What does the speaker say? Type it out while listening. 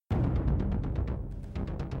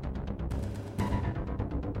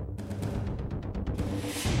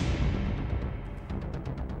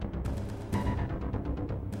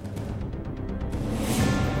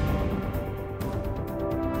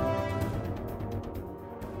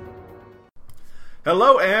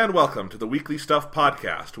Hello and welcome to the Weekly Stuff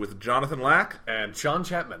Podcast with Jonathan Lack and Sean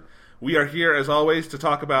Chapman. We are here, as always, to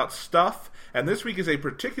talk about stuff, and this week is a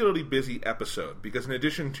particularly busy episode, because in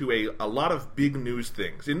addition to a lot of big news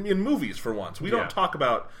things, in movies for once, we don't talk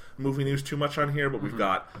about movie news too much on here, but we've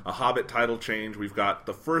got a Hobbit title change, we've got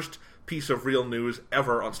the first piece of real news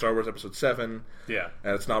ever on Star Wars Episode 7, and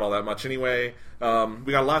it's not all that much anyway. We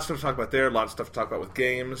got a lot of stuff to talk about there, a lot of stuff to talk about with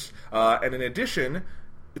games, and in addition...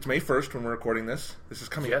 It's May 1st when we're recording this. This is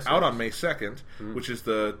coming out on May 2nd, which is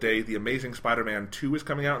the day The Amazing Spider-Man 2 is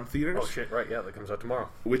coming out in theaters. Oh, shit, right, yeah, that comes out tomorrow.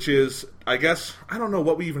 Which is, I guess, I don't know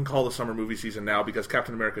what we even call the summer movie season now, because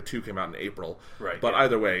Captain America 2 came out in April. Right. But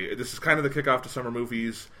either way, this is kind of the kickoff to summer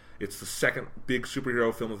movies. It's the second big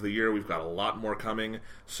superhero film of the year. We've got a lot more coming.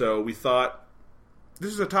 So we thought...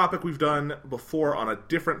 This is a topic we've done before on a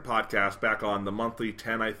different podcast back on the Monthly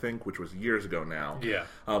 10, I think, which was years ago now. Yeah.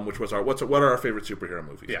 Which was what are our favorite superhero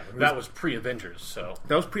movies? Yeah, that was pre-Avengers, so...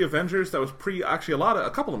 That was pre-Avengers. That was actually a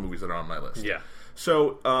couple of movies that are on my list. Yeah.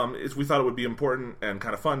 So we thought it would be important and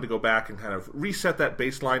kind of fun to go back and kind of reset that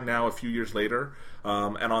baseline now a few years later,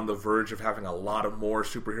 and on the verge of having a lot of more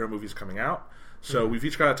superhero movies coming out. So we've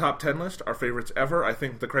each got a top 10 list, our favorites ever. I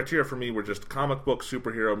think the criteria for me were just comic book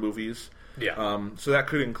superhero movies. Yeah. So that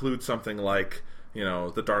could include something like,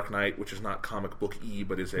 The Dark Knight, which is not comic book-y,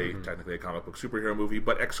 but is technically a comic book superhero movie,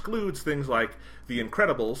 but excludes things like The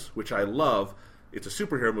Incredibles, which I love. It's a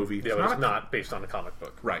superhero movie. Yeah, but it's not based on a comic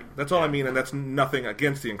book. Right. That's all I mean, and that's nothing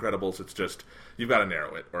against The Incredibles. It's just, you've got to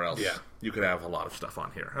narrow it, or else you could have a lot of stuff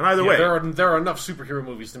on here. And either way... There are enough superhero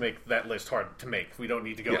movies to make that list hard to make. We don't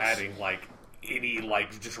need to go adding, any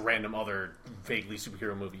just random other vaguely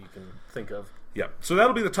superhero movie you can think of. Yeah, so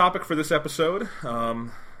that'll be the topic for this episode.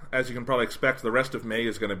 As you can probably expect, the rest of May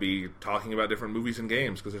is going to be talking about different movies and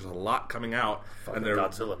games, because there's a lot coming out. Fucking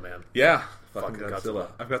Godzilla, man. Yeah, fucking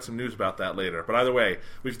Godzilla. I've got some news about that later. But either way,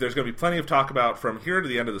 there's going to be plenty of talk about from here to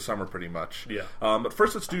the end of the summer, pretty much. Yeah. But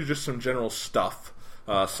first, let's do just some general stuff.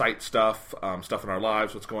 Site stuff, stuff in our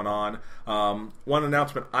lives, what's going on. One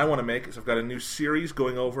announcement I want to make is I've got a new series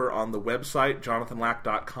going over on the website,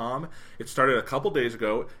 jonathanlack.com. It started a couple days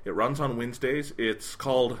ago. It runs on Wednesdays. It's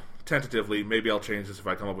called, tentatively, maybe I'll change this if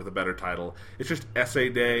I come up with a better title, it's just Essay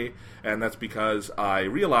Day, and that's because I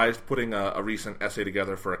realized, putting a recent essay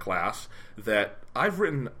together for a class, that I've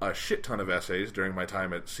written a shit ton of essays during my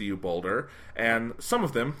time at CU Boulder, and some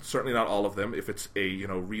of them, certainly not all of them, if it's a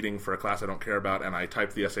reading for a class I don't care about and I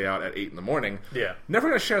type the essay out at 8 in the morning, never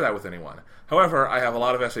going to share that with anyone. However, I have a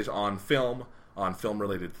lot of essays on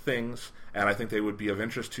film-related things, and I think they would be of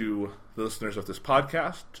interest to the listeners of this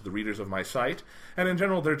podcast, to the readers of my site, and in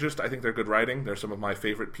general, I think they're good writing. They're some of my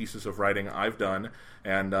favorite pieces of writing I've done,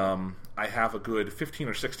 and I have a good 15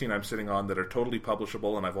 or 16 I'm sitting on that are totally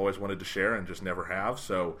publishable, and I've always wanted to share and just never have,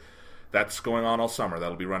 so that's going on all summer.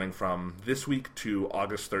 That'll be running from this week to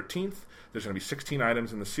August 13th. There's going to be 16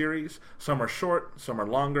 items in the series. Some are short, some are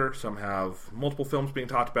longer, some have multiple films being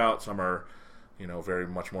talked about, some are very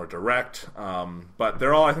much more direct. But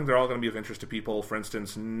I think they're all going to be of interest to people. For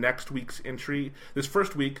instance, next week's entry, this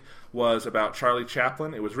first week was about Charlie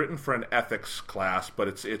Chaplin. It was written for an ethics class, but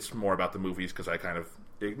it's more about the movies because I kind of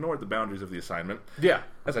ignored the boundaries of the assignment. Yeah.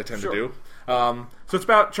 As I tend to do. So it's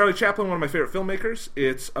about Charlie Chaplin, one of my favorite filmmakers.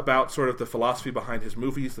 It's about sort of the philosophy behind his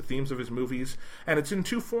movies, the themes of his movies, and it's in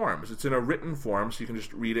two forms. It's in a written form, so you can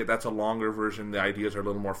just read it. That's a longer version. The ideas are a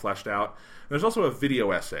little more fleshed out. There's also a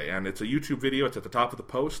video essay, and it's a YouTube video. It's at the top of the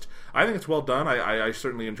post. I think it's well done. I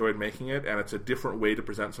certainly enjoyed making it, and it's a different way to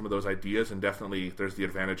present some of those ideas, and definitely there's the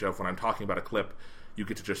advantage of when I'm talking about a clip, you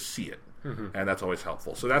get to just see it, and that's always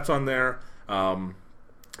helpful. So that's on there.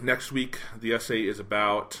 Next week, the essay is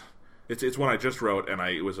about... It's one I just wrote, and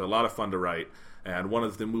it was a lot of fun to write. And one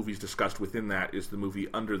of the movies discussed within that is the movie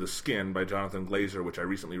Under the Skin by Jonathan Glazer, which I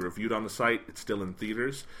recently reviewed on the site. It's still in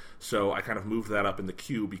theaters, so I kind of moved that up in the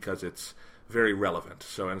queue because it's very relevant.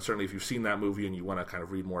 So, and certainly if you've seen that movie and you want to kind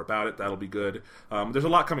of read more about it, that'll be good. There's a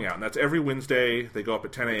lot coming out, and that's every Wednesday. They go up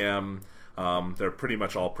at 10 a.m. They're pretty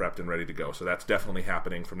much all prepped and ready to go. So that's definitely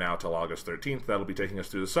happening from now till August 13th. That'll be taking us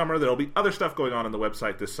through the summer. There'll be other stuff going on the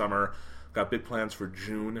website this summer. Got big plans for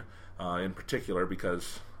June in particular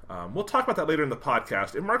because we'll talk about that later in the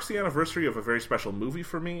podcast. It marks the anniversary of a very special movie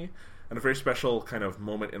for me and a very special kind of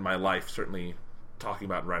moment in my life, certainly talking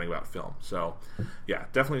about and writing about film. So yeah,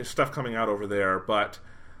 definitely stuff coming out over there. But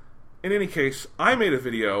in any case, I made a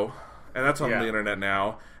video, and that's on the internet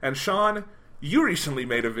now. And Sean... You recently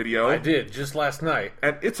made a video. I did, just last night.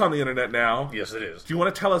 And it's on the internet now. Yes, it is. Do you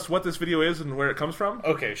want to tell us what this video is and where it comes from?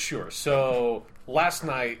 Okay, sure. So, last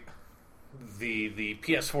night, the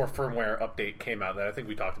PS4 firmware update came out that I think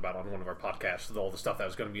we talked about on one of our podcasts, all the stuff that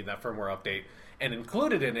was going to be in that firmware update. And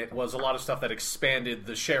included in it was a lot of stuff that expanded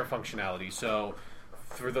the share functionality. So,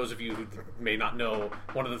 for those of you who may not know,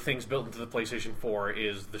 one of the things built into the PlayStation 4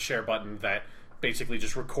 is the share button that basically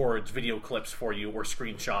just records video clips for you or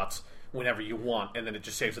screenshots whenever you want, and then it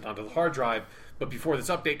just saves it onto the hard drive. But before this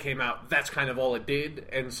update came out, that's kind of all it did,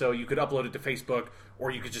 and so you could upload it to Facebook, or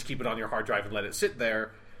you could just keep it on your hard drive and let it sit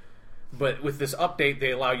there. But with this update,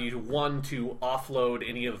 they allow you to offload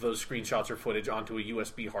any of those screenshots or footage onto a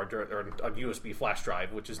USB hard drive or a USB flash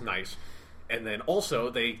drive, which is nice. And then also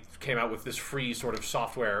they came out with this free sort of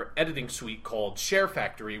software editing suite called Share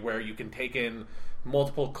Factory, where you can take in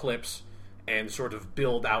multiple clips and sort of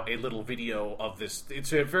build out a little video of this.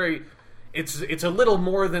 It's a little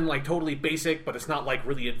more than like totally basic, but it's not like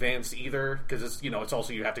really advanced either, because it's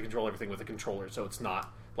also you have to control everything with a controller, so it's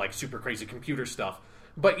not like super crazy computer stuff.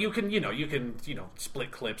 But you can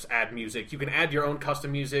split clips, add music. You can add your own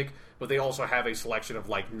custom music, but they also have a selection of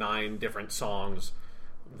like 9 different songs,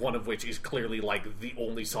 one of which is clearly like the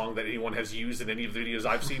only song that anyone has used in any of the videos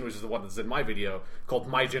I've seen, which is the one that's in my video, called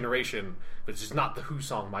My Generation, but it's just not the Who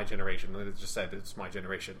song My Generation. It just said it's My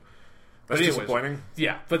Generation. That's disappointing.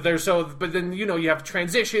 Yeah, but then you have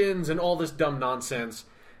transitions and all this dumb nonsense.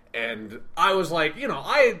 And I was like,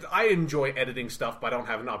 I enjoy editing stuff, but I don't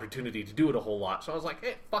have an opportunity to do it a whole lot. So I was like,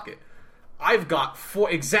 hey, fuck it. I've got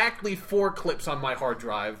exactly 4 clips on my hard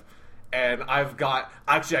drive, and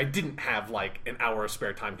actually I didn't have like an hour of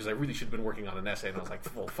spare time because I really should have been working on an essay, and I was like,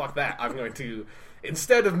 well, fuck that. I'm going to,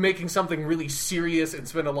 instead of making something really serious and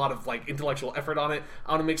spend a lot of like intellectual effort on it,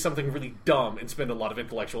 I want to make something really dumb and spend a lot of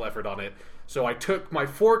intellectual effort on it. So I took my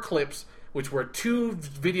 4 clips, which were 2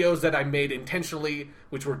 videos that I made intentionally,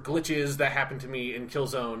 which were glitches that happened to me in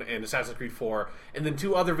Killzone and Assassin's Creed 4, and then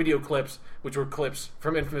 2 other video clips, which were clips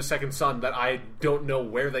from Infamous Second Son that I don't know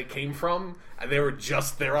where they came from. They were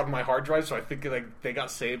just there on my hard drive, so I think they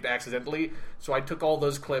got saved accidentally. So I took all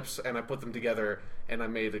those clips and I put them together, and I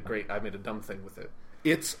made a dumb thing with it.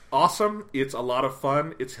 It's awesome. It's a lot of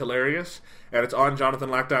fun. It's hilarious, and it's on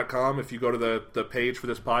JonathanLack.com if you go to the page for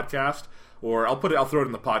this podcast. Or I'll throw it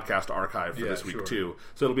in the podcast archive for this week too.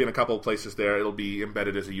 So it'll be in a couple of places there. It'll be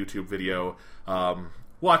embedded as a YouTube video.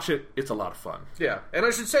 Watch it. It's a lot of fun. Yeah, and I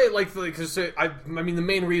should say, because the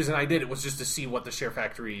main reason I did it was just to see what the Share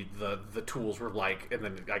Factory, the tools were like, and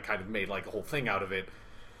then I kind of made like a whole thing out of it.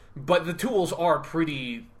 But the tools are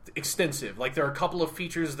pretty extensive. Like, there are a couple of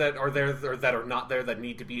features that are there or that are not there that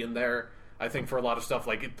need to be in there. I think for a lot of stuff,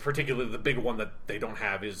 like particularly the big one that they don't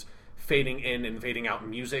have is fading in and fading out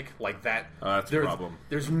music like that. That's a problem.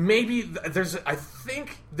 I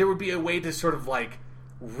think there would be a way to sort of like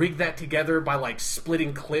rig that together by like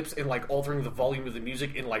splitting clips and like altering the volume of the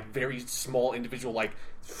music in like very small individual like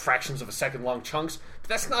fractions of a second long chunks. But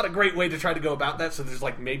that's not a great way to try to go about that, so there's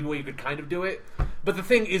like maybe a way you could kind of do it. But the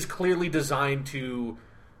thing is clearly designed to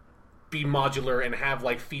be modular and have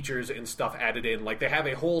like features and stuff added in. Like, they have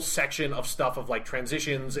a whole section of stuff of like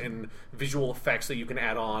transitions and visual effects that you can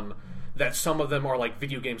add on, that some of them are like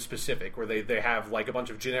video game specific, where they have like a bunch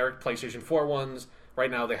of generic PlayStation 4 ones.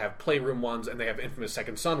 Right now they have Playroom ones and they have Infamous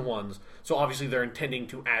Second Son ones. So obviously they're intending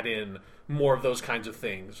to add in more of those kinds of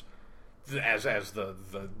things as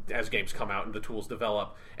games come out and the tools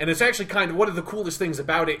develop. And it's actually kind of one of the coolest things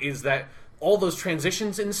about it is that all those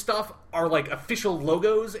transitions and stuff are like official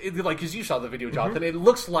logos. Like, as you saw the video, Jonathan, it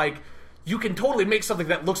looks like you can totally make something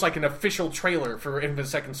that looks like an official trailer for Infamous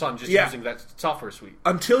Second Son just using that software suite.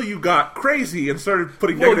 Until you got crazy and started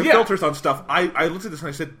putting negative filters on stuff, I looked at this and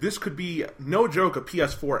I said, this could be, no joke, a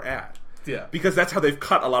PS4 ad. Yeah. Because that's how they've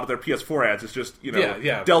cut a lot of their PS4 ads. It's just,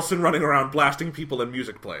 Delson running around blasting people and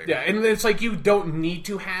music playing. Yeah, and it's like you don't need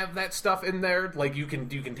to have that stuff in there. Like, you can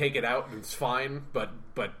take it out and it's fine, but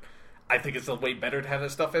I think it's way better to have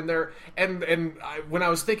that stuff in there. And when I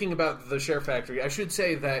was thinking about the Share Factory, I should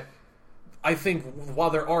say that I think while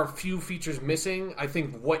there are a few features missing, I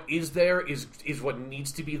think what is there is what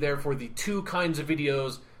needs to be there for the 2 kinds of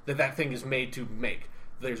videos that thing is made to make.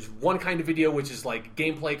 There's one kind of video which is like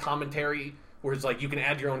gameplay commentary, where it's like you can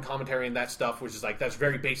add your own commentary and that stuff, which is like, that's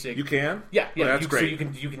very basic. You can? Yeah. Oh, that's great. So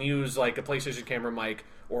you can use like a PlayStation camera mic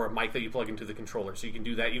or a mic that you plug into the controller. So you can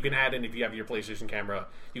do that. You can add in, if you have your PlayStation camera,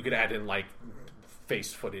 you could add in like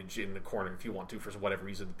face footage in the corner if you want to, for whatever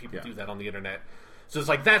reason. People do that on the internet. So it's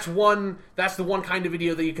like, that's the one kind of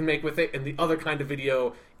video that you can make with it, and the other kind of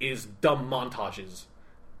video is dumb montages.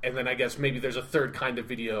 And then I guess maybe there's a third kind of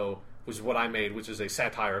video, which is what I made, which is a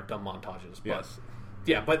satire of dumb montages. Yes.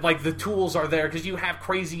 Yeah, but like the tools are there because you have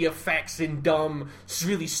crazy effects and dumb,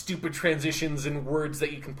 really stupid transitions and words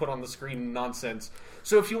that you can put on the screen and nonsense.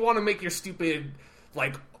 So if you want to make your stupid,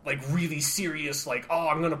 like really serious, like, oh,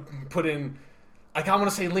 I'm gonna put in, like, I want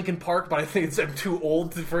to say Linkin Park, but I think I'm too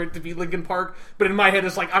old for it to be Linkin Park. But in my head,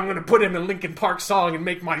 it's like I'm gonna put in a Linkin Park song and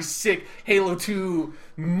make my sick Halo 2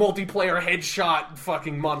 multiplayer headshot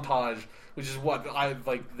fucking montage, which is what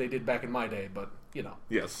they did back in my day, but. You know.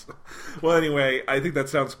 Yes. Well, anyway, I think that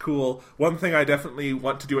sounds cool. One thing I definitely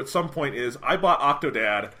want to do at some point is I bought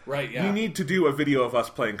Octodad. Right. Yeah. We need to do a video of us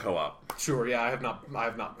playing co-op. Sure. Yeah. I have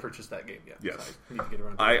not purchased that game yet. Yes. So I need to get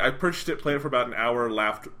around to I purchased it, played it for about an hour,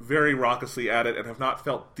 laughed very raucously at it, and have not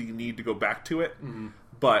felt the need to go back to it. Mm-hmm.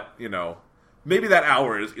 But maybe that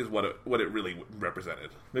hour is what it really represented.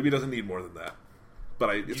 Maybe it doesn't need more than that.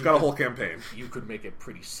 But it's got a whole campaign. You could make a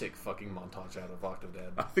pretty sick fucking montage out of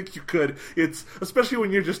Octodad. I think you could. It's especially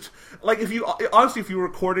when you're just like if you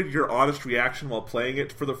recorded your honest reaction while playing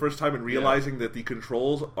it for the first time and realizing that the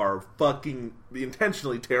controls are fucking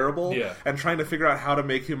intentionally terrible, and trying to figure out how to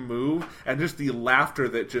make him move, and just the laughter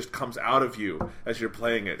that just comes out of you as you're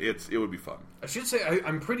playing it. It would be fun. I should say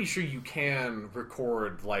I'm pretty sure you can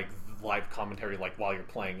record like live commentary like while you're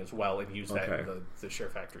playing as well and use that in the Share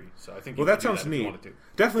Factory. So I think that sounds neat.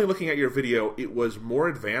 Definitely looking at your video, it was more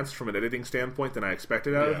advanced from an editing standpoint than I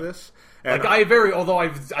expected out of this. And although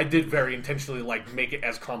I did very intentionally like make it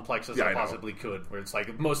as complex as I possibly could, where it's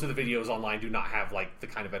like most of the videos online do not have like the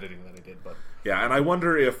kind of editing that I did. But yeah, and I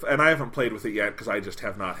wonder if, and I haven't played with it yet because I just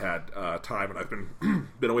have not had time, and I've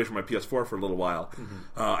been away from my PS4 for a little while. Mm-hmm.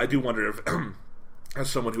 I do wonder if. As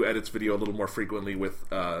someone who edits video a little more frequently with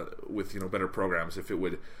better programs, if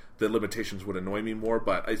the limitations would annoy me more,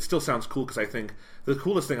 but it still sounds cool because I think the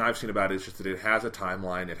coolest thing I've seen about it is just that it has a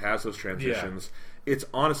timeline, it has those transitions. Yeah.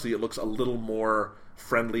 It looks a little more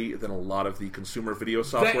friendly than a lot of the consumer video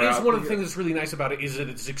software. That is one of the things that's really nice about it is that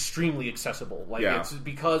it's extremely accessible. Like it's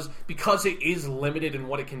because it is limited in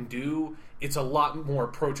what it can do. It's a lot more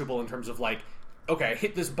approachable in terms of like, okay, I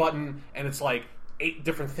hit this button and it's like 8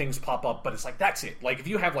 different things pop up, but it's like that's it. Like if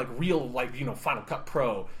you have like real Final Cut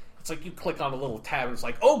Pro, it's like you click on a little tab and it's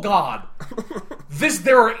like, oh god,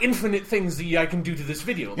 there are infinite things that I can do to this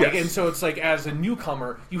video. Like, and so it's like as a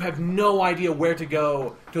newcomer, you have no idea where to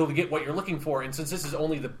go to get what you're looking for. And since this is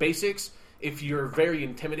only the basics, if you're very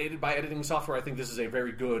intimidated by editing software, I think this is a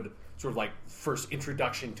very good sort of like first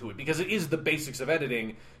introduction to it, because it is the basics of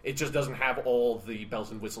editing. It just doesn't have all the bells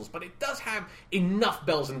and whistles, but it does have enough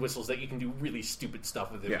bells and whistles that you can do really stupid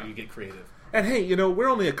stuff with it when you get creative. And hey, we're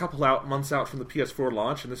only a couple months out from the PS4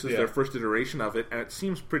 launch, and this is their first iteration of it, and it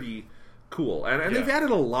seems pretty cool. And they've added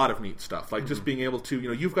a lot of neat stuff, like just being able to,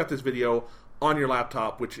 you've got this video on your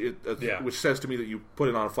laptop, which says to me that you put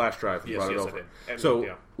it on a flash drive and brought it over. And,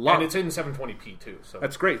 and it's in 720p too. So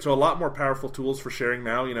that's great. So a lot more powerful tools for sharing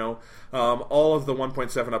now. All of the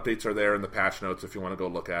 1.7 updates are there in the patch notes if you want to go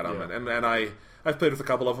look at them. Yeah. And I've played with a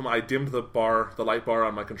couple of them. I dimmed the light bar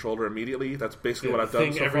on my controller immediately. That's basically what I've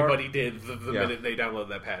done so far. Everybody did the minute they downloaded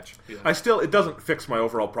that patch. Yeah. It doesn't fix my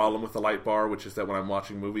overall problem with the light bar, which is that when I'm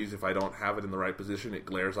watching movies, if I don't have it in the right position, it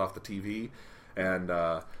glares off the TV. And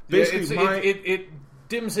basically, it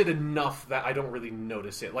dims it enough that I don't really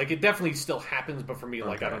notice it. Like it definitely still happens, but for me,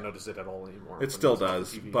 I don't notice it at all anymore. It still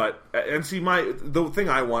does, but the thing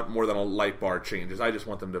I want more than a light bar change is I just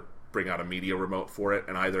want them to bring out a media remote for it,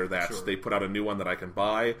 and either they put out a new one that I can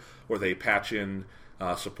buy, or they patch in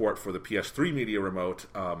support for the PS3 media remote.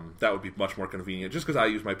 That would be much more convenient, just because I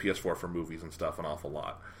use my PS4 for movies and stuff an awful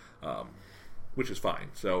lot, which is fine.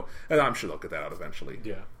 So, and I'm sure they'll get that out eventually.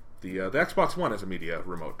 Yeah. The Xbox One has a media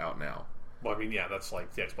remote out now. Well, I mean, that's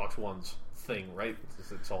like the Xbox One's thing, right?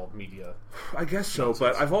 It's all media. I guess so,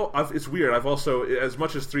 nonsense. But it's weird. I've also, as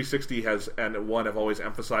much as 360 has and One have always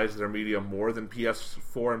emphasized their media more than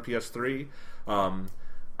PS4 and PS3.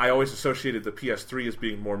 I always associated the PS3 as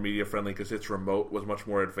being more media friendly because its remote was much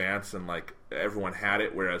more advanced and like everyone had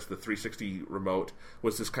it, whereas the 360 remote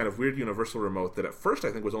was this kind of weird universal remote that at first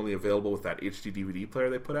I think was only available with that HD DVD player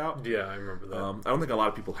they put out. Yeah, I remember that. I don't think a lot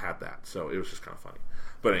of people had that, so it was just kind of funny.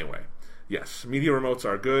 But anyway, yes, media remotes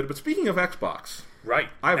are good. But speaking of Xbox, right?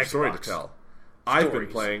 I have a story to tell. I've been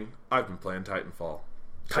playing Titanfall.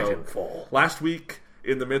 So, last week,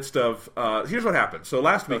 in the midst of here's what happened. So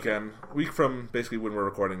last weekend, week from basically when we're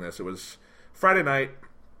recording this, it was Friday night.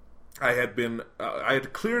 I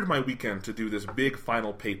had cleared my weekend to do this big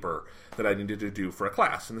final paper that I needed to do for a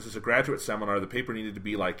class, and this is a graduate seminar. The paper needed to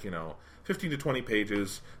be 15 to 20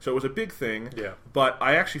 pages, so it was a big thing. Yeah. But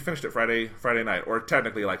I actually finished it Friday night, or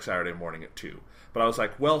technically Saturday morning at 2. But I was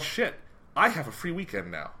like, well, shit, I have a free weekend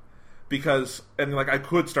now. because I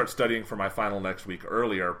could start studying for my final next week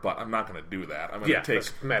earlier, but I'm not going to do that. I'm going to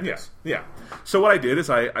take madness. Yeah. So what I did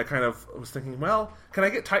is I kind of was thinking, well, can I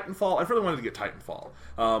get Titanfall? I really wanted to get Titanfall.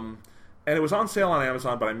 And it was on sale on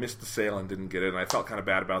Amazon, but I missed the sale and didn't get it, and I felt kind of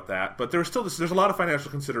bad about that. But there's a lot of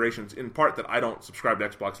financial considerations, in part that I don't subscribe to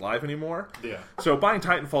Xbox Live anymore. Yeah. So buying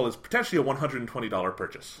Titanfall is potentially a $120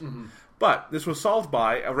 purchase. Mm-hmm. But this was solved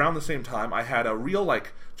by, around the same time, I had a real,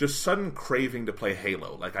 just sudden craving to play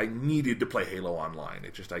Halo. I needed to play Halo online.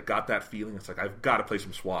 I got that feeling. It's I've got to play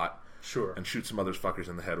some SWAT. Sure. And shoot some other fuckers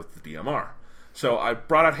in the head with the DMR. So I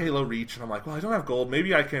brought out Halo Reach, and I'm like, well, I don't have gold.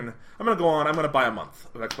 Maybe I'm going to buy a month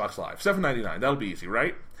of Xbox Live. $7.99. That'll be easy,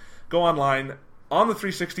 right? Go online. On the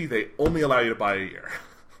 360, they only allow you to buy a year.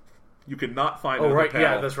 You cannot find another panel.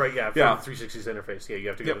 Yeah, that's right, yeah. For the 360's interface, you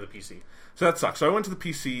have to go to the PC. So that sucks. So I went to the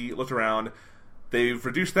PC, looked around. They've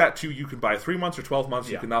reduced that to you can buy 3 months or 12 months.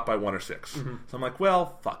 You cannot buy 1 or 6. Mm-hmm. So I'm like,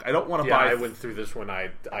 well, fuck. I don't want to buy... I went through this when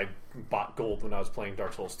I bought gold when I was playing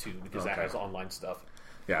Dark Souls 2 because that has online stuff.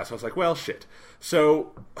 Yeah, so I was like, well, shit.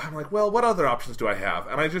 So I'm like, well, what other options do I have?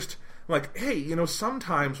 And I'm like, hey,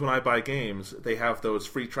 sometimes when I buy games, they have those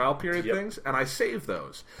free trial period things, and I save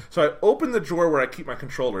those. So I open the drawer where I keep my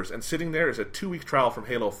controllers, and sitting there is a 2-week trial from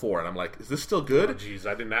Halo 4, and I'm like, is this still good? Oh, jeez,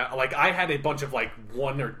 I didn't have, I had a bunch of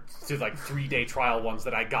 1 or 2 3-day trial ones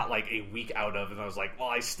that I got a week out of, and I was like, well,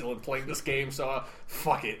 I still am playing this game, so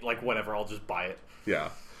fuck it, whatever, I'll just buy it. Yeah.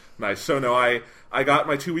 Nice. So no, I got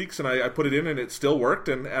my 2 weeks and I put it in and it still worked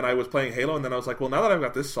and I was playing Halo and then I was like, well, now that I've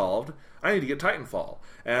got this solved, I need to get Titanfall.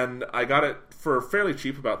 And I got it for fairly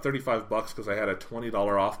cheap, about $35 because I had a $20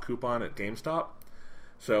 off coupon at GameStop.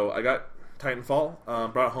 So I got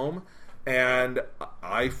Titanfall, brought it home, and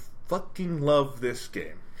I fucking love this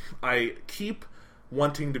game. I keep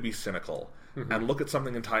wanting to be cynical and look at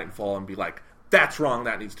something in Titanfall and be like, that's wrong,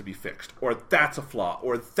 that needs to be fixed, or that's a flaw,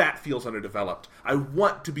 or that feels underdeveloped. I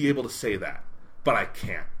want to be able to say that, but I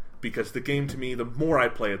can't, because the game to me, the more I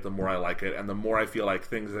play it, the more I like it, and the more I feel like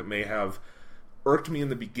things that may have irked me in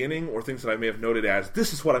the beginning, or things that I may have noted as,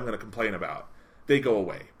 this is what I'm going to complain about, they go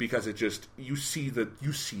away, because it just, you see the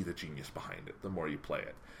genius behind it, the more you play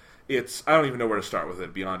it. I don't even know where to start with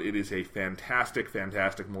it beyond it is a fantastic,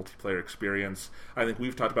 fantastic multiplayer experience. I think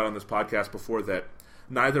we've talked about on this podcast before that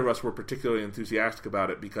neither of us were particularly enthusiastic about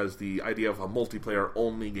it because the idea of a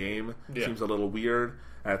multiplayer-only game seems a little weird.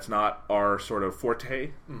 And it's not our sort of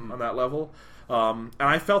forte on that level. And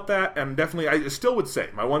I felt that, and definitely, I still would say,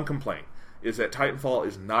 my one complaint is that Titanfall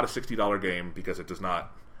is not a $60 game because it does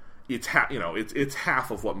not... It's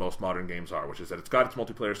half of what most modern games are, which is that it's got its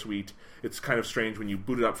multiplayer suite. It's kind of strange when you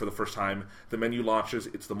boot it up for the first time. The menu launches,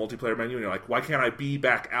 it's the multiplayer menu, and you're like, why can't I be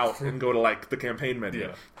back out and go to the campaign menu?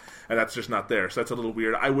 Yeah. And that's just not there. So that's a little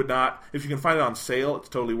weird. I would not, if you can find it on sale, it's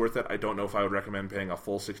totally worth it. I don't know if I would recommend paying a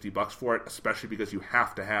full $60 for it, especially because you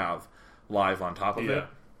have to have live on top of it.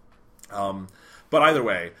 But either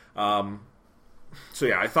way, so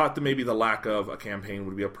yeah, I thought that maybe the lack of a campaign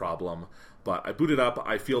would be a problem. But I boot it up,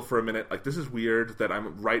 I feel for a minute like this is weird that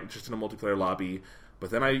I'm right just in a multiplayer lobby, but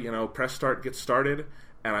then I, press start, get started,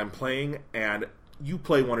 and I'm playing, and you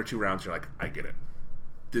play 1 or 2 rounds, you're like, I get it.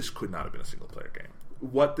 This could not have been a single player game.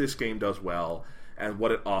 What this game does well, and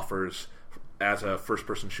what it offers as a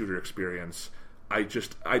first-person shooter experience, I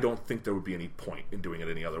don't think there would be any point in doing it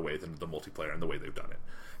any other way than the multiplayer and the way they've done it.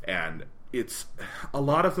 And it's, a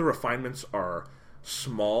lot of the refinements are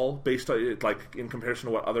small based on in comparison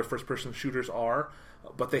to what other first person shooters are,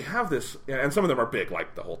 but they have this, and some of them are big,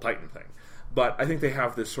 like the whole Titan thing, but I think they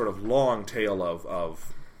have this sort of long tail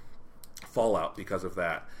of fallout because of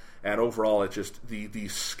that. And overall, it's just the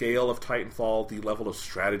scale of Titanfall, the level of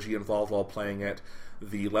strategy involved while playing it,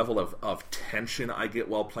 the level of tension I get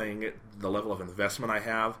while playing it, the level of investment I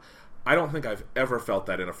have. I don't think I've ever felt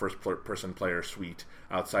that in a first person player suite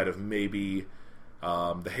outside of maybe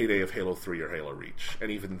the heyday of Halo 3 or Halo Reach,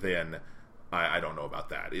 and even then, I don't know about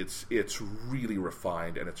that. It's really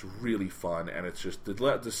refined and it's really fun, and it's just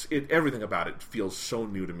everything about it feels so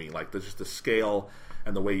new to me. Just the scale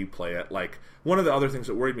and the way you play it. One of the other things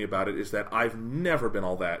that worried me about it is that I've never been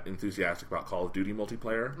all that enthusiastic about Call of Duty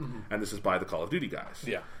multiplayer, and this is by the Call of Duty guys.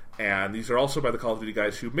 Yeah, and these are also by the Call of Duty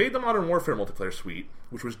guys who made the Modern Warfare multiplayer suite,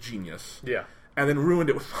 which was genius. Yeah, and then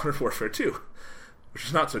ruined it with Modern Warfare 2. Which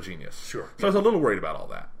is not so genius. Sure. So I was a little worried about all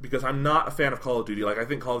that, because I'm not a fan of Call of Duty. I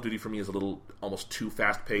think Call of Duty for me is a little almost too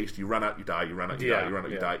fast-paced. You run out, you die, you run out, you die, you run out,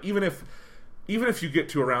 you die. Even if you get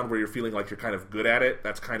to a round where you're feeling like you're kind of good at it,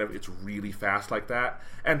 it's really fast like that.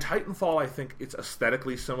 And Titanfall, I think it's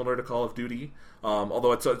aesthetically similar to Call of Duty,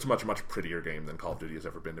 although it's a much, much prettier game than Call of Duty has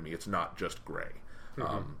ever been to me. It's not just gray.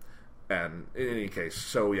 And in any case,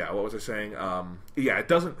 so yeah, what was I saying? Yeah, it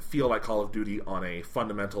doesn't feel like Call of Duty on a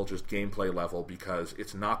fundamental just gameplay level because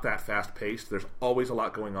it's not that fast-paced. There's always a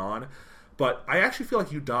lot going on. But I actually feel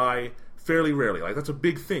like you die fairly rarely. Like, that's a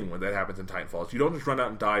big thing when that happens in Titanfall. So you don't just run out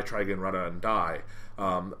and die, try again, run out and die.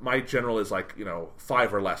 My general is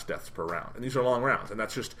 5 or less deaths per round. And these are long rounds. And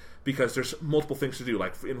that's just because there's multiple things to do.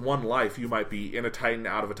 Like, in one life, you might be in a Titan,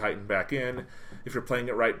 out of a Titan, back in. If you're playing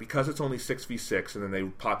it right, because it's only 6v6, and then they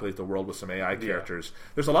populate the world with some AI characters,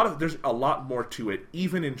 there's a lot more to it,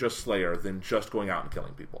 even in just Slayer, than just going out and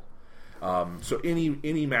killing people. So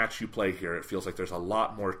any match you play here, it feels like there's a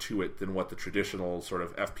lot more to it than what the traditional sort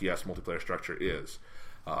of FPS multiplayer structure is.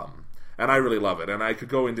 And I really love it. And I could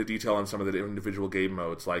go into detail on some of the individual game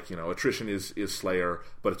modes, like, attrition is Slayer,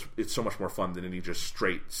 but it's so much more fun than any just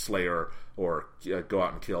straight Slayer or go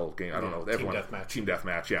out and kill game. I don't know. Everyone, Team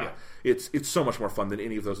Deathmatch, yeah. It's so much more fun than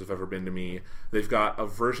any of those have ever been to me. They've got a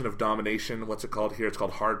version of Domination. What's it called here? It's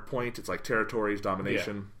called Hardpoint. It's like territories,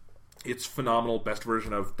 domination. Yeah. It's phenomenal, best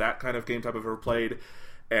version of that kind of game type I've ever played.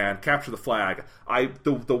 And Capture the Flag, I've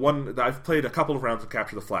played a couple of rounds of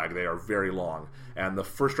Capture the Flag. They are very long, and the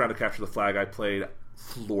first round of Capture the Flag I played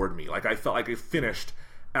floored me. Like, I felt like it finished,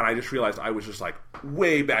 and I just realized I was just like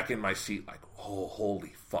way back in my seat. Like, oh,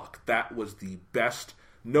 holy fuck, that was the best,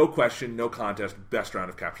 no question, no contest, best round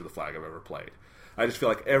of Capture the Flag I've ever played. I just feel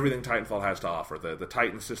like everything Titanfall has to offer, the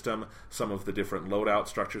Titan system, some of the different loadout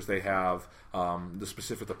structures they have,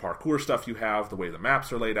 the parkour stuff you have, the way the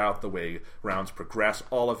maps are laid out, the way rounds progress,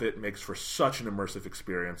 all of it makes for such an immersive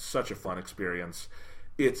experience, such a fun experience.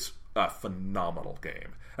 It's a phenomenal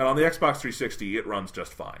game. And on the Xbox 360, it runs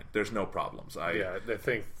just fine. There's no problems. I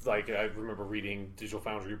think, I remember reading Digital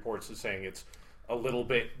Foundry reports saying it's a little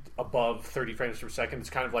bit above 30 frames per second. It's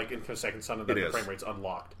kind of like Infamous Second Son, and then the frame rate's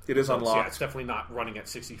unlocked. It is unlocked. Yeah, it's definitely not running at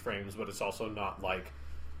 60 frames, but it's also not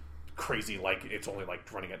crazy, it's only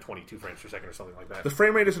running at 22 frames per second or something like that. The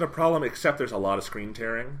frame rate isn't a problem, except there's a lot of screen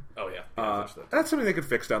tearing. Oh yeah, that's something they could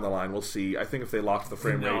fix down the line. We'll see. I think if they locked the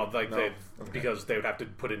frame rate, because they would have to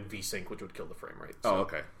put in VSync, which would kill the frame rate. So. Oh,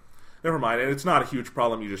 okay. Never mind, and it's not a huge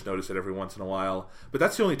problem, you just notice it every once in a while. But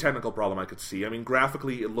that's the only technical problem I could see. I mean,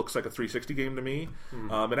 graphically, it looks like a 360 game to me.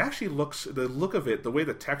 It actually looks, the look of it, the way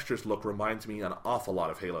the textures look reminds me an awful lot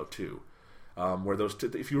of Halo 2. Where those,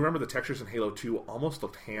 if you remember, the textures in Halo 2 almost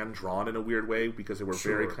looked hand-drawn in a weird way, because they were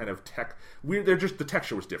very kind of weird. The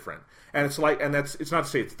texture was different. And it's it's not to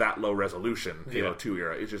say it's that low resolution, Halo 2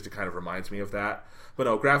 era, it kind of reminds me of that. But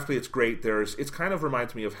no, graphically it's great. It kind of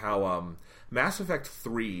reminds me of how Mass Effect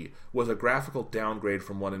 3 was a graphical downgrade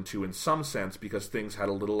from 1 and 2 in some sense, because things had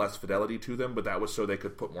a little less fidelity to them, but that was so they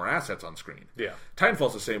could put more assets on screen. Yeah.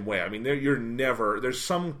 Titanfall's the same way. I mean, there's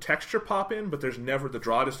some texture pop in, but there's never, the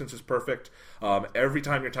draw distance is perfect. Every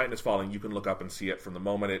time your Titan is falling, you can look up and see it from the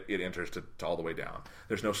moment it enters to all the way down.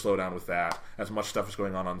 There's no slowdown with that. As much stuff is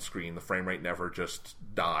going on screen, the frame rate never just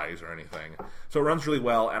dies or anything. So it runs really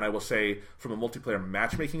well, and I will say, from a multiplayer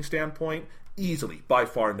matchmaking standpoint, easily, by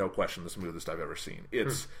far, no question, the smoothest I've ever seen.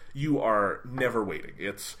 You are never waiting.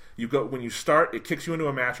 When you start, it kicks you into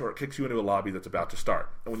a match, or it kicks you into a lobby that's about to start.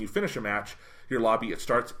 And when you finish a match, your lobby,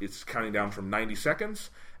 it's counting down from 90 seconds,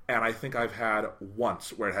 and I think I've had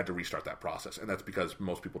once where it had to restart that process, and that's because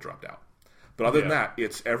most people dropped out. But other than that,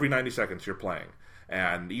 it's every 90 seconds you're playing.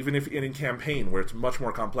 And even if in campaign, where it's much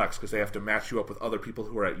more complex, because they have to match you up with other people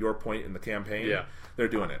who are at your point in the campaign, they're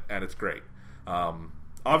doing it, and it's great.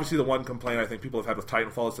 Obviously, the one complaint I think people have had with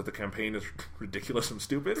Titanfall is that the campaign is ridiculous and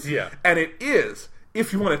stupid. Yeah. And it is,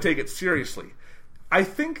 if you want to take it seriously. I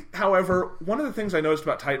think, however, one of the things I noticed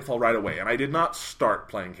about Titanfall right away, and I did not start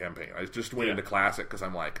playing campaign. I just went into Classic because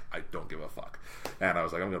I'm like, I don't give a fuck. And I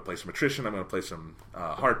was like, I'm going to play some Attrition, I'm going to play some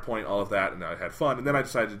Hardpoint, all of that, and I had fun. And then I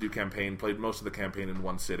decided to do campaign, played most of the campaign in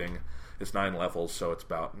one sitting. It's 9 levels, so it's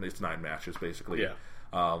 9 matches, basically. Yeah.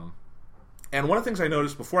 And one of the things I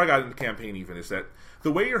noticed before I got into campaign even is that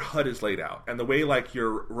the way your HUD is laid out, and the way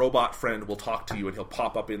your robot friend will talk to you and he'll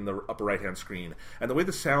pop up in the upper right-hand screen, and the way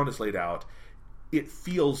the sound is laid out, it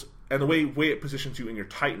feels, and the way it positions you in your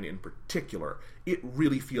Titan in particular, it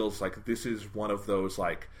really feels like this is one of those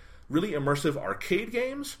really immersive arcade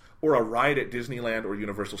games or a ride at Disneyland or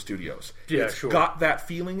Universal Studios. Yeah, it's got that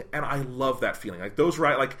feeling, and I love that feeling. Like those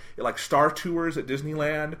like Star Tours at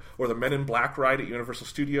Disneyland, or the Men in Black ride at Universal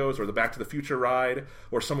Studios, or the Back to the Future ride,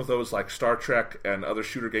 or some of those like Star Trek and other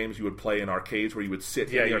shooter games you would play in arcades where you would sit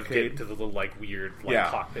in the arcade. Get into the little weird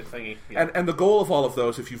cockpit thingy. Yeah. And the goal of all of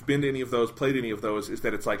those, if you've been to any of those, played any of those, is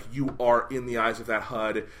that it's like you are in the eyes of that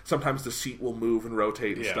HUD. Sometimes the seat will move and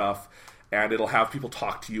rotate and stuff. and it'll have people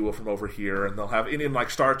talk to you from over here, and they'll have in like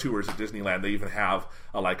Star Tours at Disneyland, they even have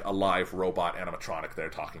a live robot animatronic there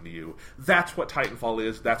talking to you. That's what Titanfall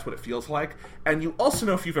is. That's what it feels like. And you also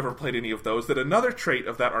know, if you've ever played any of those, that another trait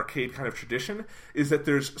of that arcade kind of tradition is that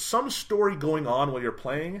there's some story going on while you're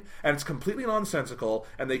playing, and it's completely nonsensical,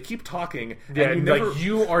 and they keep talking. Yeah, and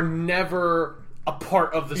you are never a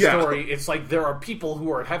part of the story. It's like there are people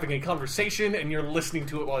who are having a conversation and you're listening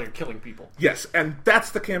to it while you're killing people. Yes, and that's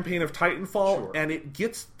the campaign of Titanfall, Sure. and it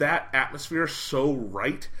gets that atmosphere so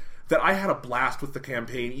right that I had a blast with the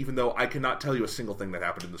campaign, even though I cannot tell you a single thing that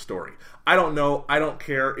happened in the story. I don't know, I don't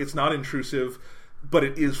care, it's not intrusive, but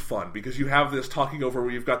it is fun, because you have this talking over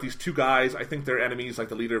where you've got these two guys, I think they're enemies, like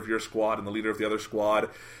the leader of your squad and the leader of the other squad,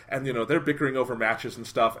 and, they're bickering over matches and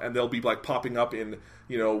stuff, and they'll be, popping up in,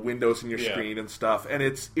 windows in your screen and stuff, and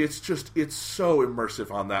it's so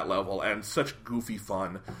immersive on that level, and such goofy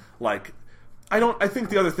fun. I think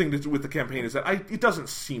the other thing with the campaign is that it doesn't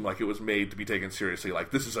seem like it was made to be taken seriously.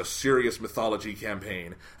 Like, this is a serious mythology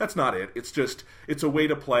campaign. That's not it. It's a way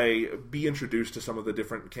to play, be introduced to some of the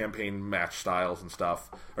different campaign match styles and stuff,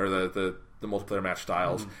 or the multiplayer match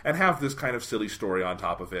styles, and have this kind of silly story on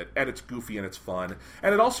top of it. And it's goofy and it's fun.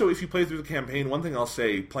 And it also, if you play through the campaign, one thing I'll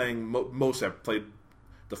say, playing I've played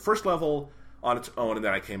the first level on its own, and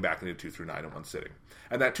then I came back and did 2 through 9 in one sitting.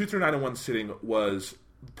 And that 2 through 9 in one sitting was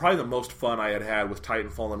probably the most fun I had with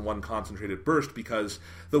Titanfall in one concentrated burst, because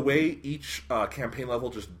the way each campaign level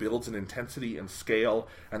just builds in intensity and scale,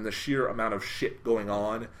 and the sheer amount of shit going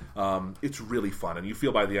on, it's really fun. And you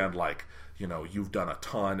feel by the end like, you've done a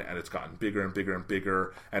ton, and it's gotten bigger and bigger and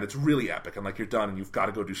bigger, and it's really epic, and you're done, and you've got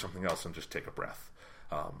to go do something else and just take a breath.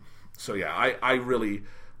 So yeah, I really...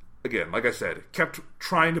 Again, like I said, kept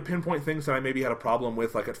trying to pinpoint things that I maybe had a problem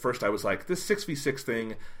with. Like, at first I was like, this 6v6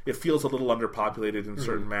 thing, it feels a little underpopulated in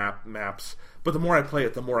certain maps. But the more I play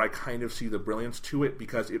it, the more I kind of see the brilliance to it,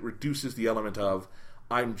 because it reduces the element of,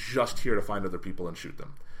 I'm just here to find other people and shoot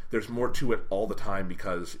them. There's more to it all the time,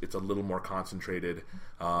 because it's a little more concentrated.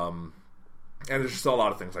 And there's just a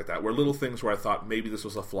lot of things like that, where little things where I thought maybe this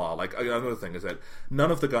was a flaw. Like, another thing is that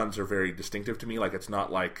none of the guns are very distinctive to me. Like, it's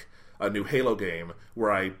not like a new Halo game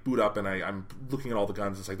where I boot up and I'm looking at all the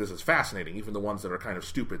guns. It's like, this is fascinating, even the ones that are kind of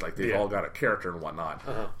stupid, like they've all got a character and whatnot.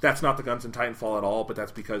 That's not the guns in Titanfall at all, but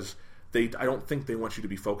that's because I don't think they want you to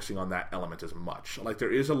be focusing on that element as much. Like,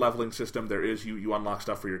 there is a leveling system, there is, you unlock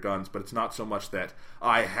stuff for your guns, but it's not so much that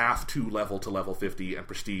I have to level 50 and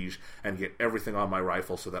prestige and get everything on my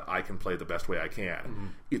rifle so that I can play the best way I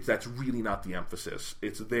can. That's really not the emphasis.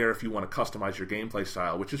 It's there if you want to customize your gameplay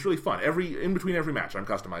style, which is really fun. In between every match, I'm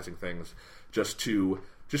customizing things just to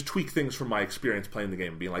tweak things from my experience playing the game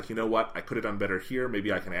and being like, you know what, I could have done better here,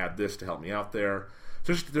 maybe I can add this to help me out there.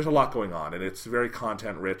 So there's a lot going on, and it's very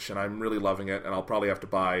content-rich, and I'm really loving it, and I'll probably have to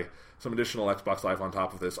buy some additional Xbox Live on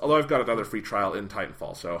top of this, although I've got another free trial in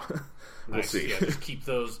Titanfall, so we'll see. Yeah, just keep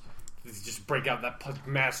those, just break out that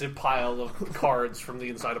massive pile of cards from the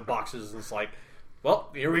inside of boxes, and it's like, well,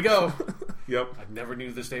 here we go. Yep. I never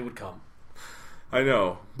knew this day would come. I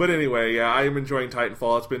know. But anyway, yeah, I am enjoying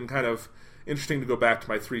Titanfall. It's been kind of interesting to go back to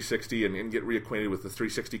my 360 and get reacquainted with the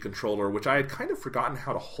 360 controller, which I had kind of forgotten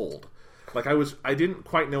how to hold. Like, I didn't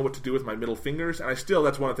quite know what to do with my middle fingers, and that's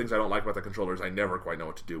one of the things I don't like about the controller is I never quite know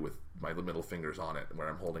what to do with my middle fingers on it, where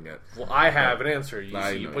I'm holding it. Well, I have an answer.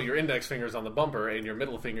 You put your index fingers on the bumper and your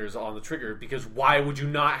middle fingers on the trigger, because why would you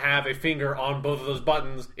not have a finger on both of those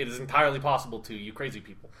buttons? It is entirely possible to, you crazy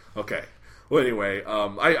people. Okay. Well, anyway,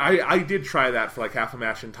 I did try that for like half a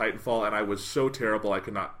match in Titanfall, and I was so terrible I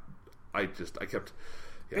could not... I kept...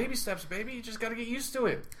 Yeah. Baby steps, baby. You just got to get used to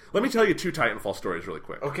it. Let me tell you 2 Titanfall stories really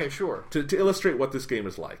quick. Okay, sure. To illustrate what this game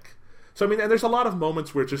is like. So, I mean, and there's a lot of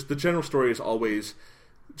moments where just the general story is always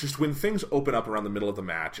just when things open up around the middle of the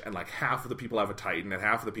match and like half of the people have a Titan and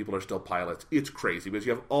half of the people are still pilots, it's crazy because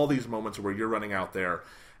you have all these moments where you're running out there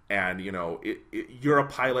and, you're a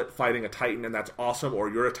pilot fighting a Titan, and that's awesome, or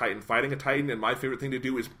you're a Titan fighting a Titan, and my favorite thing to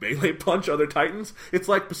do is melee punch other Titans. It's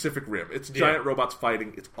like Pacific Rim. It's giant robots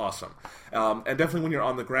fighting. It's awesome. And definitely when you're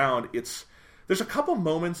on the ground, there's a couple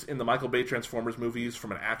moments in the Michael Bay Transformers movies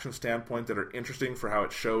from an action standpoint that are interesting for how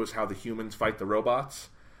it shows how the humans fight the robots.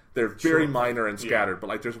 They're very minor and scattered, but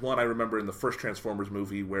like there's one I remember in the first Transformers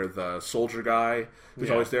movie where the soldier guy who's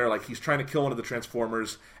always there, like he's trying to kill one of the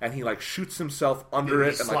Transformers and he like shoots himself under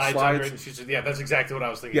it and like slides under it and shoots it. Yeah, that's exactly what I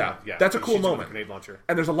was thinking. Yeah, that's a cool moment. Grenade launcher.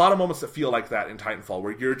 And there's a lot of moments that feel like that in Titanfall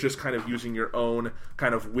where you're just kind of using your own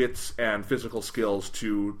kind of wits and physical skills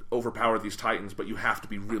to overpower these Titans, but you have to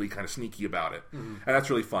be really kind of sneaky about it. And that's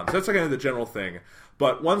really fun. So that's kind of the general thing.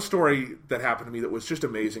 But one story that happened to me that was just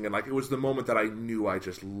amazing, and like it was the moment that I knew I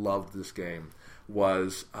just loved this game,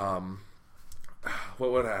 was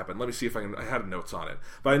what happened? Let me see if I had notes on it.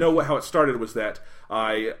 But I know how it started was that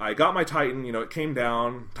I got my Titan. It came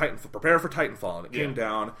down. Prepare for Titanfall, and it came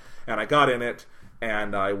down, and I got in it,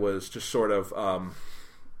 and I was just sort of.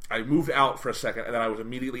 I moved out for a second, and then I was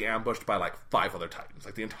immediately ambushed by like 5 other Titans.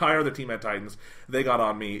 Like the entire other team had Titans. They got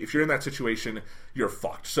on me. If you're in that situation, you're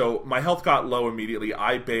fucked. So my health got low immediately.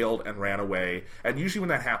 I bailed and ran away. And usually when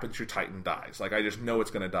that happens, your Titan dies. Like I just know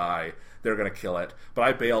it's going to die. They're going to kill it. But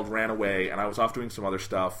I bailed, ran away, and I was off doing some other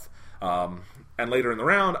stuff. And later in the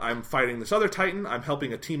round, I'm fighting this other Titan. I'm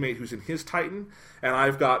helping a teammate who's in his Titan, and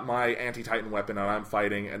I've got my anti-Titan weapon, and I'm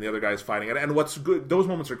fighting, and the other guy's fighting. And what's good, those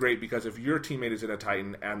moments are great because if your teammate is in a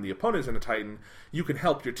Titan and the opponent is in a Titan, you can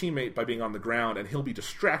help your teammate by being on the ground, and he'll be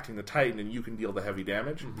distracting the Titan, and you can deal the heavy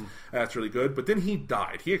damage. Mm-hmm. That's really good. But then he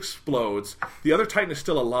died. He explodes. The other Titan is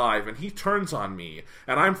still alive, and he turns on me,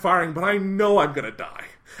 and I'm firing, but I know I'm going to die.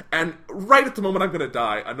 And right at the moment I'm going to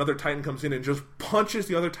die, another Titan comes in and just punches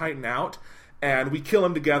the other Titan out, and we kill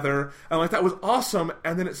him together. And I'm like, that was awesome.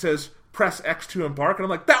 And then it says, press X to embark. And I'm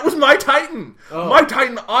like, that was my Titan! Oh. My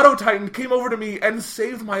Titan, Auto Titan, came over to me and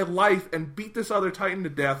saved my life and beat this other Titan to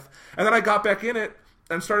death. And then I got back in it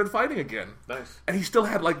and started fighting again. Nice. And he still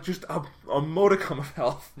had like just a modicum of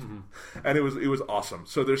health. Mm-hmm. And it was awesome.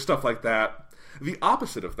 So there's stuff like that. The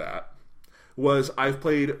opposite of that was I've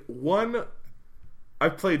played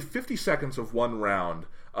 50 seconds of one round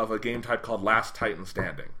of a game type called Last Titan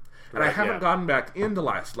Standing. And I haven't gotten back into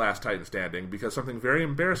Last Titan Standing because something very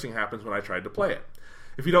embarrassing happens when I tried to play it.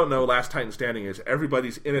 If you don't know, Last Titan Standing is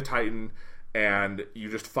everybody's in a Titan and you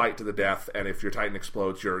just fight to the death, and if your Titan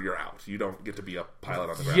explodes, you're out. You don't get to be a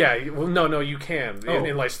pilot on the ground. Yeah, well, no, you can.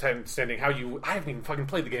 In Last Titan Standing, I haven't even fucking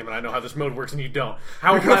played the game, and I know how this mode works, and you don't.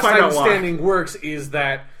 How Last Titan Standing works is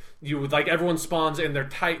that everyone spawns in their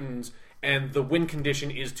Titans, and the win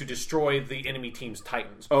condition is to destroy the enemy team's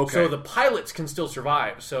Titans. Okay. So the pilots can still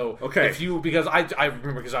survive. So because I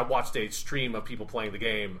remember because I watched a stream of people playing the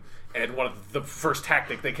game, and one of the first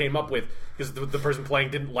tactic they came up with, because the person playing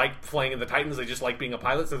didn't like playing in the Titans, they just like being a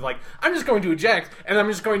pilot. So they're like, I'm just going to eject, and I'm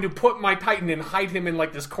just going to put my Titan and hide him in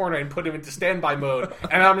like this corner and put him into standby mode,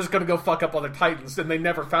 and I'm just going to go fuck up other Titans. And they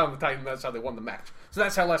never found the Titan. That's how they won the match. So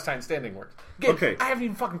that's how Last Titan Standing works. Again, okay. I haven't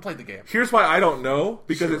even fucking played the game. Here's why I don't know.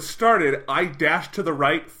 Because it started, I dashed to the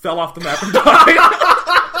right, fell off the map, and died.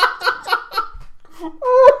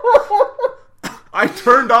 I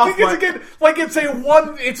turned off because again,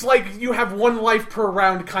 it's like you have one life per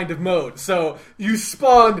round kind of mode. So you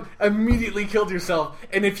spawned, immediately killed yourself,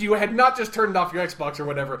 and if you had not just turned off your Xbox or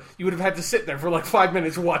whatever, you would have had to sit there for like 5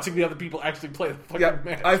 minutes watching the other people actually play the fucking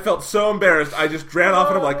match. I felt so embarrassed. I just ran off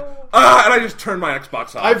and I'm like, and I just turned my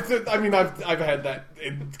Xbox off. I've had that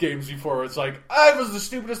in games before. Where it's like, it was the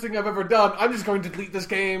stupidest thing I've ever done. I'm just going to delete this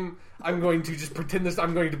game. I'm going to just pretend this.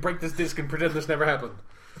 I'm going to break this disc and pretend this never happened.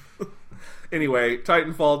 Anyway,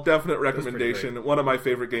 Titanfall, definite recommendation. One of my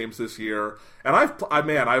favorite games this year. And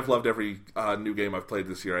I've loved every new game I've played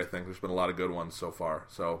this year, I think. There's been a lot of good ones so far.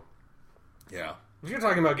 So, yeah. If you're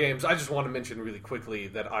talking about games, I just want to mention really quickly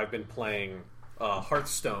that I've been playing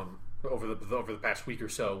Hearthstone over the past week or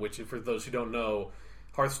so, which, for those who don't know,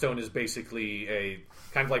 Hearthstone is basically a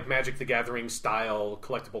kind of like Magic the Gathering style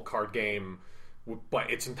collectible card game,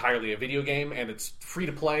 but it's entirely a video game, and it's free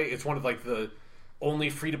to play. It's one of like the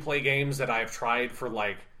only free-to-play games that I've tried for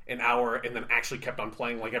like an hour and then actually kept on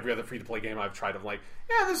playing. Like every other free-to-play game I've tried, I'm like,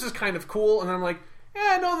 yeah, this is kind of cool. And then I'm like,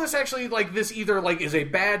 yeah, no, this actually, like, this either like is a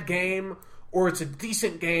bad game or it's a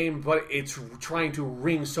decent game, but it's trying to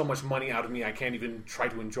wring so much money out of me I can't even try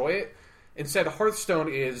to enjoy it. Instead, Hearthstone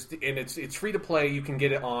is, and it's free-to-play. You can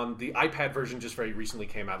get it on the iPad version, just very recently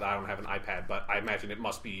came out. I don't have an iPad, but I imagine it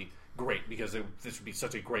must be great because this would be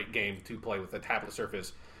such a great game to play with a tablet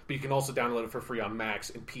surface. But you can also download it for free on Macs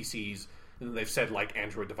and PCs, and they've said like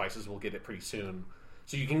Android devices will get it pretty soon.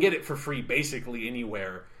 So you can get it for free basically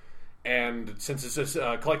anywhere. And since it's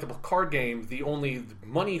a collectible card game, the only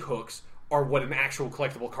money hooks are what an actual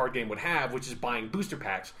collectible card game would have, which is buying booster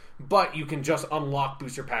packs. But you can just unlock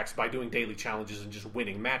booster packs by doing daily challenges and just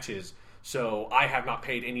winning matches. So I have not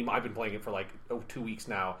paid any. I've been playing it for like 2 weeks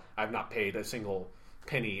now. I've not paid a single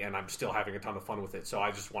penny, and I'm still having a ton of fun with it. So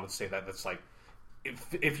I just wanted to say that's like,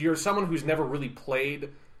 if you're someone who's never really played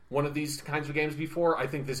one of these kinds of games before, I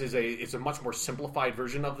think it's a much more simplified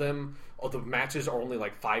version of them. The matches are only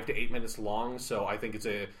like 5 to 8 minutes long, so I think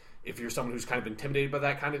if you're someone who's kind of intimidated by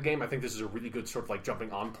that kind of game, I think this is a really good sort of like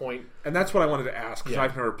jumping on point. And that's what I wanted to ask, because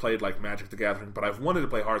I've never played like Magic the Gathering, but I've wanted to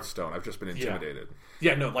play Hearthstone. I've just been intimidated.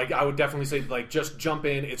 Yeah, no, like I would definitely say like just jump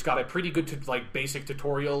in. It's got a pretty good like basic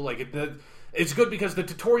tutorial. Like it's good because the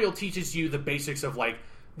tutorial teaches you the basics of like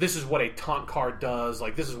this is what a taunt card does,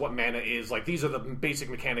 like, this is what mana is, like, these are the basic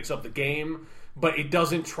mechanics of the game, but it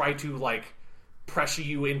doesn't try to, like, pressure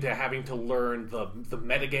you into having to learn the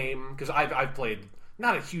metagame, because I've played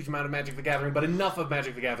not a huge amount of Magic the Gathering, but enough of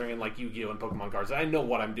Magic the Gathering and, like, Yu-Gi-Oh! And Pokemon cards that I know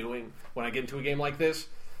what I'm doing when I get into a game like this,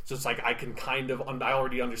 so it's like I can kind of, I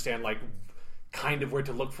already understand, like, kind of where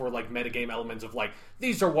to look for, like, metagame elements of, like,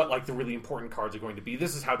 these are what, like, the really important cards are going to be,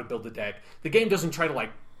 this is how to build the deck. The game doesn't try to,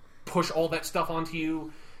 like, push all that stuff onto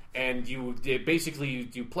you, and you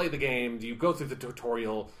play the game, you go through the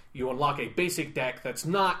tutorial, you unlock a basic deck that's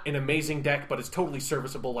not an amazing deck, but it's totally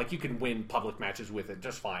serviceable, like, you can win public matches with it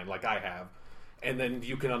just fine, like I have. And then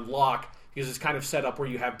you can unlock, because it's kind of set up where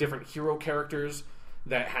you have different hero characters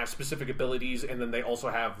that have specific abilities, and then they also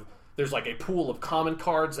have, there's like a pool of common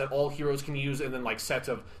cards that all heroes can use, and then like sets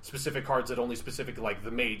of specific cards that only specific, like the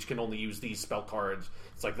mage can only use these spell cards.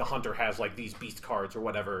 It's like the hunter has like these beast cards or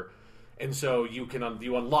whatever. And so you can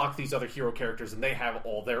you unlock these other hero characters, and they have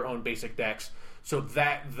all their own basic decks. So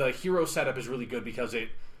that the hero setup is really good because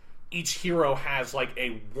each hero has like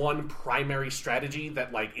a one primary strategy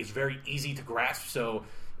that like is very easy to grasp. So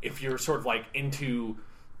if you're sort of like into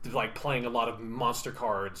like playing a lot of monster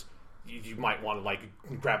cards, you might want to like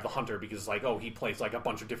grab the hunter because it's like, oh, he plays like a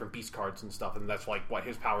bunch of different beast cards and stuff, and that's like what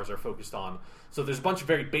his powers are focused on. So there's a bunch of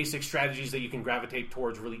very basic strategies that you can gravitate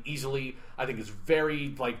towards really easily. I think it's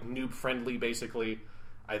very like noob friendly basically,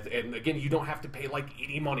 and again, you don't have to pay like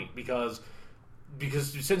any money because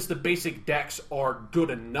since the basic decks are good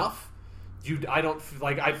enough,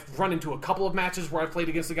 I've run into a couple of matches where I've played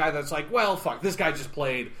against a guy that's like, well, fuck, this guy just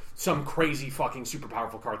played some crazy fucking super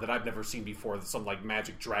powerful card that I've never seen before, that's some like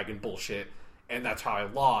magic dragon bullshit, and that's how I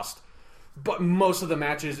lost. But most of the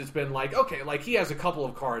matches, it's been like, okay, like he has a couple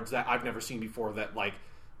of cards that I've never seen before that like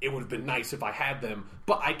it would have been nice if I had them,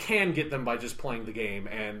 but I can get them by just playing the game,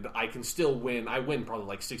 and I can still win. I win probably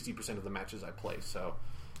like 60% of the matches I play. So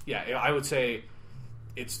yeah, I would say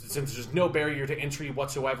since there's no barrier to entry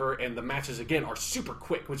whatsoever, and the matches again are super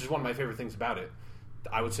quick, which is one of my favorite things about it.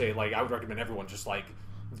 I would say, like, I would recommend everyone just like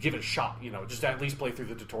give it a shot, you know, just at least play through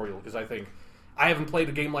the tutorial, because I think I haven't played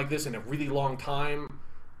a game like this in a really long time,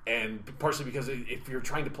 and partially because if you're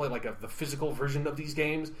trying to play like the physical version of these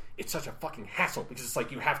games, it's such a fucking hassle, because it's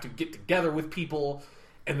like you have to get together with people,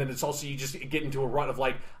 and then it's also you just get into a rut of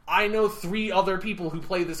like, I know 3 other people who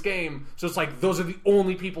play this game, so it's like those are the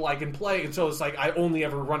only people I can play, and so it's like I only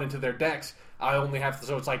ever run into their decks.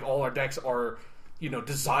 So it's like all our decks are, you know,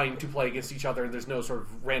 designed to play against each other, and there's no sort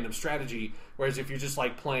of random strategy. Whereas if you're just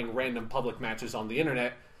like playing random public matches on the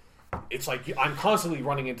internet, it's like I'm constantly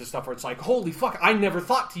running into stuff where it's like, holy fuck, I never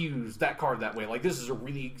thought to use that card that way. Like, this is a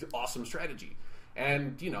really awesome strategy.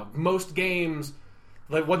 And, you know, most games,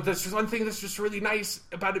 like one thing that's just really nice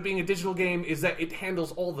about it being a digital game is that it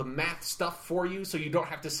handles all the math stuff for you, so you don't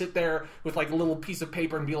have to sit there with like a little piece of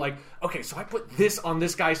paper and be like, okay, so I put this on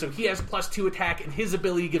this guy, so he has +2 attack, and his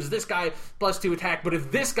ability gives this guy +2 attack, but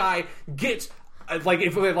if this guy gets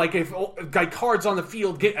if cards on the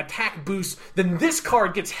field get attack boosts, then this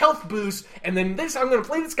card gets health boost, and then I'm going to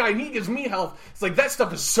play this guy and he gives me health. It's like, that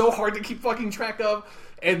stuff is so hard to keep fucking track of.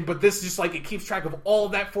 But this just like, it keeps track of all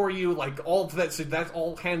that for you, like all of that, so that's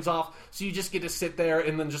all hands off. So you just get to sit there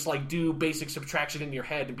and then just like do basic subtraction in your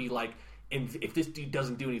head and be like, and if this dude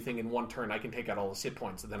doesn't do anything in one turn, I can take out all his hit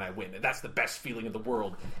points and then I win. And that's the best feeling in the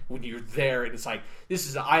world when you're there and it's like,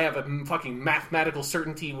 I have a fucking mathematical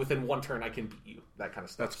certainty within one turn I can beat you. That kind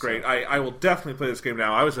of stuff. That's great. So, I will definitely play this game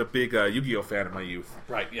now. I was a big Yu-Gi-Oh fan in my youth.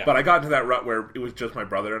 Right, yeah. But I got into that rut where it was just my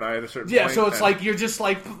brother and I at a certain point. Yeah, so it's like, you're just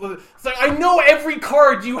like, it's like, I know every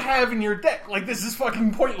card you have in your deck. Like, this is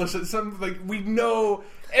fucking pointless. It's like, we know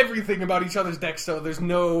everything about each other's decks, so there's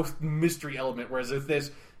no mystery element. Whereas if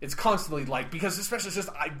this, it's constantly like, because especially since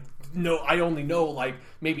I only know like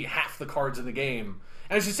maybe half the cards in the game.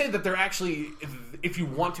 And I should say that they're actually, if you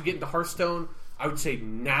want to get into Hearthstone, I would say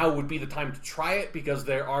now would be the time to try it, because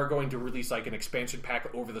they are going to release like an expansion pack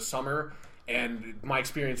over the summer. And my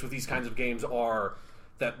experience with these kinds of games are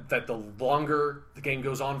that the longer the game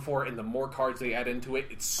goes on for and the more cards they add into it,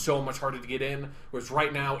 it's so much harder to get in. Whereas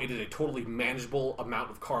right now, it is a totally manageable amount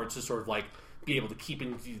of cards to sort of like be able to keep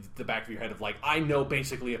in the back of your head of like, I know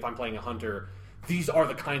basically if I'm playing a hunter, these are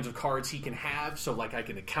the kinds of cards he can have, so like I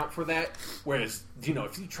can account for that. Whereas, you know,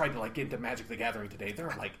 if you tried to like get into Magic the Gathering today,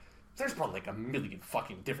 there's probably like a million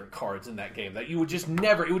fucking different cards in that game that you would just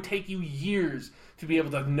never, it would take you years to be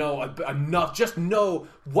able to know enough, just know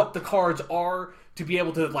what the cards are to be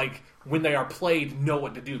able to, like, when they are played, know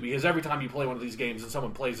what to do. Because every time you play one of these games and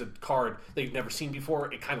someone plays a card that you've never seen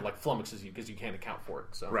before, it kind of like flummoxes you because you can't account for it.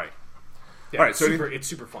 So right. Yeah, all right, it's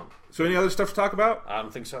super fun. So any other stuff to talk about? I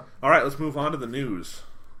don't think so. All right, let's move on to the news.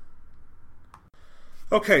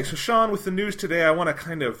 Okay, so Sean, with the news today, I want to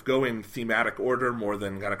kind of go in thematic order more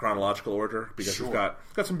than kind of chronological order, because we've got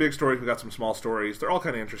some big stories, we've got some small stories. They're all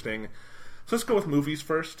kind of interesting. So let's go with movies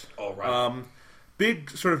first. All right. Big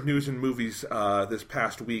sort of news in movies this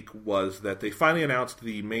past week was that they finally announced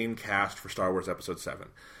the main cast for Star Wars Episode 7.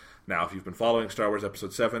 Now, if you've been following Star Wars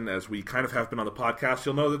Episode 7, as we kind of have been on the podcast,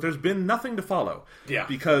 you'll know that there's been nothing to follow. Yeah.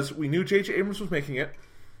 Because we knew J.J. Abrams was making it.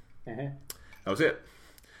 Mm-hmm. That was it.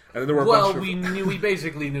 And then there were we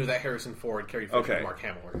basically knew that Harrison Ford, Carrie Fisher, and Mark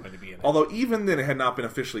Hamill were going to be in it. Although even then it had not been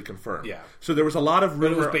officially confirmed. Yeah. So there was a lot of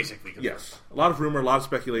rumor. But it was basically confirmed. Yes. A lot of rumor, a lot of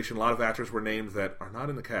speculation, a lot of actors were named that are not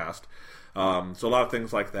in the cast. So a lot of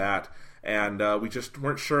things like that. And we just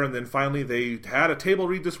weren't sure. And then finally they had a table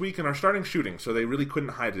read this week and are starting shooting. So they really couldn't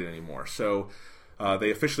hide it anymore. So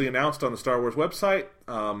they officially announced on the Star Wars website.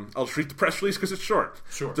 I'll just read the press release because it's short.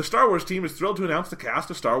 Sure. The Star Wars team is thrilled to announce the cast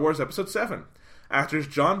of Star Wars Episode 7. Actors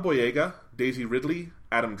John Boyega, Daisy Ridley,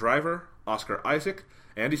 Adam Driver, Oscar Isaac,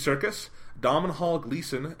 Andy Serkis, Domhnall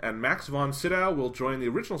Gleeson, and Max von Sydow will join the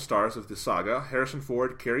original stars of the saga: Harrison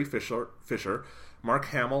Ford, Carrie Fisher, Mark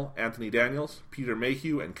Hamill, Anthony Daniels, Peter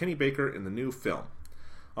Mayhew, and Kenny Baker in the new film.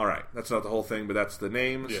 All right, that's not the whole thing, but that's the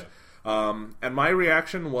names. Yeah. And my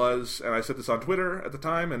reaction was, and I said this on Twitter at the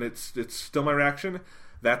time, and it's still my reaction.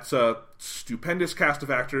 That's a stupendous cast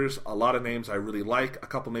of actors. A lot of names I really like. A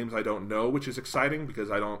couple names I don't know, which is exciting because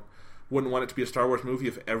wouldn't want it to be a Star Wars movie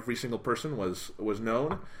if every single person was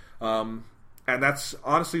known. And that's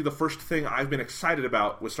honestly the first thing I've been excited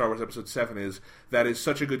about with Star Wars Episode 7 is that is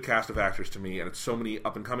such a good cast of actors to me, and it's so many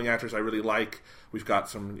up-and-coming actors I really like. We've got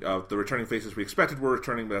some the returning faces we expected were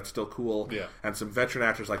returning, but that's still cool. Yeah. And some veteran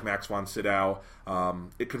actors like Max von Sydow.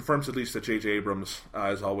 It confirms at least that J.J. Abrams,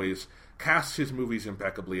 as always, casts his movies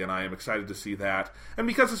impeccably, and I am excited to see that. And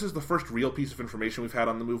because this is the first real piece of information we've had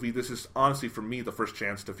on the movie, this is honestly, for me, the first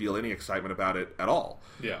chance to feel any excitement about it at all.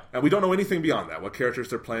 Yeah. And we don't know anything beyond that, what characters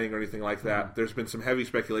they're playing or anything like that. Mm-hmm. There's been some heavy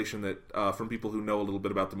speculation that from people who know a little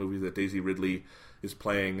bit about the movie that Daisy Ridley is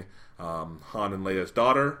playing Han and Leia's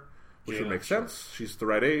daughter, which would make sense. She's the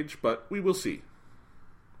right age, but we will see.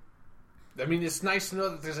 I mean, it's nice to know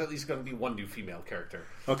that there's at least going to be one new female character.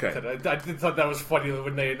 Okay. I thought that was funny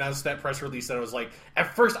when they announced that press release. That I was like,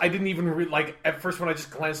 at first, I didn't even at first when I just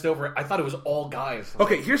glanced over it, I thought it was all guys.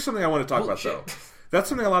 Okay, here's something I want to talk about, though. That's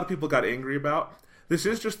something a lot of people got angry about. This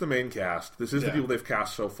is just the main cast. This is the people they've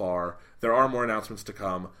cast so far. There are more announcements to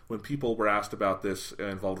come. When people were asked about this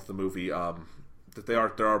involved with the movie, that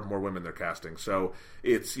there are more women they're casting. So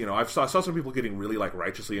it's, I saw some people getting really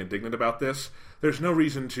righteously indignant about this. There's no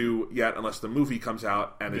reason to yet, unless the movie comes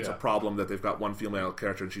out and it's a problem that they've got one female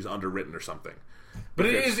character and she's underwritten or something. But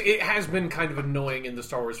it has been kind of annoying in the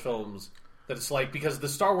Star Wars films that it's because the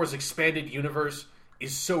Star Wars expanded universe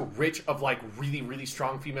is so rich of really, really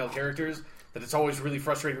strong female characters that it's always really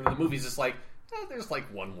frustrating in the movies. It's there's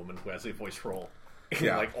one woman who has a voice role in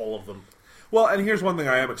all of them. Well, and here's one thing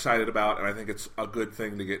I am excited about, and I think it's a good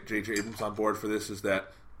thing to get J.J. Abrams on board for this, is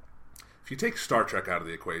that if you take Star Trek out of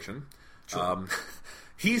the equation,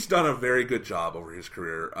 he's done a very good job over his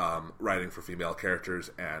career writing for female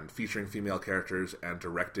characters and featuring female characters and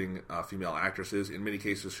directing female actresses, in many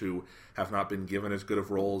cases who have not been given as good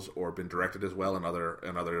of roles or been directed as well in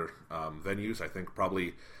other venues. I think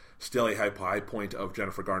probably still a high point of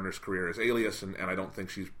Jennifer Garner's career is Alias, and I don't think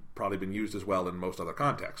she's probably been used as well in most other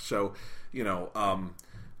contexts. So,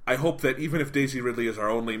 I hope that even if Daisy Ridley is our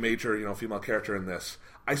only major, female character in this,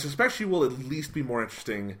 I suspect she will at least be more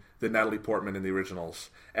interesting than Natalie Portman in the originals.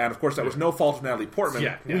 And of course, that was no fault of Natalie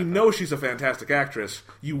Portman. We know she's a fantastic actress.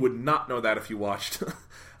 You would not know that if you watched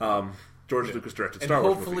George Lucas directed Star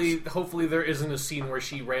Wars movies. Hopefully there isn't a scene where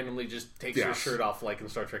she randomly just takes her shirt off like in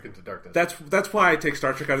Star Trek Into Darkness. That's why I take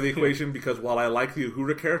Star Trek out of the equation, because while I like the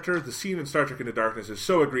Uhura character, the scene in Star Trek Into Darkness is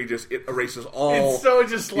so egregious, it erases all... It's so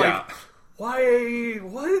just why?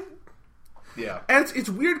 What? Yeah. And it's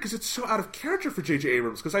weird because it's so out of character for J.J.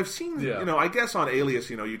 Abrams, because I've seen, I guess on Alias,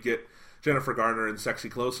 you'd get Jennifer Garner in sexy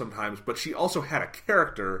clothes sometimes, but she also had a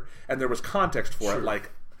character, and there was context for it,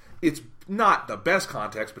 it's not the best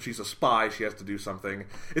context, but she's a spy. She has to do something.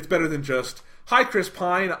 It's better than just, hi, Chris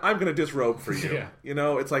Pine, I'm going to disrobe for you.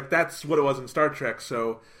 It's that's what it was in Star Trek.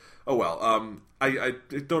 So, oh well. I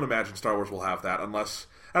don't imagine Star Wars will have that unless...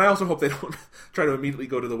 And I also hope they don't try to immediately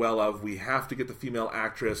go to the well of, we have to get the female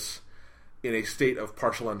actress in a state of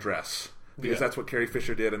partial undress. Because that's what Carrie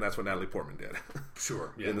Fisher did, and that's what Natalie Portman did.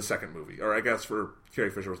 Sure, in the second movie. Or I guess for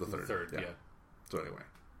Carrie Fisher was the third. Yeah. So anyway...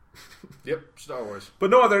 Yep, Star Wars. But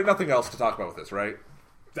nothing else to talk about with this, right?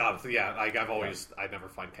 I never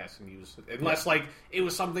find casting news unless it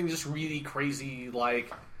was something just really crazy,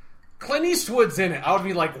 like Clint Eastwood's in it. I would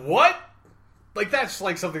be like, what? Like, that's,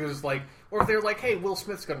 like, something that's, like... Or if they're like, hey, Will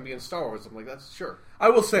Smith's going to be in Star Wars, I'm like, that's sure. I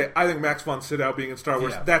will say, I think Max von Sydow being in Star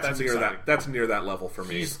Wars, that's near exciting. That's near that level for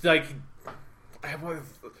me. He's, like...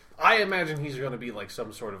 I imagine he's going to be, like,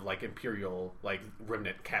 some sort of, like, Imperial, like,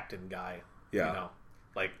 remnant captain guy. Yeah. You know?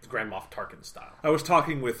 Like, Grand Moff Tarkin style. I was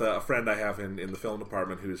talking with a friend I have in the film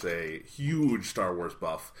department who's a huge Star Wars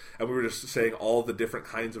buff, and we were just saying all the different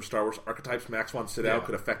kinds of Star Wars archetypes Max von Sydow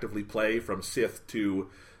could effectively play, from Sith to...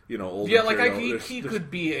 old yeah, Imperial. Like he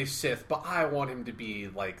could be a Sith, but I want him to be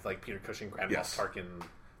like Peter Cushing, Grand Moff Tarkin.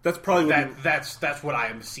 That's probably that's what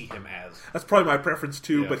I see him as. That's probably my preference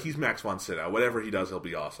too. Yeah. But he's Max von Sydow. Whatever he does, he'll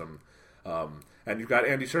be awesome. And you've got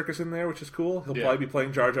Andy Serkis in there, which is cool. He'll probably be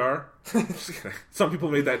playing Jar Jar. Some people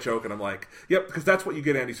made that joke, and I'm like, yep, because that's what you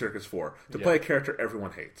get Andy Serkis for, to play a character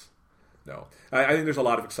everyone hates. No, I think there's a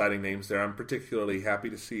lot of exciting names there. I'm particularly happy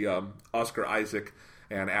to see Oscar Isaac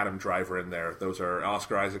and Adam Driver in there. Those are...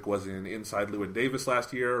 Oscar Isaac was in Inside Llewyn Davis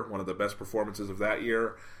last year, one of the best performances of that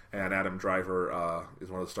year, and Adam Driver is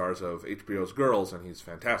one of the stars of HBO's Girls, and he's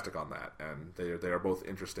fantastic on that. And they are both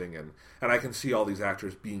interesting, and I can see all these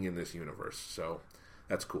actors being in this universe, so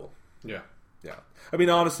that's cool. Yeah. Yeah. I mean,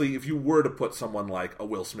 honestly, if you were to put someone like a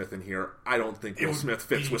Will Smith in here, I don't think Will Smith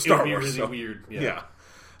fits with Star Wars. It would be really weird. Yeah.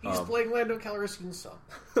 He's playing Lando Calrissian's son.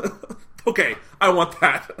 Okay, I want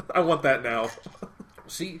that. I want that now.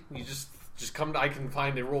 See, you just come to... I can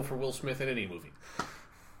find a role for Will Smith in any movie.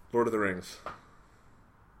 Lord of the Rings.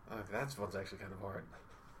 That one's actually kind of hard.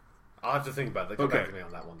 I'll have to think about it. Come back to me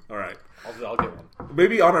on that one. All right. I'll get one.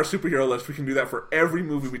 Maybe on our superhero list we can do that for every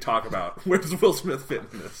movie we talk about. Where does Will Smith fit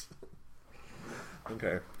in this?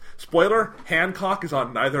 Okay. Spoiler, Hancock is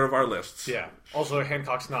on neither of our lists. Yeah. Also,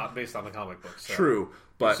 Hancock's not based on the comic books. So. True.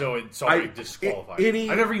 But so it's already disqualified.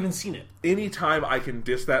 I've never even seen it. Anytime I can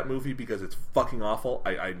diss that movie because it's fucking awful,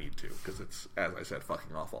 I need to. Because it's, as I said,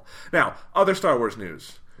 fucking awful. Now, other Star Wars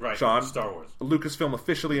news. Right, Sean, Star Wars. Lucasfilm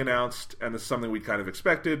officially announced, and this is something we kind of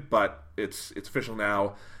expected, but it's official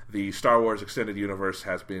now. The Star Wars Extended Universe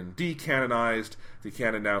has been decanonized. The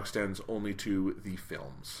canon now extends only to the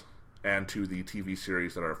films and to the TV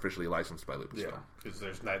series that are officially licensed by Lucasfilm. Yeah, because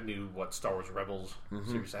there's that new, Star Wars Rebels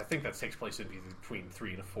series. I think that takes place in between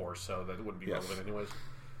 3 and 4, so that wouldn't be relevant anyways.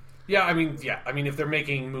 Yeah, I mean, if they're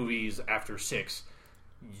making movies after 6,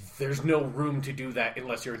 there's no room to do that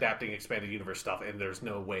unless you're adapting expanded universe stuff, and there's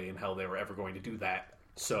no way in hell they were ever going to do that.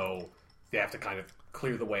 So they have to kind of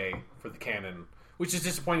clear the way for the canon, which is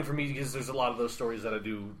disappointing for me because there's a lot of those stories that I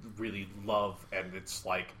do really love, and it's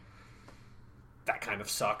like, that kind of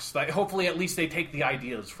sucks. Like, hopefully at least they take the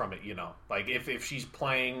ideas from it, Like, if she's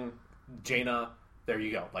playing Jaina, there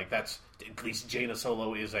you go. Like, that's... At least Jaina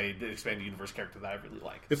Solo is an expanded universe character that I really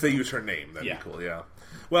like. If they use her name, that'd be cool, yeah.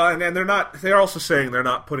 Well, and they're not... They're also saying they're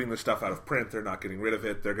not putting this stuff out of print. They're not getting rid of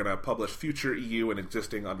it. They're going to publish future EU and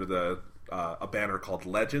existing under the a banner called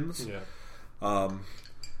Legends. Yeah.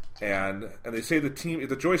 And they say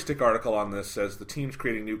the joystick article on this says the teams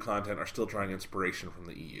creating new content are still drawing inspiration from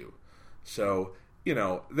the EU. So,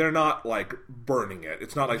 they're not, like, burning it.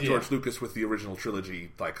 It's not like George Lucas with the original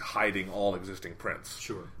trilogy, like, hiding all existing prints.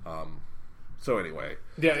 Sure. So anyway.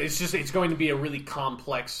 Yeah, it's going to be a really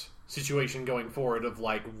complex situation going forward of,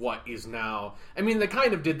 like, what is now... I mean, they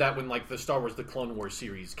kind of did that when, like, the Star Wars The Clone Wars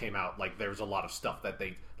series came out. Like, there's a lot of stuff that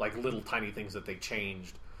they... Like, little tiny things that they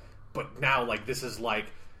changed. But now, like, this is, like...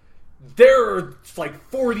 There are, like,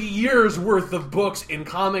 40 years worth of books and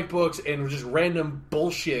comic books and just random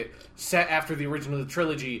bullshit set after the original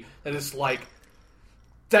trilogy that is, like...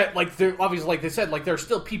 That, like, they're obviously, like they said, like, there are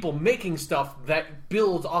still people making stuff that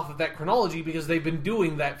builds off of that chronology because they've been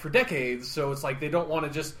doing that for decades, so it's like they don't want to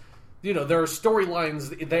just... there are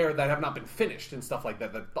storylines there that have not been finished and stuff like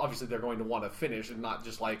that obviously they're going to want to finish and not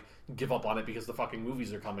just, like, give up on it because the fucking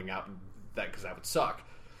movies are coming out because that would suck.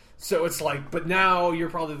 So it's like, but now you're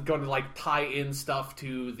probably going to, like, tie in stuff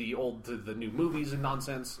to the new movies and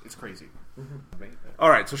nonsense. It's crazy. Mm-hmm. All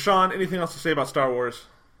right, so Sean, anything else to say about Star Wars?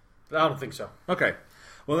 I don't think so. Okay.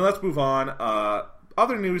 Well, then let's move on.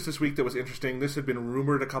 Other news this week that was interesting. This had been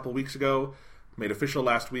rumored a couple weeks ago, made official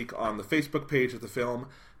last week on the Facebook page of the film.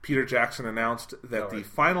 Peter Jackson announced that the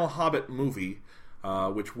final Hobbit movie,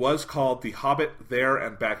 which was called The Hobbit, There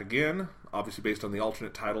and Back Again, obviously based on the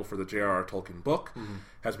alternate title for the J.R.R. Tolkien book,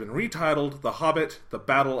 has been retitled The Hobbit, The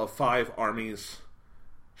Battle of Five Armies.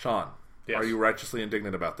 Sean, are you righteously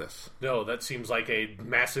indignant about this? No, that seems like a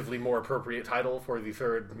massively more appropriate title for the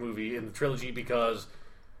third movie in the trilogy because...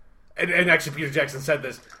 And actually, Peter Jackson said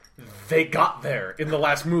this. They got there in the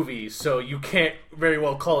last movie, so you can't very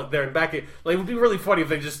well call it There and Back. Like, it would be really funny if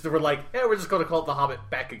they just were like, "Yeah, we're just going to call it The Hobbit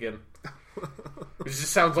Back Again." It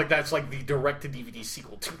just sounds like that's like the direct-to-DVD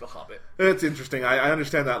sequel to The Hobbit. It's interesting. I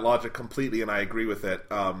understand that logic completely, and I agree with it.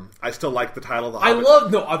 I still like the title, The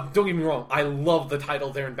Hobbit. Don't get me wrong, I love the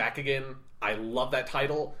title There and Back Again. I love that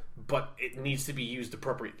title, but it needs to be used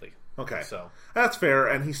appropriately. Okay. So that's fair,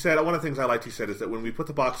 and he said, one of the things I liked he said is that when we put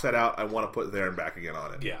the box set out, I want to put There and Back Again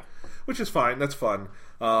on it. Yeah. Which is fine, that's fun.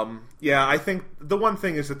 I think the one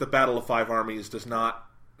thing is that the Battle of Five Armies does not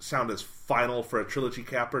sound as final for a trilogy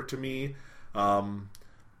capper to me.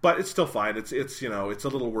 But it's still fine. It's it's a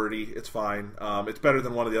little wordy. It's fine. It's better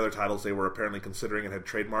than one of the other titles they were apparently considering and had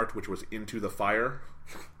trademarked, which was Into the Fire.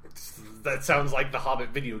 That sounds like the Hobbit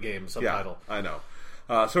video game subtitle. Yeah, I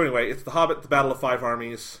know. So anyway, it's The Hobbit, the Battle of Five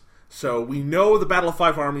Armies. So we know the Battle of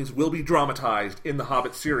Five Armies will be dramatized in the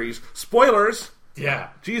Hobbit series. Spoilers! Yeah.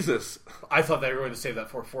 Jesus. I thought they were going to save that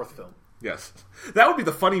for a fourth film. Yes. That would be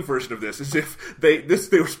the funny version of this, is if they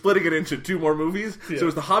were splitting it into two more movies. Yeah. So it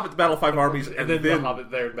was The Hobbit, the Battle of Five Armies, and then The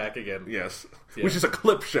Hobbit There and Back Again. Yes. Yeah. Which is a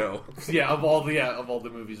clip show. Yeah, of all the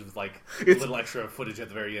movies with like little extra footage at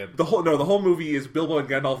the very end. The whole movie is Bilbo and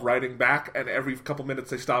Gandalf riding back, and every couple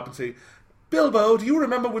minutes they stop and say, Bilbo, do you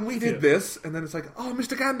remember when we did this? And then it's like, oh,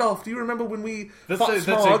 Mr. Gandalf, do you remember when we fought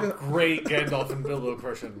Smaug? That's a great Gandalf and Bilbo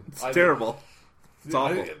impression. It's terrible. It's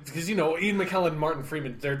awful. Because, Ian McKellen and Martin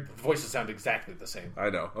Freeman, their voices sound exactly the same.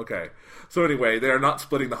 I know, okay. So anyway, they are not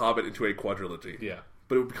splitting The Hobbit into a quadrilogy. Yeah.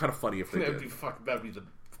 But it would be kind of funny if they did.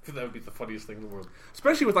 That would be the funniest thing in the world.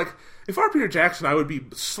 Especially with, if I were Peter Jackson, I would be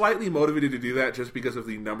slightly motivated to do that just because of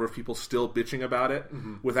the number of people still bitching about it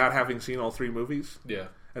without having seen all three movies. Yeah.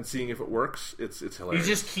 And seeing if it works, it's hilarious. He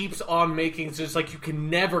just keeps on making, so it's like you can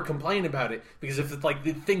never complain about it, because if it's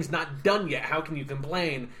the thing's not done yet, how can you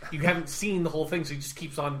complain? You haven't seen the whole thing, so he just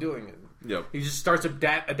keeps on doing it. Yep. He just starts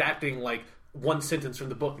adapting one sentence from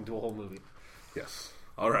the book into a whole movie. Yes.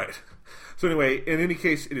 All right. So anyway, in any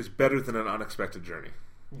case, it is better than An Unexpected Journey.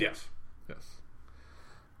 Yes. Yes.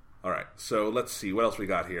 All right. So let's see what else we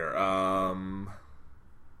got here.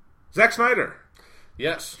 Zack Snyder.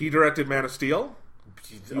 Yes. He directed Man of Steel.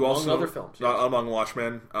 Among other films. Yes. Among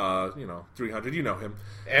Watchmen, 300, you know him.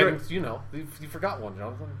 And, you forgot one,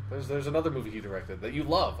 Jonathan. There's another movie he directed that you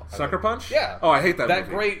love. Sucker Punch? Yeah. Oh, I hate that movie.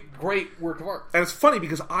 That great work of art. And it's funny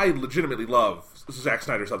because I legitimately love Zack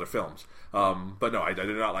Snyder's other films. But no, I did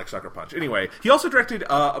not like Sucker Punch. Anyway, he also directed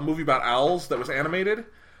a movie about owls that was animated,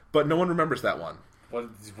 but no one remembers that one. What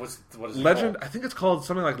is it Legend? called? I think it's called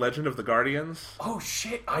something like Legend of the Guardians. Oh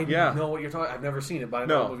shit! I know what you're talking. I've never seen it, but I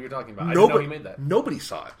know what movie you're talking about. I didn't know he made that. Nobody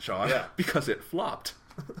saw it, Sean. Yeah. Because it flopped.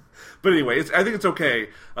 But anyway, I think it's okay.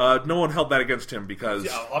 No one held that against him because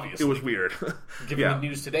obviously. it was weird. Given the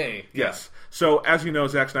news today. Yes. So as you know,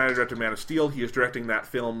 Zack Snyder directed Man of Steel. He is directing that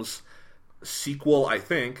film's sequel, I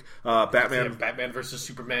think. Batman versus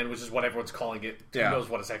Superman, which is what everyone's calling it. Who knows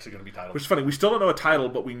what it's actually going to be titled. Which is funny. We still don't know a title,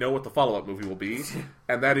 but we know what the follow-up movie will be.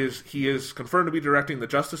 And that is, he is confirmed to be directing the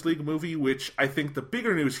Justice League movie, which I think the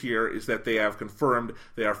bigger news here is that they have confirmed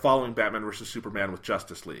they are following Batman versus Superman with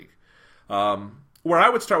Justice League. Where I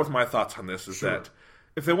would start with my thoughts on this is that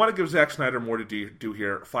if they want to give Zack Snyder more to do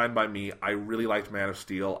here, fine by me. I really liked Man of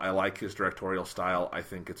Steel. I like his directorial style. I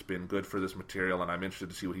think it's been good for this material, and I'm interested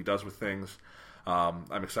to see what he does with things.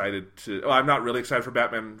 I'm excited to... I'm not really excited for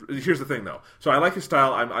Batman. Here's the thing, though. So I like his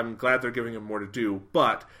style. I'm glad they're giving him more to do,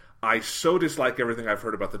 but I so dislike everything I've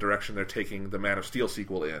heard about the direction they're taking the Man of Steel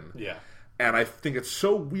sequel in. Yeah. And I think it's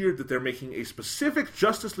so weird that they're making a specific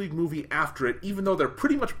Justice League movie after it, even though they're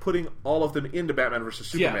pretty much putting all of them into Batman vs.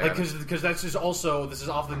 Superman. Yeah, because that's just also... This is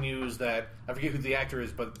off the news that... I forget who the actor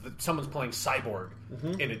is, but someone's playing Cyborg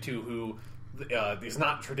in it, too, who is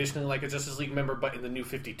not traditionally like a Justice League member, but in the New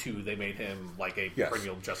 52, they made him like a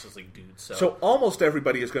perennial Justice League dude. So almost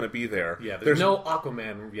everybody is going to be there. Yeah, there's no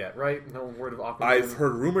Aquaman yet, right? No word of Aquaman. I've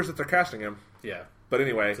heard rumors that they're casting him. Yeah. But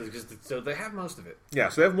anyway... So they have most of it. Yeah,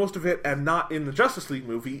 so they have most of it, and not in the Justice League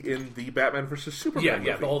movie, in the Batman vs. Superman movie.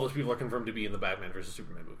 Yeah, all those people are confirmed to be in the Batman vs.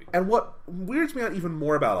 Superman movie. And what weirds me out even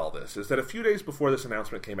more about all this is that a few days before this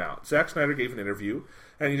announcement came out, Zack Snyder gave an interview,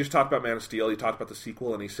 and he just talked about Man of Steel, he talked about the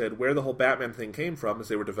sequel, and he said where the whole Batman thing came from is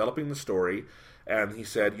they were developing the story, and he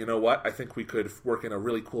said, you know what, I think we could work in a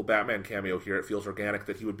really cool Batman cameo here. It feels organic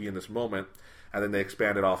that he would be in this moment. And then they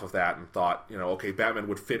expanded off of that and thought, okay, Batman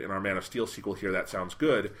would fit in our Man of Steel sequel here. That sounds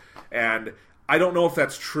good. And I don't know if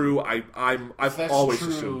that's true. I've always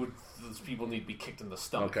assumed those people need to be kicked in the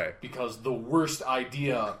stomach. Okay. Because the it'd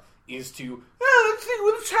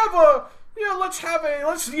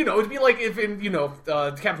be like if in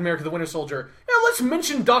Captain America: The Winter Soldier, let's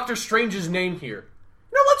mention Doctor Strange's name here.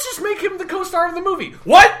 Let's just make him the co-star of the movie.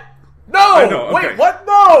 What? No! I know, okay. Wait, what?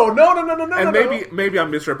 No! No. And maybe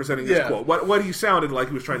I'm misrepresenting this quote. What he sounded like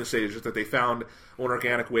he was trying to say is just that they found an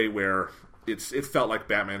organic way where it felt like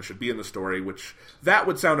Batman should be in the story, which that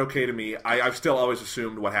would sound okay to me. I've still always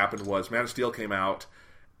assumed what happened was Man of Steel came out,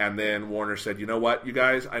 and then Warner said, you know what, you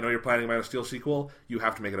guys, I know you're planning a Man of Steel sequel, you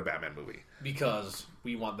have to make it a Batman movie. Because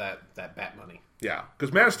we want that Bat money. Yeah,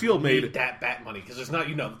 because Man of Steel made that Bat money, because there's not,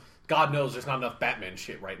 God knows there's not enough Batman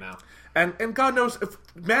shit right now. And God knows, if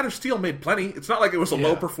Man of Steel made plenty. It's not like it was a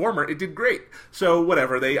low performer. It did great. So,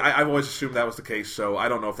 whatever. I've always assumed that was the case, so I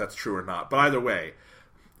don't know if that's true or not. But either way,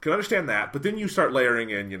 can understand that. But then you start layering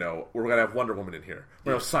in, we're going to have Wonder Woman in here.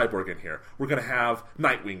 We're going to have Cyborg in here. We're going to have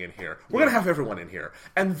Nightwing in here. We're going to have everyone in here.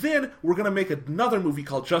 And then we're going to make another movie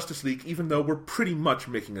called Justice League, even though we're pretty much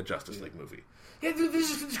making a Justice League movie. Yeah,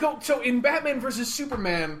 so in Batman versus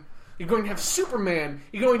Superman, you're going to have Superman,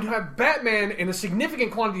 you're going to have Batman and a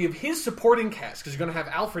significant quantity of his supporting cast, because you're going to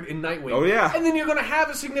have Alfred and Nightwing. Oh, yeah. And then you're going to have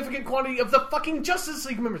a significant quantity of the fucking Justice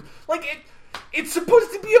League members. It's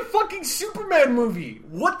supposed to be a fucking Superman movie.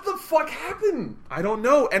 What the fuck happened? I don't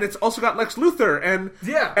know. And it's also got Lex Luthor and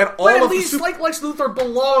all but at least Lex Luthor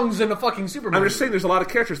belongs in a fucking Superman I'm just saying there's a lot of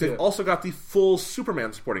characters. They've also got the full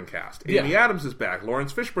Superman supporting cast. Amy Adams is back.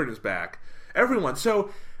 Lawrence Fishburne is back. Everyone.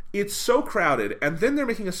 So it's so crowded, and then they're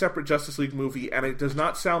making a separate Justice League movie, and it does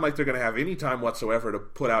not sound like they're going to have any time whatsoever to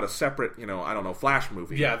put out a separate, Flash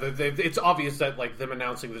movie. Yeah, it's obvious that, them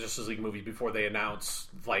announcing the Justice League movie before they announce,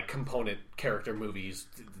 component character movies,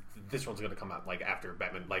 this one's going to come out, after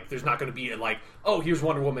Batman. There's not going to be here's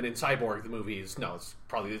Wonder Woman and Cyborg, the movies. No,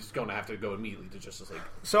 it's going to have to go immediately to Justice League.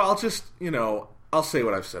 So I'll just, I'll say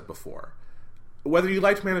what I've said before. Whether you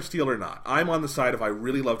liked Man of Steel or not, I'm on the side of I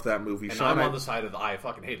really loved that movie. And I'm on the side of I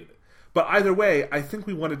fucking hated it. But either way, I think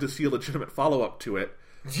we wanted to see a legitimate follow-up to it.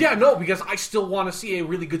 Yeah, no, because I still want to see a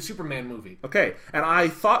really good Superman movie. Okay, and I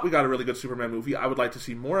thought we got a really good Superman movie. I would like to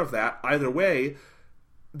see more of that. Either way,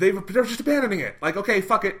 they're just abandoning it. Okay,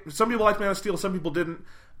 fuck it. Some people liked Man of Steel, some people didn't.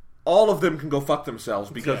 All of them can go fuck themselves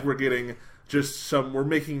because we're getting we're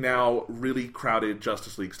making now really crowded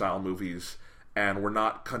Justice League-style movies, and we're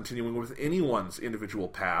not continuing with anyone's individual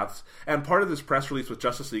paths. And part of this press release with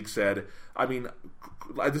Justice League said,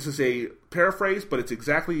 this is a paraphrase, but it's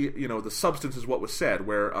exactly, the substance is what was said,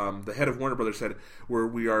 where the head of Warner Brothers said,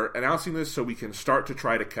 we are announcing this so we can start to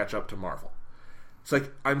try to catch up to Marvel. It's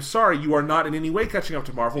I'm sorry, you are not in any way catching up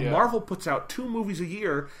to Marvel. Yeah. Marvel puts out 2 movies a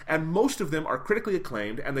year, and most of them are critically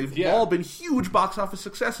acclaimed, and they've all been huge box office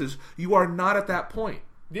successes. You are not at that point.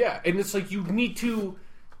 Yeah, and it's you need to...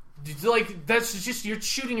 that's just, you're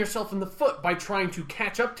shooting yourself in the foot by trying to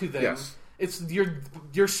catch up to them. Yes. It's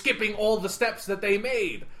you're skipping all the steps that they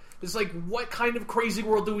made. It's what kind of crazy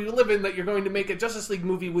world do we live in that you're going to make a Justice League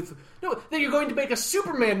movie that you're going to make a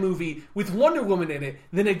Superman movie with Wonder Woman in it,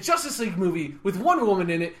 then a Justice League movie with Wonder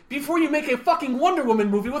Woman in it, before you make a fucking Wonder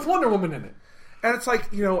Woman movie with Wonder Woman in it. And it's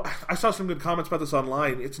I saw some good comments about this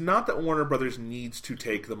online. It's not that Warner Brothers needs to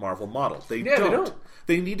take the Marvel model. They don't.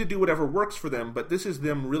 They need to do whatever works for them, but this is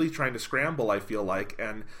them really trying to scramble, I feel like.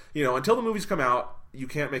 And, until the movies come out, you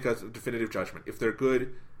can't make a definitive judgment. If they're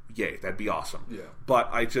good, yay, that'd be awesome. Yeah.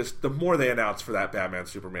 But the more they announce for that Batman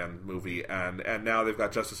Superman movie, and now they've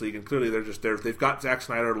got Justice League, and clearly they've got Zack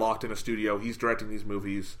Snyder locked in a studio. He's directing these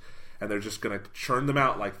movies, and they're just going to churn them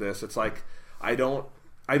out like this. It's I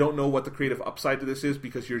don't know what the creative upside to this is,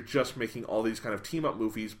 because you're just making all these kind of team-up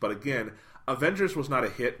movies. But again, Avengers was not a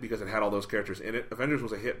hit because it had all those characters in it. Avengers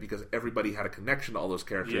was a hit because everybody had a connection to all those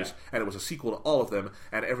characters, and it was a sequel to all of them,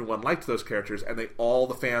 and everyone liked those characters, and all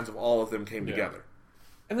the fans of all of them came together.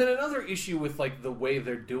 And then another issue with the way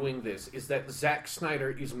they're doing this is that Zack Snyder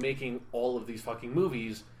is making all of these fucking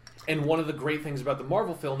movies. And one of the great things about the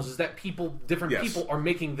Marvel films is that different people are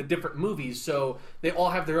making the different movies, so they all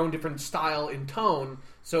have their own different style and tone.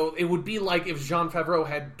 So it would be like if Jon Favreau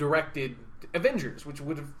had directed Avengers, which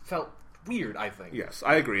would have felt weird, I think. Yes,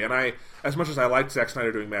 I agree. And as much as I liked Zack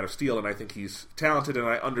Snyder doing Man of Steel, and I think he's talented, and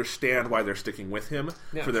I understand why they're sticking with him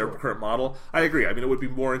for their current model, I agree. It would be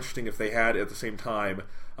more interesting if they had, at the same time,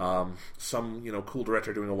 some cool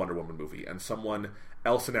director doing a Wonder Woman movie, and someone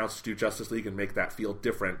else announced to do Justice League and make that feel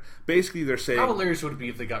different. Basically, they're saying... How hilarious would it be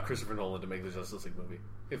if they got Christopher Nolan to make the Justice League movie?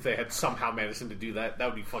 If they had somehow managed him to do that, that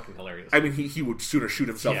would be fucking hilarious. He would sooner shoot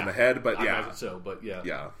himself in the head, but I imagine so, but yeah.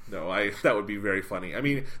 Yeah, no, that would be very funny.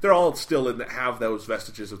 They're all still have those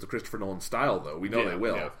vestiges of the Christopher Nolan style, though. We know they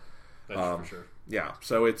will. Yeah, that's for sure. Yeah,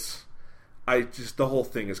 so the whole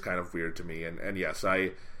thing is kind of weird to me, and yes,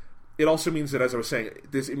 it also means that, as I was saying,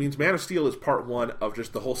 it means Man of Steel is part 1 of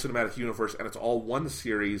just the whole cinematic universe, and it's all one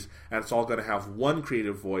series, and it's all going to have one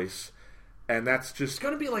creative voice, And that's just... It's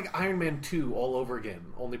going to be like Iron Man 2 all over again,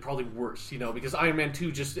 only probably worse, because Iron Man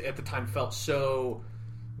 2 just at the time felt so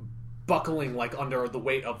buckling, like, under the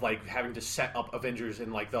weight of, like, having to set up Avengers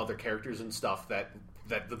and, like, the other characters and stuff that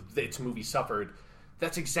its movie suffered.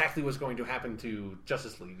 That's exactly what's going to happen to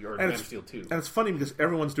Justice League or Man of Steel 2. And it's funny because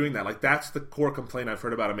everyone's doing that. Like, that's the core complaint I've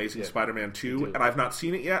heard about Amazing Spider-Man 2, and I've not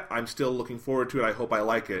seen it yet. I'm still looking forward to it. I hope I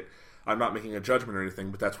like it. I'm not making a judgment or anything,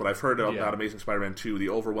 but that's what I've heard about Amazing Spider-Man 2. The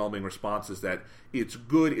overwhelming response is that it's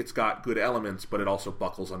good, it's got good elements, but it also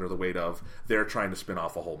buckles under the weight of they're trying to spin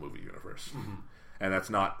off a whole movie universe. Mm-hmm. And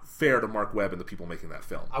that's not fair to Mark Webb and the people making that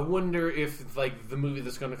film. I wonder if, like, the movie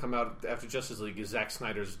that's going to come out after Justice League is Zack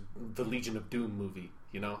Snyder's The Legion of Doom movie.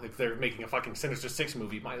 If they're making a fucking Sinister Six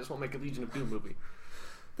movie, might as well make a Legion of Doom movie.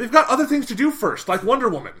 They've got other things to do first, like Wonder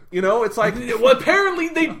Woman. It's like... Well, apparently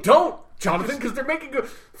they don't, Jonathan, because they're making a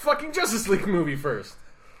fucking Justice League movie first.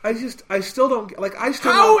 I still don't... Like, I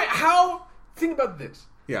still... How? Think about this.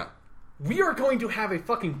 Yeah. We are going to have a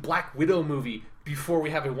fucking Black Widow movie before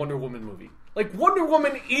we have a Wonder Woman movie. Like, Wonder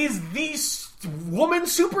Woman is the woman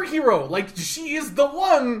superhero. Like, she is the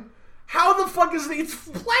one. How the fuck is it? It's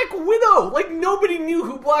Black Widow. Like, nobody knew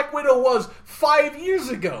who Black Widow was 5 years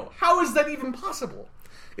ago. How is that even possible?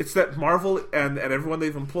 It's that Marvel and everyone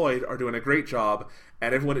they've employed are doing a great job,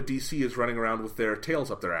 and everyone at DC is running around with their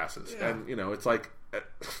tails up their asses. Yeah. And, it's like...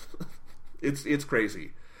 it's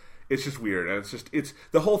crazy. It's just weird, and it's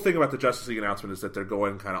the whole thing about the Justice League announcement is that they're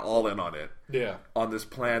going kind of all in on it, on this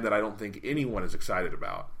plan that I don't think anyone is excited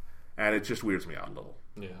about, and it just weirds me out a little,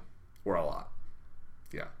 or a lot,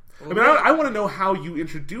 Well, I want to know how you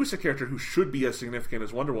introduce a character who should be as significant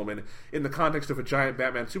as Wonder Woman in the context of a giant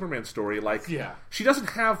Batman-Superman story. Like, she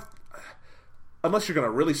doesn't have. Unless you're going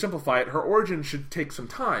to really simplify it, her origin should take some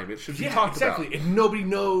time. It should be talked about. And nobody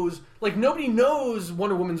knows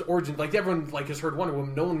Wonder Woman's origin. Like, everyone has heard Wonder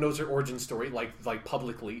Woman. No one knows her origin story, like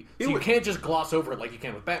publicly. So you can't just gloss over it like you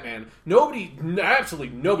can with Batman. Absolutely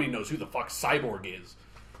nobody knows who the fuck Cyborg is.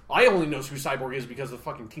 I only know who Cyborg is because of the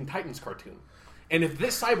fucking Teen Titans cartoon. And if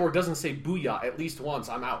this Cyborg doesn't say booyah at least once,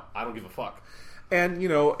 I'm out. I don't give a fuck. And,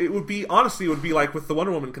 it would be like with the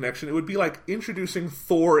Wonder Woman connection, it would be like introducing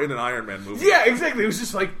Thor in an Iron Man movie. Yeah, exactly. It was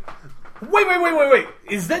just like, wait.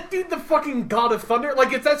 Is that dude the fucking God of Thunder?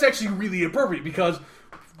 Like, that's actually really appropriate because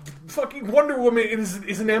fucking Wonder Woman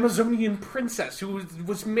is an Amazonian princess who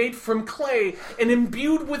was made from clay and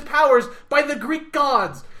imbued with powers by the Greek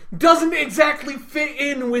gods. Doesn't exactly fit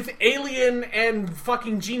in with Alien and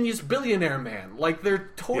fucking Genius Billionaire Man. Like, they're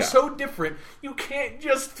so different. You can't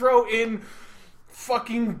just throw in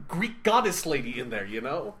fucking Greek goddess lady in there,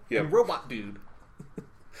 Yep. And robot dude.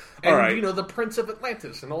 And, all right. The Prince of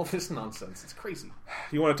Atlantis and all this nonsense. It's crazy.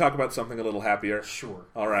 You want to talk about something a little happier? Sure.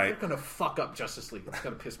 All right. They're going to fuck up Justice League. It's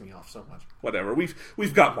going to piss me off so much. Whatever.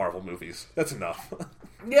 We've got Marvel movies. That's enough.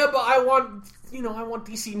 Yeah, but I want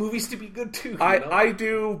DC movies to be good too. I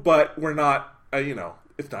do, but we're not,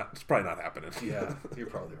 it's probably not happening. Yeah, you're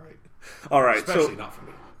probably right. All right. Especially not for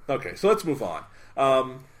me. Okay, so let's move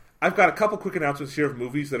on. I've got a couple quick announcements here of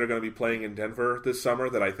movies that are going to be playing in Denver this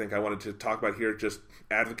summer that I think I wanted to talk about here, just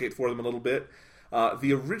advocate for them a little bit.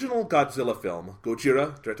 The original Godzilla film,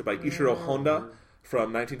 Gojira, directed by Ishiro Honda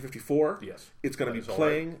from 1954. Yes. It's going to be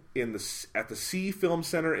playing at the Sea Film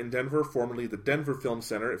Center in Denver, formerly the Denver Film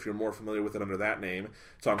Center, if you're more familiar with it under that name.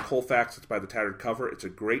 It's on Colfax. It's by the Tattered Cover. It's a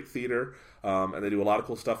great theater, and they do a lot of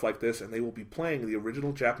cool stuff like this, and they will be playing the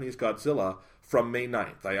original Japanese Godzilla from May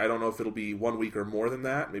 9th. I don't know if it'll be 1 week or more than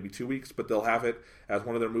that, maybe 2 weeks, but they'll have it as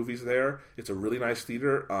one of their movies there. It's a really nice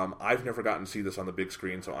theater. I've never gotten to see this on the big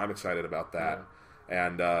screen, so I'm excited about that. Yeah.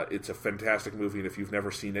 And it's a fantastic movie, and if you've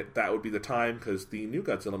never seen it, that would be the time, because the new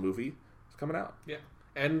Godzilla movie is coming out. Yeah.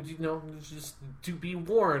 And, just to be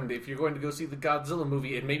warned, if you're going to go see the Godzilla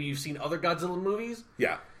movie, and maybe you've seen other Godzilla movies...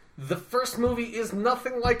 Yeah. The first movie is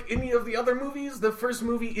nothing like any of the other movies. The first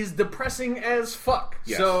movie is depressing as fuck.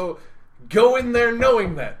 Yes. So... go in there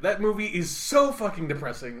knowing that movie is so fucking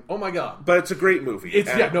depressing. Oh my god! But it's a great movie. It's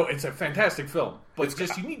a fantastic film. But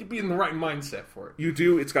you need to be in the right mindset for it. You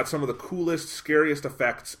do. It's got some of the coolest, scariest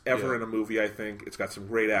effects ever in a movie. I think it's got some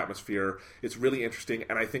great atmosphere. It's really interesting,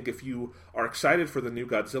 and I think if you are excited for the new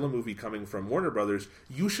Godzilla movie coming from Warner Brothers,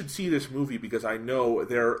 you should see this movie because I know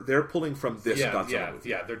they're pulling from this Godzilla movie.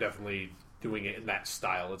 Yeah, they're definitely doing it in that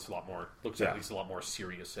style. It's a lot more at least a lot more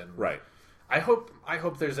serious and right. I hope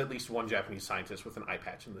there's at least one Japanese scientist with an eye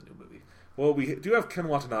patch in the new movie. Well, we do have Ken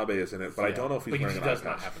Watanabe is in it, but I don't know if he's wearing an eye patch. He does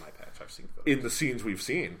not have an eye patch. I've seen photos. In the scenes we've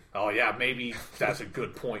seen. Oh, yeah, maybe that's a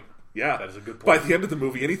good point. Yeah. That is a good point. By the end of the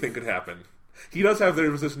movie, anything could happen. He does have,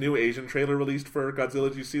 there was this new Asian trailer released for Godzilla.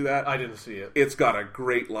 Did you see that? I didn't see it. It's got a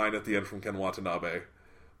great line at the end from Ken Watanabe.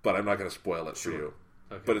 but I'm not going to spoil it for you.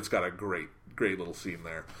 Okay. But it's got a great little scene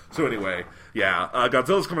there. So anyway, yeah,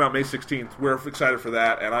 Godzilla's coming out May 16th. We're excited for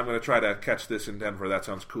that, and I'm going to try to catch this in Denver. That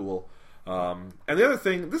sounds cool. And the other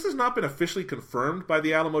thing, this has not been officially confirmed by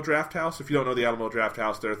the Alamo Drafthouse. If you don't know the Alamo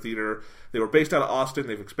Drafthouse, they're a theater. They were based out of Austin.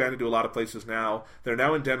 They've expanded to a lot of places now. They're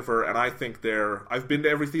now in Denver, and I think I've been to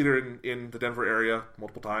every theater in the Denver area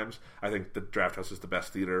multiple times. I think the Drafthouse is the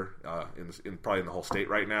best theater probably in the whole state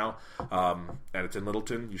right now. And it's in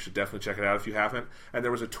Littleton. You should definitely check it out if you haven't. And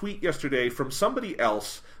there was a tweet yesterday from somebody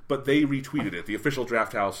else, but they retweeted it. The official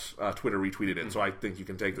Drafthouse Twitter retweeted it, so I think you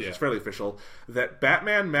can take this as fairly official, that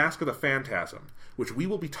Batman Mask of the Phantasm, which we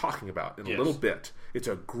will be talking about in a little bit. It's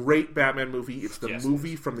a great Batman movie. It's the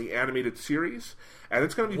movie from the animated series, and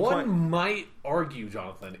it's going to be One might argue,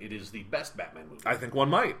 Jonathan, it is the best Batman movie. I think one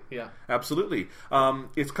might. Yeah. Absolutely.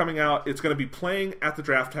 It's coming out. It's going to be playing at the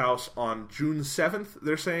Drafthouse on June 7th,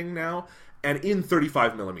 they're saying now, and in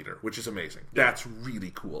 35mm, which is amazing. That's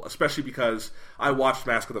really cool, especially because I watched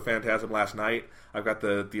Mask of the Phantasm last night. I've got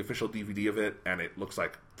the official DVD of it, and it looks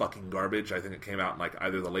like fucking garbage. I think it came out in like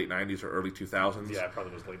either the late 90s or early 2000s. Yeah, it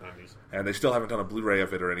probably was late 90s. And they still haven't done a Blu-ray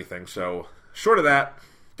of it or anything, so short of that,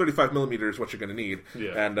 35mm is what you're going to need.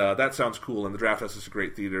 Yeah. And that sounds cool, and the Drafthouse is a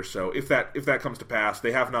great theater, so if that comes to pass,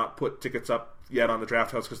 they have not put tickets up yet on the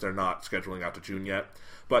Drafthouse because they're not scheduling out to June yet.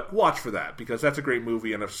 But watch for that, because that's a great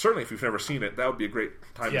movie, and certainly if you've never seen it, that would be a great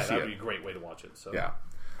time to see it. Yeah, that would be a great way to watch it. So. Yeah.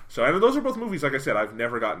 So, and those are both movies, like I said, I've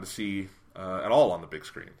never gotten to see at all on the big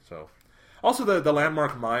screen. So, also the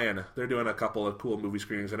Landmark Mayan, they're doing a couple of cool movie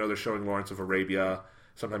screenings. I know they're showing Lawrence of Arabia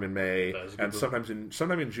sometime in May, and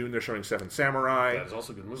sometime in June they're showing Seven Samurai. That is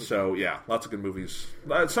also a good movie. So yeah, lots of good movies.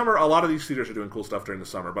 Summer, a lot of these theaters are doing cool stuff during the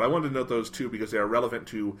summer, but I wanted to note those two because they are relevant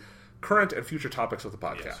to current and future topics of the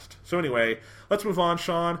podcast. Yes. So anyway, let's move on,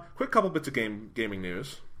 Sean. Quick couple bits of gaming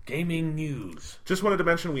news. Gaming news. Just wanted to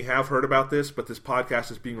mention we have heard about this, but this podcast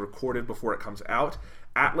is being recorded before it comes out.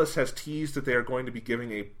 Atlas has teased that they are going to be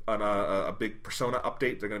giving a big Persona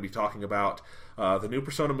update. They're going to be talking about the new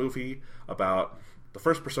Persona movie, about the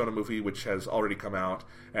first Persona movie, which has already come out,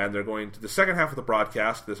 and they're going to the second half of the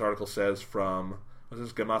broadcast. This article says from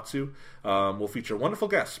Gamatsu will feature wonderful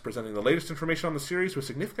guests presenting the latest information on the series with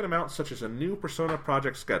significant amounts such as a new Persona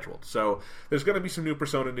project scheduled. So there's going to be some new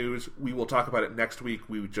Persona news. We will talk about it next week.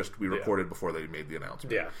 We recorded before they made the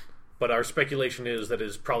announcement. Yeah. But our speculation is that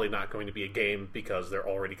it's probably not going to be a game because they're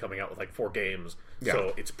already coming out with like 4 games. Yeah.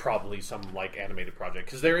 So it's probably some like animated project.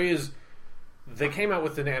 Because they came out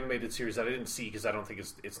with an animated series that I didn't see because I don't think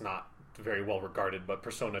it's not very well regarded, but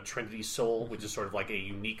Persona Trinity Soul, which is sort of like a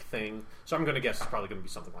unique thing. So I'm going to guess it's probably going to be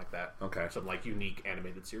something like that. Okay. Some like unique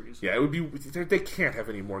animated series. Yeah, it would be. They can't have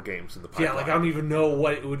any more games in the pipeline. Yeah, like I don't even know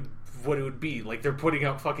what it would be. Like they're putting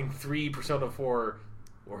out fucking 3 Persona 4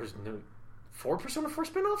 or 4 Persona 4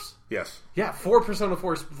 spin-offs? Yes. Yeah, 4 Persona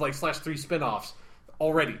 4 like /3 spin-offs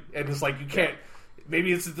already. And it's like you can't.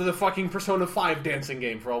 Maybe it's the fucking Persona 5 dancing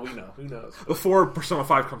game for all we know. Who knows? Before Persona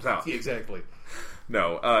 5 comes out. Yeah, exactly.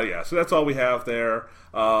 No, yeah, so that's all we have there.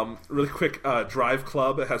 Really quick, Drive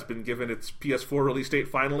Club has been given its PS4 release date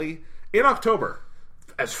finally in October.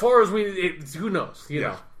 As far as who knows? You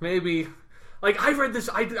know, maybe. Like, I read this,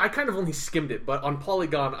 I kind of only skimmed it, but on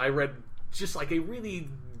Polygon I read just like a really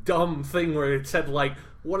dumb thing where it said, like,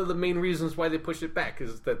 one of the main reasons why they pushed it back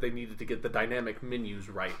is that they needed to get the dynamic menus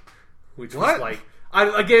right. Which was like...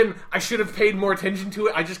 I should have paid more attention to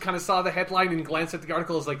it. I just kind of saw the headline and glanced at the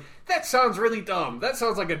article. I was like, that sounds really dumb. That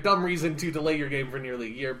sounds like a dumb reason to delay your game for nearly a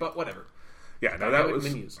year, but whatever. Yeah, no, that was...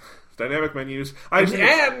 menus. Dynamic menus.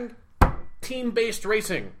 And team-based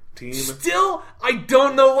racing. Still, I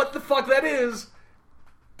don't know what the fuck that is,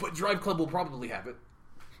 but Drive Club will probably have it.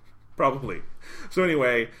 Probably. So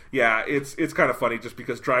anyway, yeah, it's kind of funny just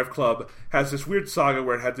because Drive Club has this weird saga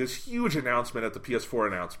where it had this huge announcement at the PS4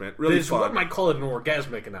 announcement. Really fun. What might call it an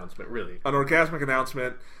orgasmic announcement, really. An orgasmic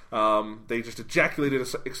announcement. They just ejaculated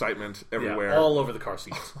excitement everywhere. Yeah, all over the car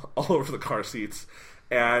seats. All over the car seats.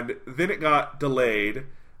 And then it got delayed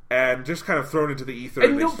and just kind of thrown into the ether.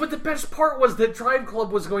 But the best part was that Drive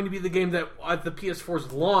Club was going to be the game that at the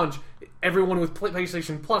PS4's launch, everyone with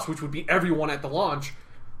PlayStation Plus, which would be everyone at the launch,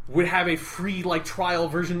 would have a free trial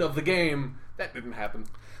version of the game. That didn't happen.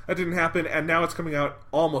 And now it's coming out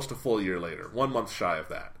almost a full year later, 1 month shy of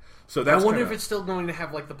that. So I wonder if it's still going to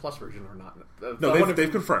have the Plus version or not. No,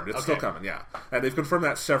 they've confirmed it's still coming. Yeah, and they've confirmed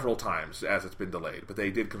that several times as it's been delayed. But they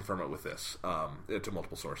did confirm it with this to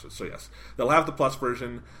multiple sources. So yes, they'll have the Plus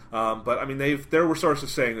version. But I mean, there were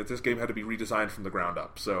sources saying that this game had to be redesigned from the ground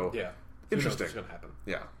up. So yeah, interesting. What's going to happen?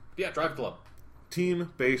 Yeah, Drive Club,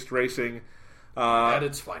 team-based racing. At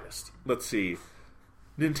its finest. Let's see.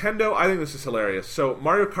 Nintendo, I think this is hilarious. So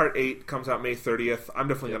Mario Kart 8 comes out May 30th. I'm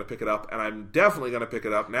definitely going to pick it up, and I'm definitely going to pick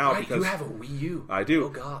it up now because you have a Wii U. I do. Oh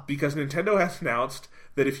god. Because Nintendo has announced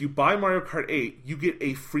that if you buy Mario Kart 8, you get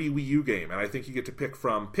a free Wii U game, and I think you get to pick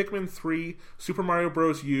from Pikmin 3, Super Mario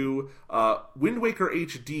Bros. U, Wind Waker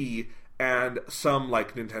HD, and some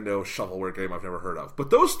like Nintendo shovelware game I've never heard of.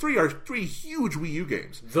 But those three are three huge Wii U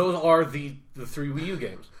games. Those are the three Wii U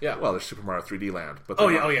games. Yeah. Well, there's Super Mario 3D Land. But oh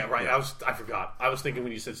yeah, right. Yeah. I forgot. I was thinking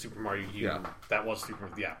when you said Super Mario U, that was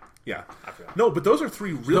Super. Yeah. I forgot. No, but those are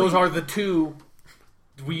three really. Those are the two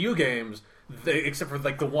Wii U games. Except for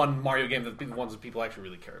like the one Mario game, the ones that people actually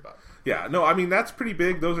really care about. Yeah, no, I mean that's pretty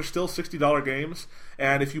big. Those are still $60 games,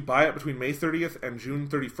 and if you buy it between May 30th and June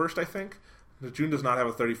 31st, I think. June does not have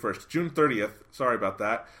a 31st. June 30th. Sorry about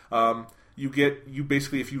that. You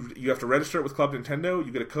basically, if you have to register it with Club Nintendo,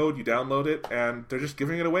 you get a code, you download it, and they're just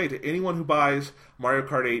giving it away to anyone who buys Mario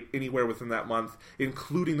Kart 8 anywhere within that month,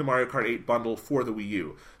 including the Mario Kart 8 bundle for the Wii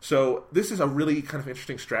U. So this is a really kind of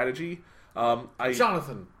interesting strategy.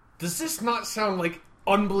 Jonathan, does this not sound like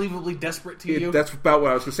unbelievably desperate to you? That's about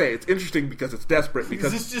what I was going to say. It's interesting because it's desperate.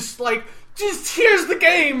 Because it's just like, here's the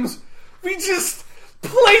games. We just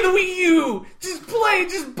play the Wii U. Just buy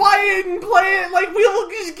it and play it. Like, we'll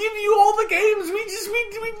just give you all the games.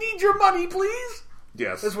 We need your money, please.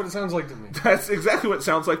 Yes. That's what it sounds like to me. That's exactly what it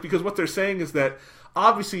sounds like, because what they're saying is that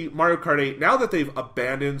obviously Mario Kart 8, now that they've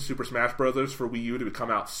abandoned Super Smash Bros. For Wii U to come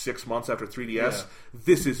out 6 months after 3DS,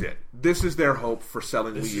 this is it. This is their hope for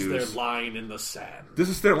selling Wii U's. This is their line in the sand. This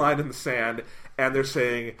is their line in the sand, and they're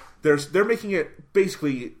saying they're making it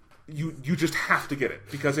basically you just have to get it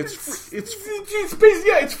because it's free.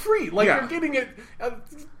 It's free. Like you're getting it.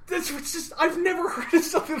 It's just I've never heard of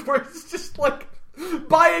something where it's just like,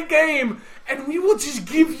 buy a game and we will just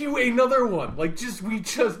give you another one. Like we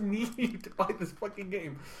just need you to buy this fucking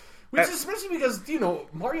game. Which is especially because,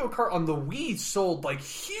 Mario Kart on the Wii sold like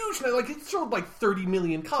huge, like it sold like 30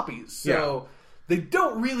 million copies. So they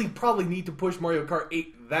don't really probably need to push Mario Kart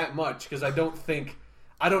 8 that much, because I don't think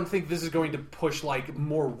this is going to push like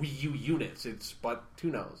more Wii U units. But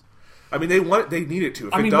who knows? I mean, they need it to.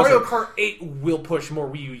 Mario Kart 8 will push more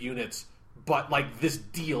Wii U units, but like this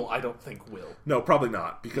deal, I don't think will. No, probably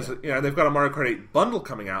not, because they've got a Mario Kart 8 bundle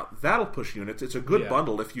coming out. That'll push units. It's a good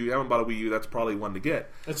bundle. If you haven't bought a Wii U, that's probably one to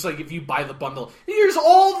get. It's like if you buy the bundle, here's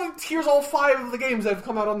all 5 of the games that have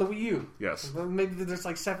come out on the Wii U. Yes, maybe there's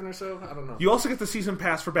like 7 or so. I don't know. You also get the season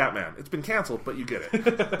pass for Batman. It's been canceled, but you get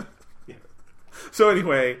it. So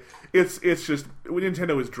anyway, it's just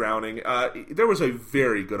Nintendo is drowning. There was a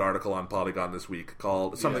very good article on Polygon this week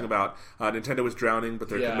called something about Nintendo is drowning, but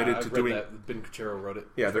they're committed to doing. That. Ben Kuchero wrote it.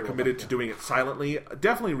 Yeah, they're committed to doing it silently.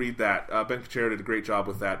 Definitely read that. Ben Kuchero did a great job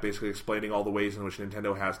with that, basically explaining all the ways in which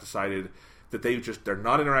Nintendo has decided that they're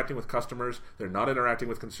not interacting with customers, they're not interacting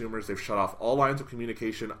with consumers, they've shut off all lines of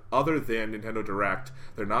communication other than Nintendo Direct.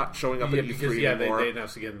 They're not showing up at E3 anymore. They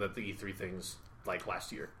announced again that the E3 things like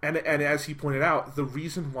last year. And as he pointed out, the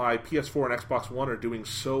reason why PS4 and Xbox One are doing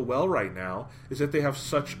so well right now is that they have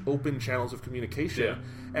such open channels of communication.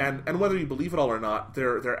 Yeah. And whether you believe it all or not,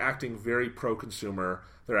 they're acting very pro-consumer.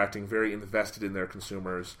 They're acting very invested in their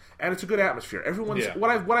consumers, and it's a good atmosphere. Everyone's what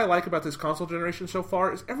I like about this console generation so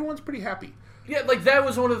far is everyone's pretty happy. Yeah, like that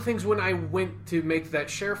was one of the things when I went to make that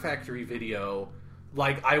Share Factory video.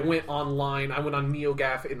 Like, I went online, I went on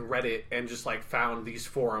NeoGAF and Reddit and just, like, found these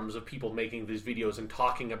forums of people making these videos and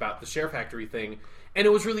talking about the Share Factory thing. And it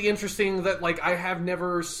was really interesting that, like, I have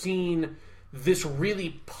never seen this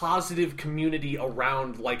really positive community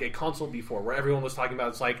around, like, a console before, where everyone was talking about,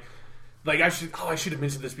 it's like I should have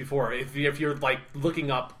mentioned this before. If you're, like, looking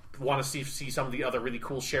up, want to see some of the other really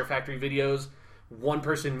cool Share Factory videos, one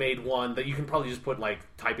person made one that you can probably just put, like,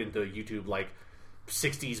 type into YouTube, like,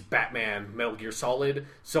 60s Batman Metal Gear Solid.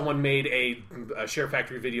 Someone made a Share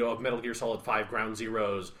Factory video of Metal Gear Solid 5 Ground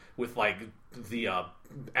Zeroes with like the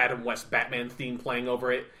Adam West Batman theme playing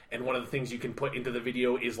over it, and one of the things you can put into the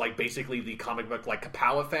video is like basically the comic book like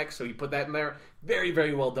kapow effect, so you put that in there. Very,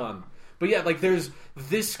 very well done. But yeah, like there's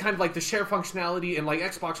this kind of like the share functionality, and like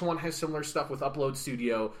Xbox One has similar stuff with Upload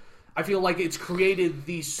Studio. I feel like it's created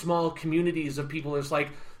these small communities of people. It's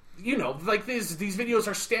like, like these videos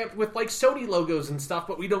are stamped with like Sony logos and stuff,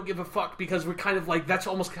 but we don't give a fuck because we're kind of like, that's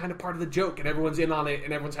almost kind of part of the joke, and everyone's in on it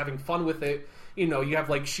and everyone's having fun with it. You have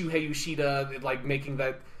like Shuhei Yoshida like making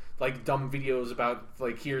that like dumb videos about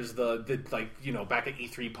like here's the like back at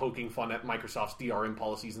E3 poking fun at Microsoft's DRM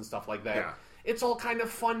policies and stuff like that. Yeah. It's all kind of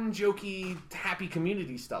fun, jokey, happy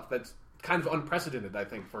community stuff that's kind of unprecedented, I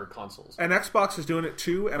think, for consoles. And Xbox is doing it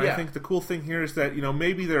too, and I think the cool thing here is that,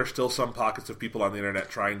 maybe there are still some pockets of people on the internet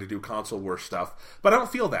trying to do console war stuff, but I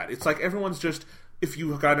don't feel that. It's like everyone's just if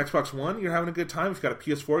you've got an Xbox One, you're having a good time. If you've got a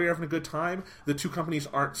PS4, you're having a good time. The two companies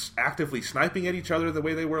aren't actively sniping at each other the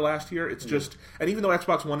way they were last year. It's just... And even though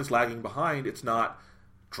Xbox One is lagging behind, it's not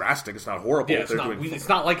drastic. It's not horrible. Yeah, it's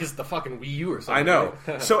not like it's the fucking Wii U or something. I know.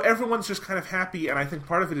 So everyone's just kind of happy, and I think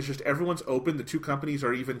part of it is just everyone's open. The two companies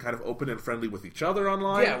are even kind of open and friendly with each other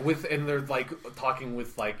online. Yeah, and they're like talking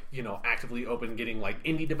with like, you know, actively open, getting like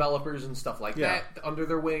indie developers and stuff like that under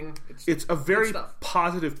their wing. It's a very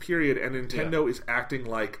positive period, and Nintendo is acting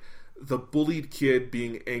like the bullied kid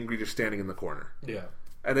being angry just standing in the corner. Yeah.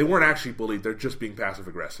 And they weren't actually bullied; they're just being passive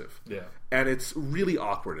aggressive. Yeah, and it's really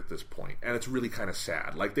awkward at this point, and it's really kind of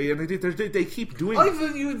sad. Like they keep doing. I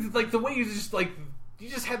like the way you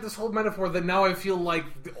just had this whole metaphor that now I feel like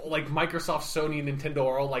Microsoft, Sony, and Nintendo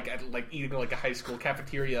are all like eating like a high school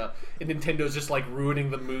cafeteria, and Nintendo's just like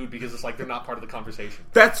ruining the mood because it's like they're not part of the conversation.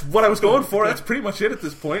 That's what I was going for. That's pretty much it at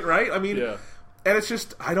this point, right? I mean, and it's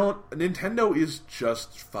just Nintendo is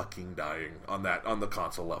just fucking dying on the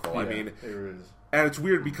console level. I mean, it is. And it's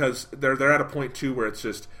weird because they're at a point too where it's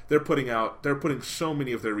just they're putting so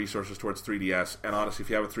many of their resources towards 3DS, and honestly, if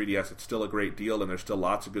you have a 3DS, it's still a great deal, and there's still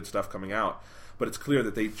lots of good stuff coming out. But it's clear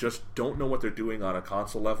that they just don't know what they're doing on a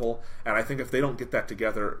console level, and I think if they don't get that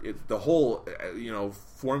together, the whole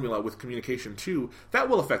formula with communication too, that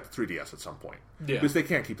will affect the 3DS at some point because they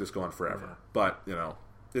can't keep this going forever. Yeah. But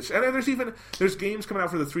there's games coming out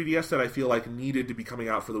for the 3DS that I feel like needed to be coming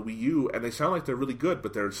out for the Wii U, and they sound like they're really good,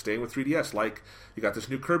 but they're staying with 3DS. Like, you got this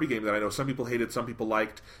new Kirby game that I know some people hated, some people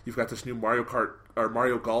liked. You've got this new Mario Kart or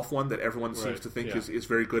Mario Golf one that everyone seems to think is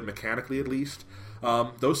very good mechanically, at least.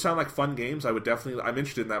 Those sound like fun games. I'm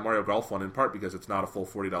interested in that Mario Golf one in part because it's not a full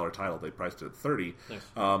 $40 title. They priced it at $30.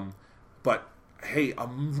 Nice. But hey, a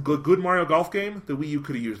good Mario Golf game, the Wii U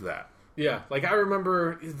could have used that. Yeah, like I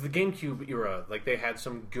remember the GameCube era, like they had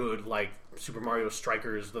some good like Super Mario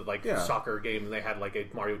Strikers, the soccer game, and they had like a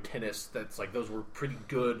Mario Tennis that's like those were pretty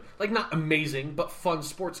good. Like not amazing, but fun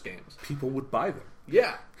sports games. People would buy them.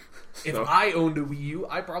 Yeah. If I owned a Wii U,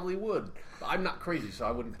 I probably would. But I'm not crazy, so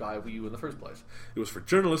I wouldn't buy a Wii U in the first place. It was for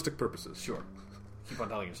journalistic purposes. Sure. Keep on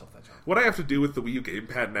telling yourself that, John. What I have to do with the Wii U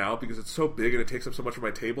gamepad now, because it's so big and it takes up so much of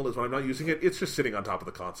my table, is when I'm not using it, it's just sitting on top of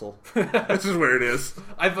the console. This is where it is.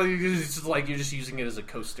 I thought you're just using it as a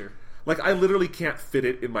coaster. Like, I literally can't fit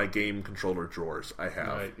it in my game controller drawers I have.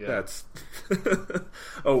 Right, yeah. That's...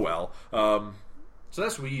 oh, well. So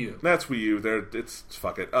that's Wii U. That's Wii U. It's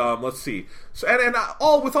fuck it. Let's see. So, and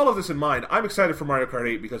with all of this in mind, I'm excited for Mario Kart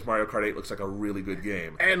 8 because Mario Kart 8 looks like a really good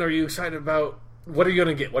game. And are you excited about... What are you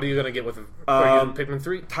going to get? What are you going to get with Pikmin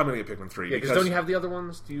 3? I'm going to get Pikmin 3. Yeah, because don't you have the other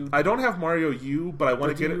ones? I don't have Mario U, but I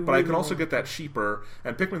want to get it. But I can also get that cheaper.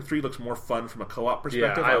 And Pikmin 3 looks more fun from a co-op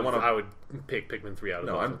perspective. Yeah, I would pick Pikmin 3 out of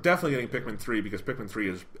No, I'm definitely getting Pikmin 3 because Pikmin 3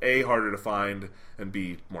 is A, harder to find, and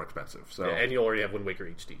B, more expensive. So and you already have Wind Waker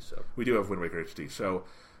HD. So we do have Wind Waker HD. So,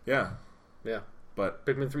 yeah. Yeah. But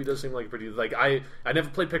Pikmin 3 does seem like pretty... Like, I never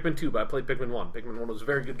played Pikmin 2, but I played Pikmin 1. Pikmin 1 was a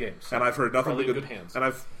very good game. So and I've heard nothing but good hands. And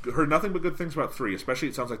I've heard nothing but good things about 3. Especially,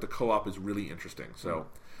 it sounds like the co-op is really interesting. So,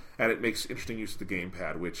 and it makes interesting use of the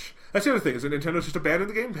gamepad. Which that's the other thing is that Nintendo's just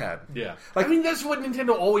abandoned the gamepad. Yeah, like, I mean that's what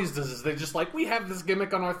Nintendo always does. Is they're just like, we have this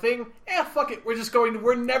gimmick on our thing. Fuck it.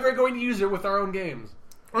 We're never going to use it with our own games.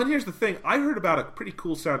 And here's the thing. I heard about a pretty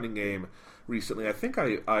cool sounding game recently. I think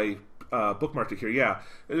I bookmarked it here. Yeah,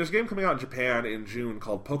 there's a game coming out in Japan in June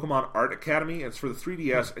called Pokemon Art Academy, and it's for the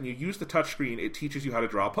 3DS, and you use the touchscreen. It teaches you how to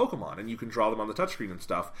draw Pokemon, and you can draw them on the touchscreen and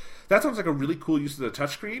stuff. That sounds like a really cool use of the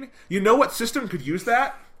touchscreen. You know what system could use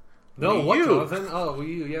that? No, Wii what, U. Jonathan? Oh, Wii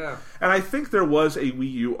U, yeah. And I think there was a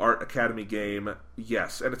Wii U Art Academy game,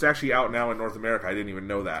 yes, and it's actually out now in North America. I didn't even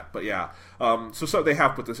know that, but yeah. So they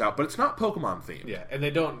have put this out, but it's not Pokemon themed. Yeah, and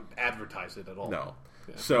they don't advertise it at all. No.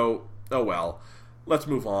 Yeah. So, oh well. Let's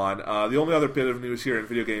move on. The only other bit of news here in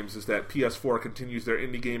video games is that PS4 continues their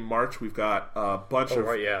indie game march. We've got a bunch of...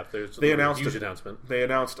 right, yeah. There's a huge announcement. They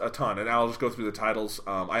announced a ton, and I'll just go through the titles.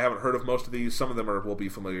 I haven't heard of most of these. Some of them will be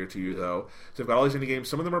familiar to you, though. So they've got all these indie games.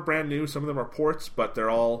 Some of them are brand new. Some of them are ports, but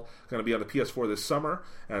they're all going to be on the PS4 this summer,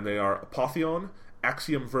 and they are Apotheon,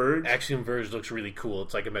 Axiom Verge. Axiom Verge looks really cool.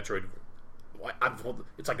 It's like a Metroid...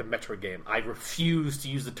 It's like a Metroid game. I refuse to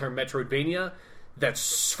use the term Metroidvania.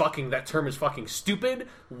 That term is fucking stupid.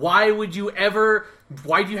 Why do you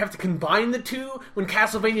have to combine the two when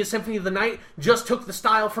Castlevania Symphony of the Night just took the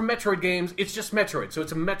style from Metroid games? It's just Metroid, so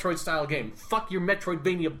it's a Metroid style game. Fuck your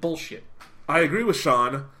Metroidvania bullshit. I agree with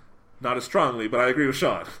Sean. Not as strongly, but I agree with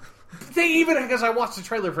Sean. Because I watched the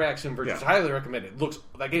trailer for Axiom Verge, which I highly recommend it.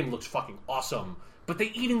 That game looks fucking awesome. But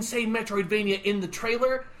they even say Metroidvania in the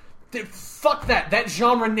trailer. Fuck that. That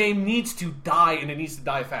genre name needs to die, and it needs to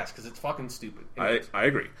die fast, because it's fucking stupid. I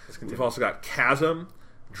agree. We've also got Chasm,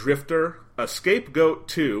 Drifter, Scapegoat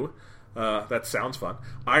 2. That sounds fun.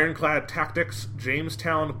 Ironclad Tactics,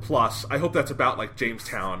 Jamestown Plus. I hope that's about like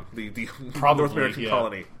Jamestown, the North American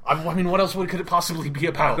colony. I mean, what else could it possibly be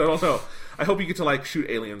about? I don't know. I hope you get to like shoot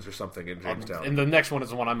aliens or something in Jamestown. And the next one is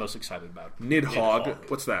the one I'm most excited about. Nidhogg.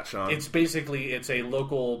 What's that, Sean? It's a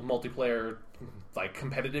local multiplayer like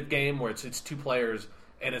competitive game where it's 2 players,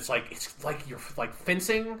 and it's like you're like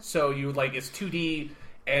fencing. So you like it's 2D,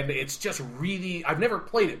 and it's just really. I've never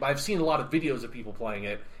played it, but I've seen a lot of videos of people playing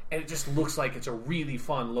it. And it just looks like it's a really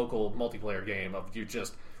fun local multiplayer game of you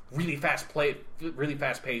just really fast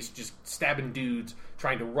paced, just stabbing dudes,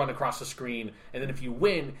 trying to run across the screen, and then if you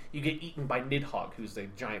win, you get eaten by Nidhogg, who's the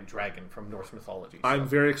giant dragon from Norse mythology. So, I'm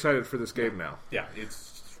very excited for this game now. Yeah, it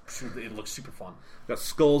looks super fun. Got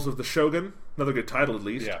Skulls of the Shogun, another good title at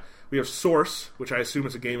least. Yeah. We have Source, which I assume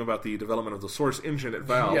is a game about the development of the Source engine at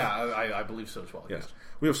Valve. Yeah, I believe so as well. Yes.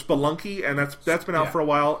 We have Spelunky, and that's been out for a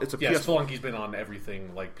while. It's a PS. Spelunky's been on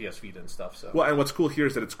everything like PS Vita and stuff. So well, and what's cool here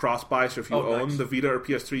is that it's cross-buy. So if you own the Vita or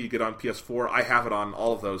PS3, you get on PS4. I have it on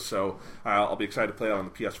all of those, so I'll be excited to play it on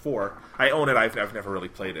the PS4. I own it. I've never really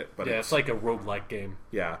played it, but it's like a roguelike game.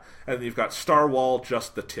 Yeah, and then you've got Star Wall,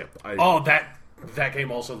 Just the Tip. That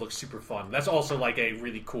game also looks super fun. That's also like a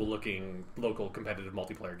really cool looking local competitive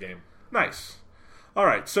multiplayer game. Nice. All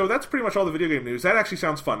right, so that's pretty much all the video game news. That actually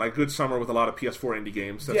sounds fun. Like a good summer with a lot of PS4 indie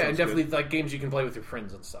games. That and definitely good. Like games you can play with your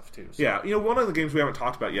friends and stuff too. So. Yeah, one of the games we haven't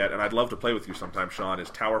talked about yet, and I'd love to play with you sometime, Sean, is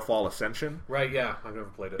Towerfall Ascension. Right? Yeah, I've never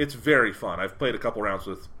played it. It's very fun. I've played a couple rounds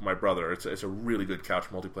with my brother. It's a really good couch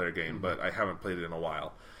multiplayer game, but I haven't played it in a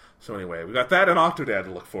while. So anyway, we got that and Octodad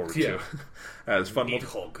to look forward to. As fun.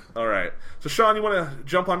 Nidhogg. All right. So Sean, you want to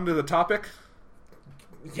jump onto the topic?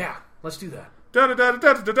 Yeah, let's do that.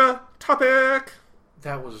 Da-da-da-da-da-da-da. Topic.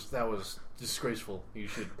 That was disgraceful. You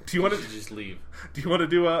should just leave. Do you want to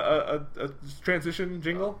do a transition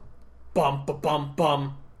jingle? Bum.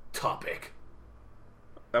 Topic.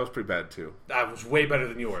 That was pretty bad too. That was way better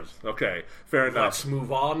than yours. Okay, fair enough. Let's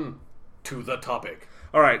move on to the topic.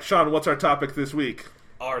 All right, Sean, what's our topic this week?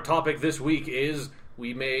 Our topic this week is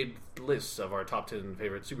we made lists of our top 10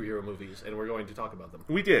 favorite superhero movies, and we're going to talk about them.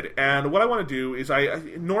 We did, and what I want to do is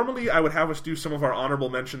normally I would have us do some of our honorable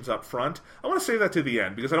mentions up front. I want to save that to the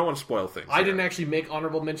end because I don't want to spoil things. I didn't actually make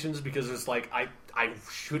honorable mentions because it's like I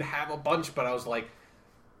should have a bunch, but I was like,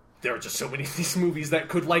 there are just so many of these movies that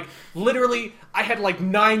could, like, literally, I had, like,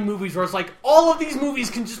 9 movies where it's like, all of these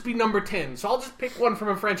movies can just be number 10, so I'll just pick one from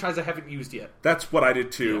a franchise I haven't used yet. That's what I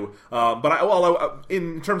did, too. Yeah. But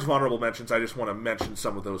in terms of honorable mentions, I just want to mention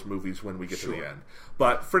some of those movies when we get to the end.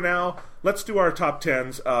 But for now, let's do our top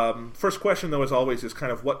 10s. First question, though, as always, is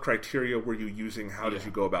kind of what criteria were you using? How did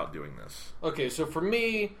you go about doing this? Okay, so for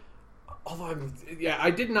me... Although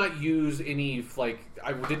I did not use any, like,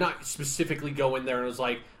 I did not specifically go in there and was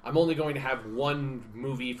like, I'm only going to have one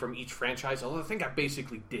movie from each franchise, although I think I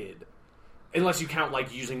basically did. Unless you count,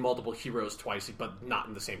 like, using multiple heroes twice, but not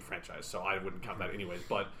in the same franchise, so I wouldn't count that anyways.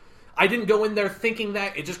 But I didn't go in there thinking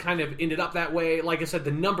that, it just kind of ended up that way. Like I said,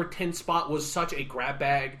 the number 10 spot was such a grab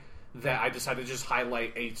bag that I decided to just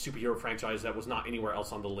highlight a superhero franchise that was not anywhere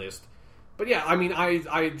else on the list. But yeah, I mean,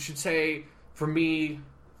 I should say, for me...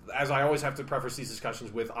 As I always have to preface these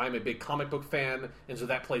discussions with, I'm a big comic book fan, and so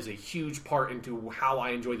that plays a huge part into how I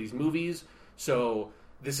enjoy these movies. So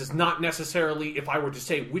this is not necessarily, if I were to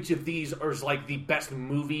say which of these is like the best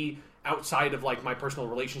movie outside of like my personal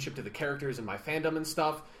relationship to the characters and my fandom and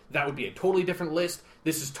stuff, that would be a totally different list.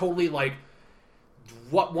 This is totally like,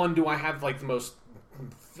 what one do I have like the most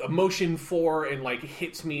emotion for and like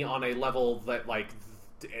hits me on a level that like...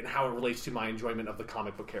 and how it relates to my enjoyment of the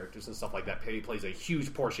comic book characters and stuff like that plays a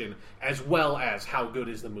huge portion, as well as how good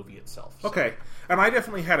is the movie itself. So. Okay, and I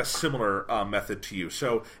definitely had a similar method to you.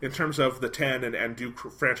 So in terms of the 10 and do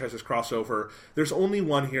franchises crossover, there's only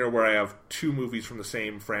one here where I have 2 movies from the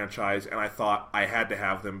same franchise, and I thought I had to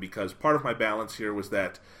have them because part of my balance here was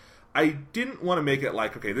that I didn't want to make it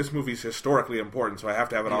like, okay, this movie's historically important, so I have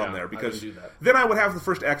to have it on there, because then I would have the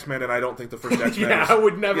first X-Men, and I don't think the first X-Men I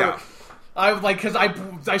would never... Yeah. Because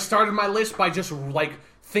I started my list by just like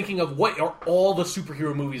thinking of what are all the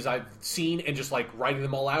superhero movies I've seen and just like writing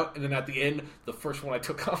them all out, and then at the end, the first one I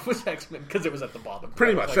took off was X-Men because it was at the bottom.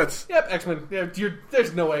 Pretty much, like, that's X-Men. Yeah,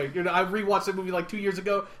 there's no way. I rewatched the movie like 2 years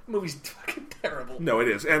ago. The movie's fucking terrible. No, it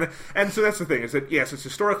is, and so that's the thing is that yes, it's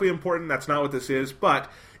historically important. That's not what this is, but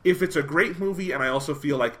if it's a great movie, and I also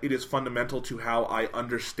feel like it is fundamental to how I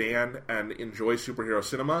understand and enjoy superhero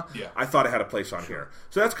cinema, I thought it had a place on here.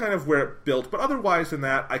 So that's kind of where it built. But otherwise than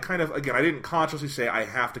that, I kind of, again, I didn't consciously say I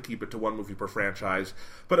have to keep it to one movie per franchise,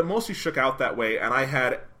 but it mostly shook out that way, and I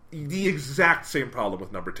had the exact same problem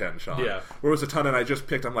with number 10, Sean. Yeah. Where it was a ton, and I just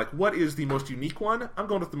picked, I'm like, what is the most unique one? I'm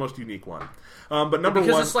going with the most unique one. But number one...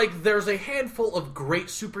 Because it's like, there's a handful of great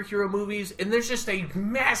superhero movies, and there's just a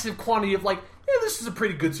massive quantity of like, yeah, this is a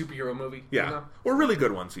pretty good superhero movie. Yeah. You know? Or really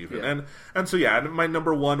good ones, even. Yeah. And so, yeah, my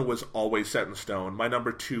number one was always set in stone. My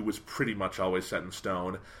number two was pretty much always set in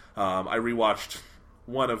stone. I rewatched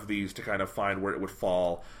one of these to kind of find where it would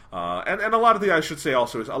fall. And a lot of I should say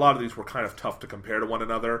also, is a lot of these were kind of tough to compare to one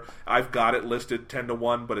another. I've got it listed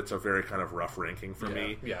 10-1, but it's a very kind of rough ranking for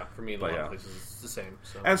me. Yeah, for me in a lot of places it's the same.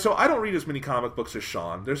 So. And so I don't read as many comic books as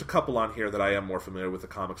Sean. There's a couple on here that I am more familiar with the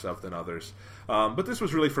comics of than others. But this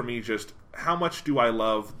was really for me just how much do I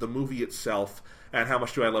love the movie itself, and how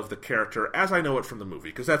much do I love the character as I know it from the movie,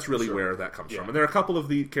 because that's really where that comes from. And there are a couple of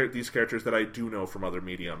these characters that I do know from other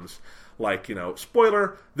mediums. Like, you know,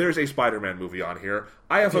 spoiler, there's a Spider-Man movie on here.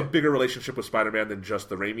 I have a bigger relationship with Spider-Man than just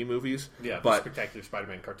the Raimi movies. Yeah, the Spectacular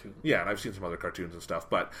Spider-Man cartoon. Yeah, and I've seen some other cartoons and stuff.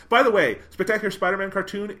 But, by the way, Spectacular Spider-Man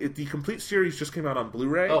cartoon, the complete series just came out on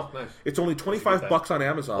Blu-ray. Oh, nice. It's only $25 on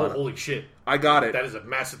Amazon. Oh, holy shit. I got it. That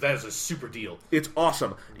is a super deal. It's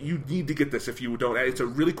awesome. You need to get this if you don't. It's a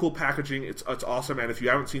really cool packaging. It's awesome. And if you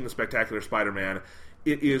haven't seen the Spectacular Spider-Man,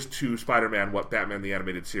 it is to Spider-Man what Batman the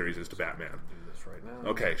Animated Series is to Batman. Right now.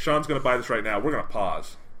 Okay, Sean's going to buy this right now. We're going to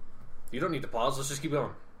pause. You don't need to pause. Let's just keep going.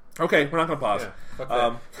 Okay, we're not going to pause.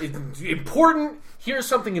 Yeah, important. Here's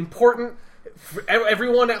something important. For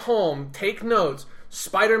everyone at home, take notes.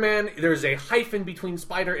 Spider-Man, there's a hyphen between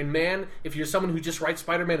Spider and Man. If you're someone who just writes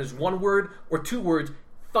Spider-Man as one word or two words,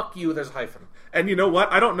 fuck you, there's a hyphen. And you know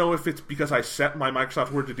what? I don't know if it's because I set my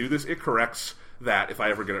Microsoft Word to do this. It corrects that if I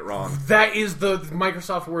ever get it wrong. That is the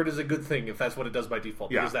Microsoft Word is a good thing if that's what it does by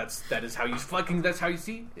default. Yeah. Because that is how you that's how you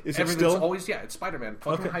see. Is it still always it's Spider-Man.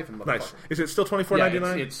 Fucking hyphen, motherfucker. Nice. Is it still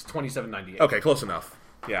 $24.99? Yeah, it's $27.98. Okay, close enough.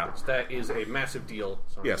 Yeah. So that is a massive deal.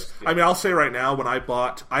 So yes. I mean, I'll say right now, when I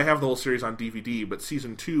have the whole series on DVD, but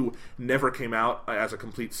Season 2 never came out as a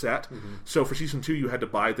complete set. Mm-hmm. So for Season 2, you had to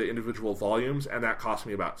buy the individual volumes, and that cost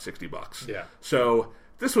me about $60. Yeah. So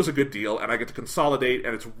this was a good deal, and I get to consolidate,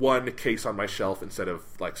 and it's one case on my shelf instead of,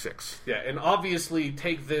 like, 6. Yeah, and obviously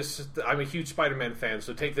take this... I'm a huge Spider-Man fan,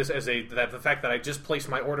 so take this as the fact that I just placed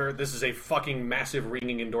my order. This is a fucking massive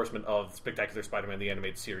ringing endorsement of Spectacular Spider-Man, the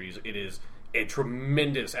animated series. It is a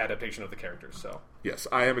tremendous adaptation of the characters, so... Yes,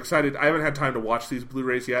 I am excited. I haven't had time to watch these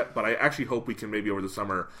Blu-rays yet, but I actually hope we can maybe over the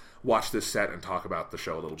summer watch this set and talk about the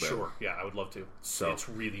show a little bit. Sure, yeah, I would love to. So it's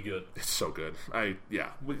really good. It's so good.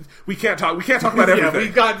 We can't talk about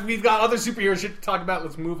everything. Yeah, we've got other superhero shit to talk about.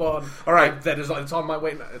 Let's move on. All right, it's on my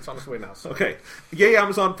way. It's on its way now. So. Okay, yay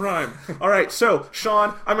Amazon Prime. All right, so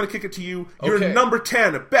Sean, I'm going to kick it to you. Your number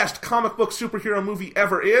 10 best comic book superhero movie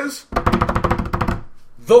ever is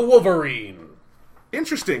The Wolverine.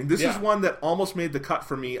 Interesting. This is one that almost made the cut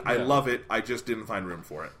for me. I love it. I just didn't find room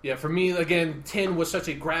for it. Yeah, for me, again, 10 was such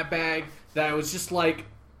a grab bag that I was just like,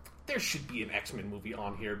 there should be an X-Men movie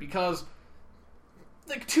on here because,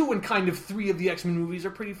 like, 2 and kind of 3 of the X-Men movies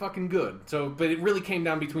are pretty fucking good. So, but it really came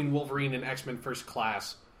down between Wolverine and X-Men First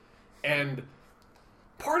Class. And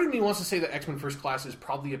part of me wants to say that X-Men First Class is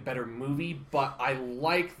probably a better movie, but I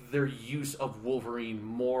like their use of Wolverine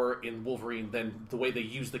more in Wolverine than the way they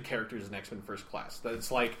use the characters in X-Men First Class. That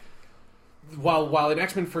it's like, while in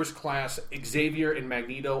X-Men First Class, Xavier and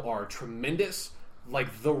Magneto are tremendous,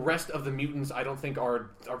 like the rest of the mutants I don't think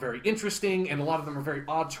are very interesting, and a lot of them are very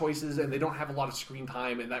odd choices, and they don't have a lot of screen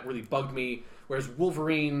time, and that really bugged me. Whereas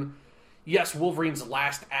Wolverine... Yes, Wolverine's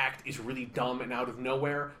last act is really dumb and out of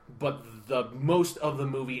nowhere, but the most of the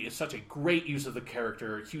movie is such a great use of the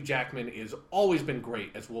character. Hugh Jackman has always been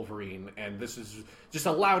great as Wolverine, and this has just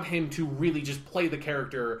allowed him to really just play the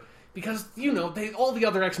character because, you know, all the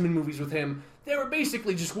other X-Men movies with him, they were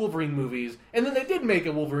basically just Wolverine movies, and then they did make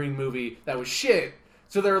a Wolverine movie that was shit,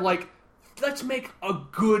 so they're like, let's make a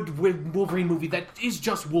good Wolverine movie that is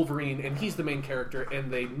just Wolverine, and he's the main character,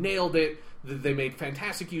 and they nailed it. They made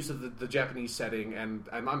fantastic use of the Japanese setting, and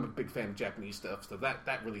I'm a big fan of Japanese stuff, so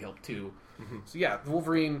that really helped too. Mm-hmm. So yeah,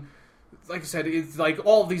 Wolverine, like I said, it's like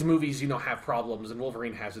all of these movies, you know, have problems, and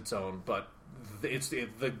Wolverine has its own, but it's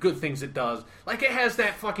the good things it does. Like it has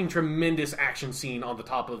that fucking tremendous action scene on the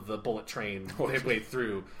top of the bullet train midway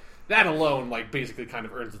through. That alone, like, basically kind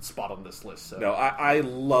of earns its spot on this list. So. No, I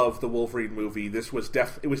love the Wolverine movie. This was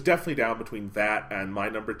it was definitely down between that and my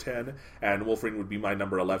number 10, and Wolverine would be my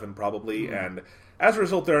number 11 probably. Mm. As a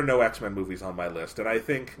result, there are no X-Men movies on my list, and I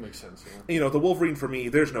think... Makes sense, The Wolverine, for me,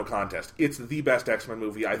 there's no contest. It's the best X-Men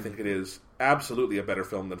movie. I think it is absolutely a better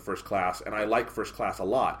film than First Class, and I like First Class a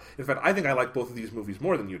lot. In fact, I think I like both of these movies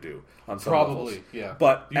more than you do on some levels. Probably, yeah.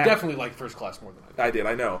 But you definitely like First Class more than I did.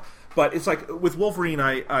 I know. But it's like, with Wolverine,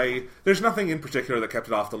 there's nothing in particular that kept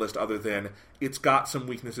it off the list other than it's got some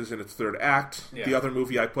weaknesses in its third act. Yeah. The other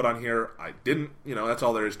movie I put on here, I didn't. That's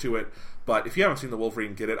all there is to it. But if you haven't seen The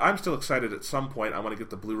Wolverine, get it. I'm still excited at some point. I want to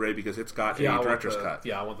get the Blu-ray because it's got a director's cut.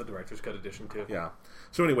 Yeah, I want the director's cut edition too. Yeah.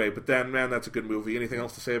 So anyway, but then, man, that's a good movie. Anything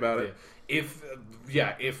else to say about it? If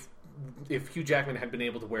Hugh Jackman had been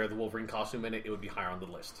able to wear the Wolverine costume in it, it would be higher on the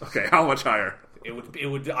list. Okay, how much higher? It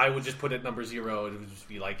would. I would just put it number 0. It would just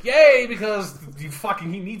be like, yay, because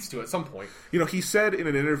he needs to at some point. He said in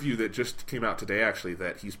an interview that just came out today, actually,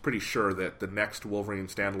 that he's pretty sure that the next Wolverine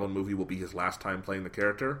standalone movie will be his last time playing the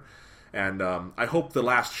character. And I hope the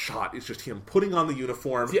last shot is just him putting on the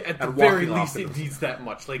uniform at the and very walking least, off. it needs that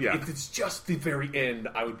much. Like, if it's just the very end,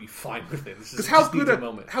 I would be fine with it. Because how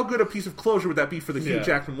good a piece of closure would that be for the Hugh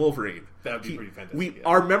Jackman Wolverine? That would be pretty fantastic.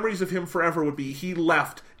 Our memories of him forever would be he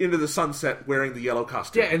left into the sunset wearing the yellow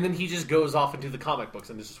costume. Yeah, and then he just goes off into the comic books,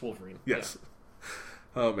 and this is Wolverine. Yes. Yeah.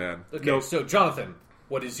 Oh, man. Okay, so, Jonathan,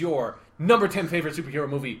 what is your number 10 favorite superhero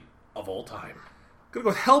movie of all time? I'm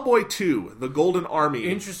going to go with Hellboy 2, The Golden Army.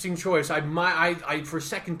 Interesting choice. I for a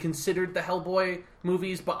second considered the Hellboy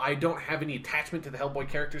movies, but I don't have any attachment to the Hellboy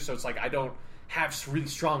character, so it's like I don't have really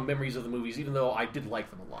strong memories of the movies, even though I did like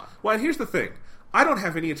them a lot. Well, and here's the thing. I don't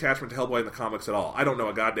have any attachment to Hellboy in the comics at all. I don't know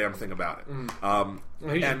a goddamn thing about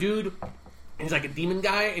it. He's a dude, he's like a demon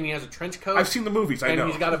guy, and he has a trench coat. I've seen the movies, I know.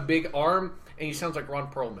 And he's got a big arm, and he sounds like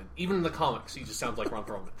Ron Perlman. Even in the comics, he just sounds like Ron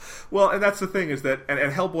Perlman. Well, and that's the thing, is that, and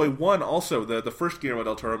Hellboy 1 also, the first Guillermo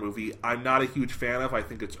del Toro movie, I'm not a huge fan of. I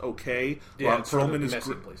think it's okay. Yeah, Ron it's Perlman sort of is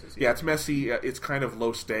messy in places. Yeah, it's messy. It's kind of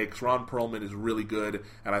low stakes. Ron Perlman is really good,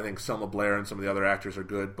 and I think Selma Blair and some of the other actors are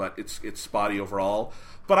good, but it's spotty overall.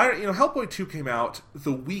 But Hellboy 2 came out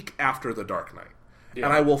the week after The Dark Knight. Yeah.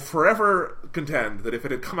 And I will forever contend that if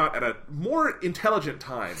it had come out at a more intelligent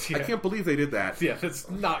time, I can't believe they did that. Yeah, that's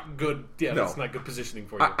not good. Yeah, that's not good positioning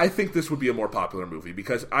for you. I think this would be a more popular movie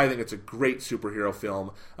because I think it's a great superhero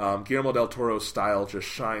film. Guillermo del Toro's style just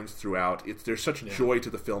shines throughout. There's such joy to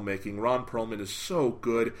the filmmaking. Ron Perlman is so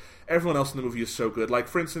good. Everyone else in the movie is so good. Like,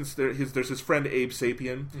 for instance, there's his friend Abe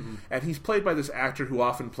Sapien, and he's played by this actor who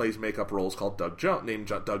often plays makeup roles called Doug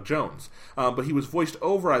Jones. But he was voiced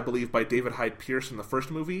over, I believe, by David Hyde Pierce in the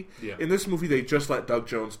first movie. Yeah. In this movie, they just let Doug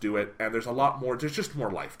Jones do it, and there's just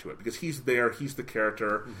more life to it, because he's there, he's the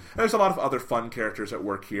character, and there's a lot of other fun characters at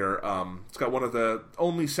work here. It's got one of the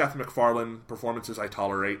only Seth MacFarlane performances I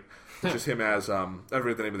tolerate, which is him as, I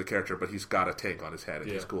forget the name of the character, but he's got a tank on his head, and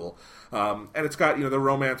he's cool. And it's got, the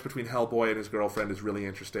romance between Hellboy and his girlfriend is really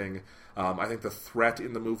interesting. I think the threat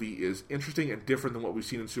in the movie is interesting and different than what we've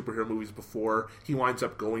seen in superhero movies before. He winds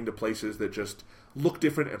up going to places that just look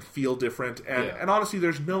different and feel different. And honestly,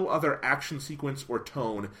 there's no other action sequence or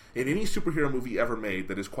tone in any superhero movie ever made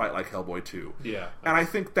that is quite like Hellboy 2. Yeah. And I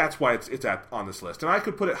think that's why it's on this list. And I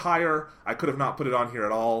could put it higher. I could have not put it on here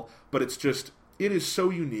at all. But it's just... it is so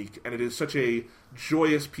unique, and it is such a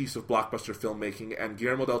joyous piece of blockbuster filmmaking, and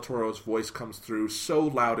Guillermo del Toro's voice comes through so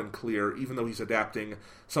loud and clear, even though he's adapting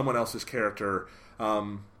someone else's character.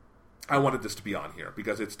 I wanted this to be on here,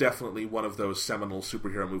 because it's definitely one of those seminal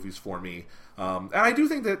superhero movies for me. And I do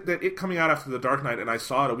think that it coming out after The Dark Knight, and I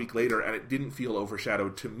saw it a week later, and it didn't feel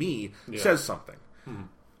overshadowed to me, says something.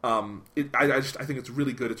 I think it's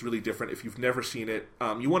really good. It's really different. If you've never seen it,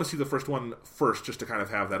 you want to see the first one first, just to kind of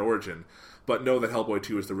have that origin. But know that Hellboy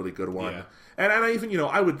 2 is the really good one. Yeah. And I even,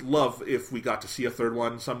 I would love if we got to see a third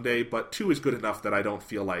one someday, but 2 is good enough that I don't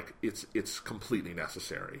feel like it's completely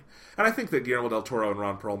necessary. And I think that Guillermo del Toro and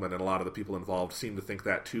Ron Perlman and a lot of the people involved seem to think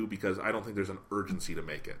that too, because I don't think there's an urgency to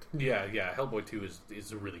make it. Yeah. Hellboy 2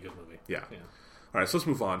 is a really good movie. Yeah. All right, so let's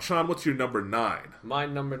move on. Sean, what's your number 9? My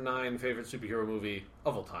number 9 favorite superhero movie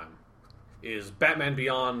of all time is Batman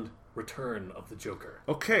Beyond: Return of the Joker.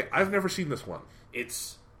 Okay, I've never seen this one.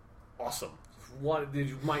 It's awesome.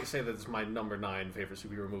 You might say that it's my number 9 favorite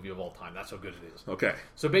superhero movie of all time. That's how good it is. Okay.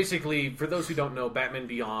 So basically, for those who don't know, Batman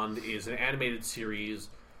Beyond is an animated series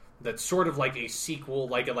that's sort of like a sequel,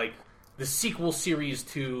 like the sequel series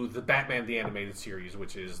to the Batman the Animated Series,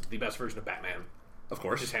 which is the best version of Batman. Of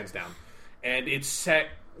course. Just hands down. And it's set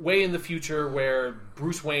way in the future where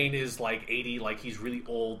Bruce Wayne is like 80, like he's really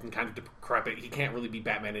old and kind of decrepit. He can't really be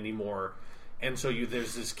Batman anymore. And so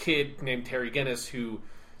there's this kid named Terry Guinness who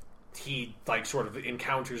he like sort of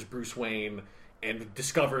encounters Bruce Wayne and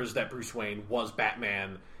discovers that Bruce Wayne was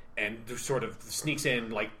Batman, and sort of sneaks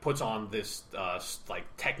in, like puts on this like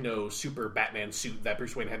techno super Batman suit that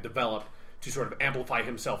Bruce Wayne had developed to sort of amplify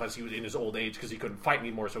himself as he was in his old age, because he couldn't fight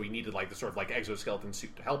anymore, so he needed like the sort of like exoskeleton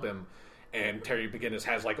suit to help him. And Terry McGinnis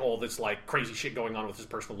has like all this like crazy shit going on with his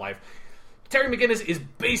personal life. Terry McGinnis is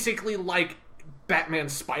basically like Batman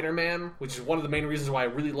Spider-Man, which is one of the main reasons why I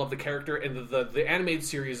really love the character. And the animated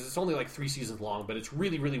series, it's only like 3 seasons long, but it's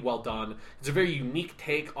really, really well done. It's a very unique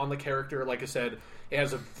take on the character. Like I said, it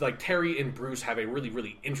has like Terry and Bruce have a really,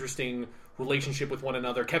 really interesting relationship with one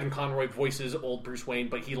another. Kevin Conroy voices old Bruce Wayne,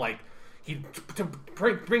 but he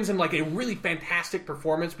brings in like a really fantastic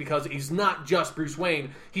performance, because he's not just Bruce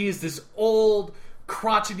Wayne. He is this old,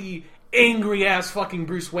 crotchety, angry ass fucking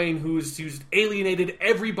Bruce Wayne who's alienated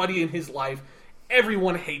everybody in his life.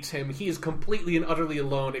 Everyone hates him. He is completely and utterly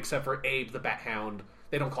alone, except for Abe the Bat Hound.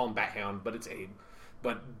 They don't call him Bat Hound, but it's Abe.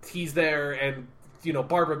 But he's there, and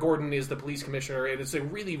Barbara Gordon is the police commissioner, and it's a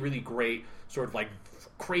really, really great sort of like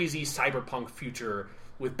crazy cyberpunk future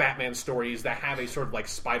with Batman stories that have a sort of like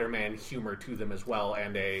Spider-Man humor to them as well,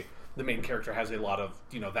 and the main character has a lot of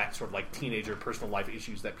that sort of like teenager personal life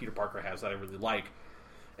issues that Peter Parker has that I really like.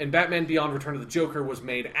 And Batman Beyond: Return of the Joker was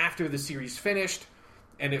made after the series finished,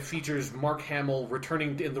 and it features Mark Hamill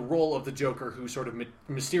returning in the role of the Joker, who sort of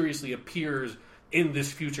mysteriously appears in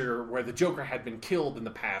this future where the Joker had been killed in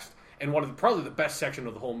the past. And probably the best section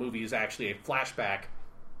of the whole movie is actually a flashback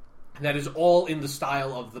that is all in the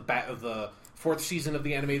style of the 4th season of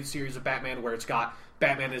the animated series of Batman, where it's got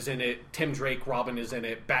Batman is in it, Tim Drake, Robin is in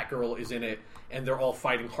it, Batgirl is in it, and they're all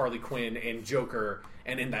fighting Harley Quinn and Joker.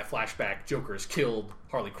 And in that flashback, Joker is killed,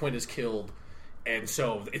 Harley Quinn is killed, and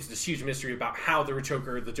so it's this huge mystery about how the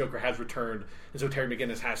Joker has returned. And so Terry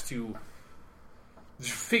McGinnis has to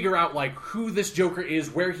figure out like who this Joker is,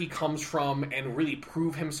 where he comes from, and really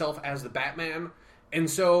prove himself as the Batman. And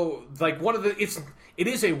so like it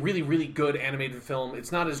is a really, really good animated film.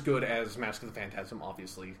 It's not as good as Mask of the Phantasm,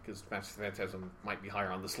 obviously, because Mask of the Phantasm might be higher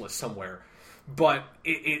on this list somewhere. But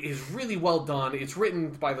it is really well done. It's written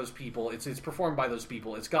by those people. It's performed by those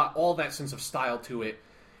people. It's got all that sense of style to it.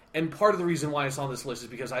 And part of the reason why it's on this list is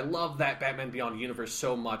because I love that Batman Beyond universe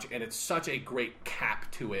so much, and it's such a great cap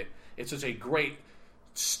to it. It's such a great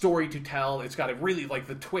story to tell. It's got a really, like,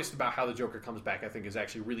 the twist about how the Joker comes back, I think, is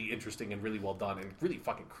actually really interesting and really well done and really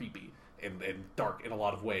fucking creepy and dark in a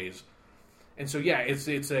lot of ways. And so, yeah, it's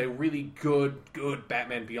a really good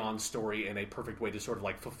Batman Beyond story, and a perfect way to sort of,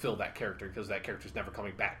 like, fulfill that character, because that character's never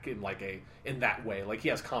coming back in that way. Like, he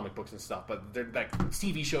has comic books and stuff, but that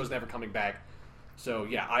TV show's never coming back. So,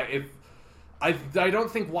 yeah, I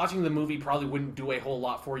don't think watching the movie probably wouldn't do a whole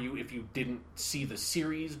lot for you if you didn't see the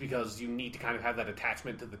series, because you need to kind of have that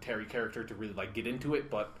attachment to the Terry character to really like get into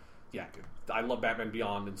it. But yeah, I love Batman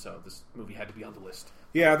Beyond, and so this movie had to be on the list.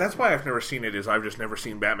 Yeah, that's why I've never seen it. Is I've just never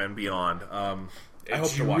seen Batman Beyond. I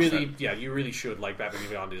hope to watch that. Yeah, you really should. Like, Batman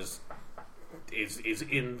Beyond is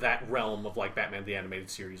in that realm of like Batman the Animated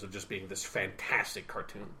Series of just being this fantastic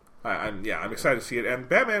cartoon. I'm excited to see it. And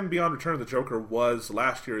Batman Beyond: Return of the Joker was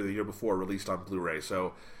last year or the year before released on Blu-ray,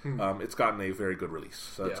 so it's gotten a very good release.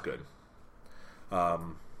 So that's good.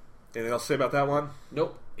 Anything else to say about that one?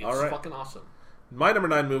 Nope. It's fucking awesome. My number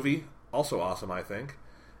 9 movie, also awesome, I think,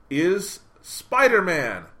 is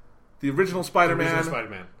Spider-Man. The original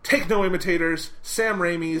Spider-Man. Take no imitators. Sam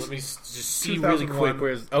Raimi's. Let me just see really quick.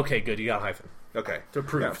 Okay, good. You got a hyphen. Okay.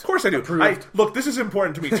 Approved. Yeah, of course I do. Approved. Look, this is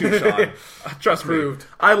important to me too, Sean. Trust me.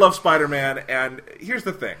 I love Spider-Man, and here's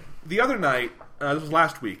the thing. The other night, this was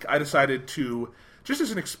last week, I decided to, just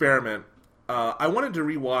as an experiment, I wanted to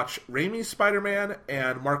rewatch Raimi's Spider-Man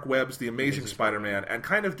and Mark Webb's The Amazing Spider-Man and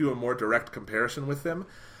kind of do a more direct comparison with them.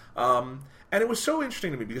 And it was so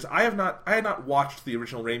interesting to me because I had not watched the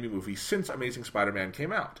original Raimi movie since Amazing Spider-Man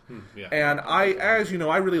came out. And as you know,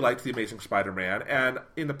 I really liked The Amazing Spider-Man. And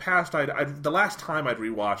in the past, the last time I'd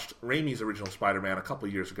rewatched Raimi's original Spider-Man a couple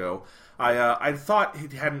of years ago, I thought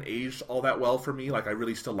it hadn't aged all that well for me. Like, I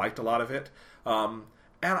really still liked a lot of it.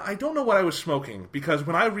 And I don't know what I was smoking, because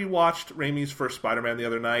when I rewatched Raimi's first Spider-Man the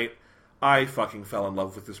other night, I fucking fell in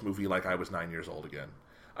love with this movie like I was 9 years old again.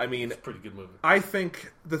 I mean, it's a pretty good movie. I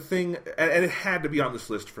think the thing, and it had to be on this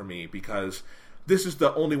list for me, because this is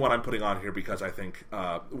the only one I'm putting on here because I think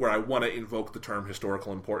where I want to invoke the term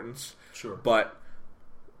historical importance. Sure. But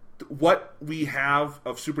what we have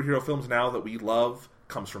of superhero films now that we love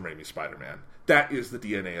comes from Raimi's Spider-Man. That is the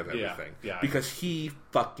DNA of everything. Yeah. Because he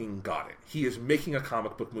fucking got it. He is making a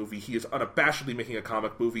comic book movie. He is unabashedly making a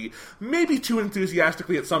comic movie. Maybe too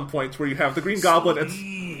enthusiastically at some points where you have the Green Goblin and...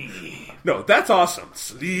 No, that's awesome.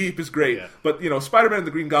 Sleep is great. Yeah. But, Spider-Man and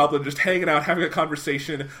the Green Goblin just hanging out, having a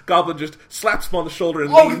conversation. Goblin just slaps him on the shoulder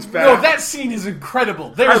and leans back. No, that scene is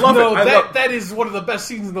incredible. That is one of the best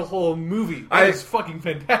scenes in the whole movie. That is fucking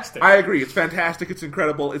fantastic. I agree. It's fantastic. It's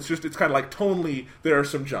incredible. It's kind of like tonally, there are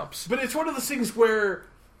some jumps. But it's one of those things where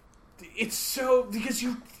it's so... Because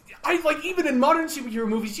even in modern superhero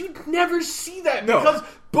movies, you'd never see that because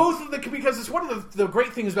because it's one of the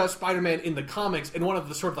great things about Spider-Man in the comics, and one of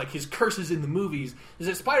the sort of like his curses in the movies is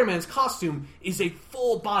that Spider-Man's costume is a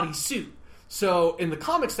full body suit. So in the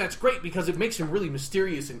comics, that's great because it makes him really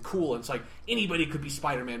mysterious and cool. And it's like anybody could be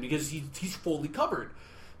Spider-Man because he's fully covered.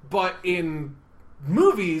 But in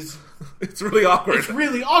movies, it's really awkward. It's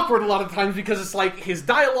really awkward a lot of times because it's like his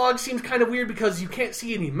dialogue seems kind of weird because you can't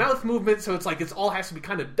see any mouth movement, so it's like it's all has to be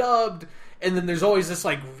kind of dubbed. And then there's always this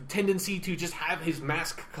like tendency to just have his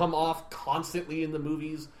mask come off constantly in the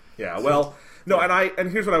movies. Yeah, well, no,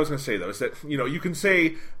 and here's what I was going to say though is that you can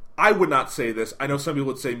say. I would not say this. I know some people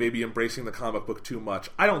would say maybe embracing the comic book too much.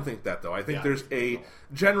 I don't think that, though. I think there's a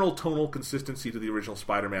general tonal consistency to the original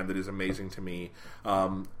Spider-Man that is amazing to me.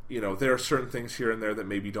 There are certain things here and there that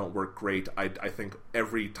maybe don't work great. I think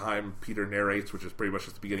every time Peter narrates, which is pretty much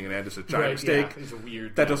at the beginning and end, is a giant mistake. Yeah, it's a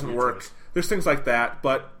weird. That doesn't work. Choice. There's things like that,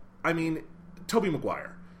 but I mean, Tobey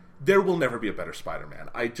Maguire. There will never be a better Spider-Man.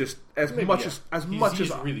 As much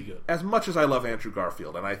as I love Andrew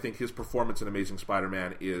Garfield, and I think his performance in Amazing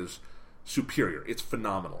Spider-Man is superior. It's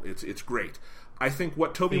phenomenal. It's great. I think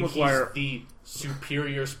what Tobey Maguire... He's the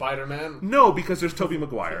superior Spider-Man? No, because there's Tobey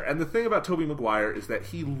Maguire. And the thing about Tobey Maguire is that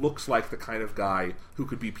he looks like the kind of guy who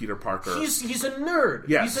could be Peter Parker. He's a nerd.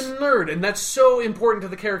 Yes. He's a nerd, and that's so important to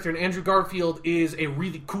the character. And Andrew Garfield is a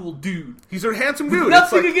really cool dude. He's a handsome dude.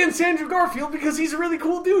 Nothing against Andrew Garfield because he's a really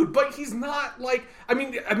cool dude, but he's not like... I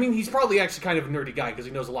mean, he's probably actually kind of a nerdy guy because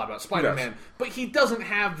he knows a lot about Spider-Man, but he doesn't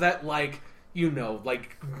have that, like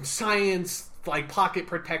science, like, pocket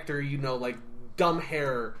protector, like... dumb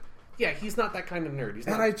hair. Yeah, he's not that kind of nerd.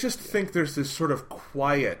 I just think there's this sort of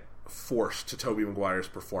quiet force to Tobey Maguire's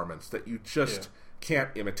performance that you just can't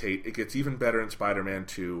imitate. It gets even better in Spider-Man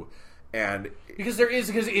 2. And because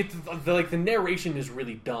the narration is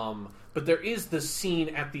really dumb, but there is the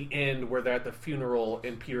scene at the end where they're at the funeral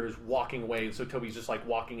and Peter's walking away, and so Tobey's just like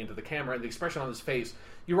walking into the camera, and the expression on his face,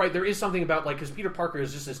 you're right, there is something about like, because Peter Parker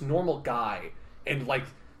is just this normal guy and like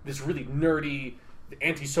this really nerdy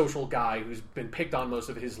antisocial guy who's been picked on most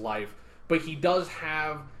of his life, but he does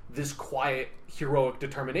have this quiet heroic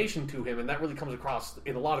determination to him, and that really comes across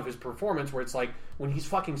in a lot of his performance, where it's like when he's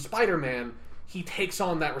fucking Spider-Man, he takes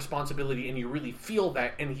on that responsibility and you really feel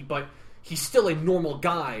that, but he's still a normal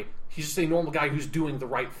guy. He's just a normal guy who's doing the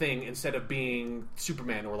right thing instead of being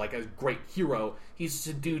Superman or like a great hero. He's just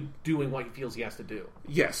a dude doing what he feels he has to do.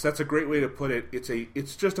 Yes, that's a great way to put it.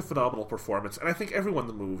 It's just a phenomenal performance, and I think everyone in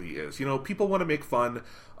the movie is. People want to make fun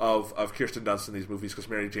of Kirsten Dunst in these movies because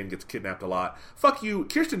Mary Jane gets kidnapped a lot. Fuck you.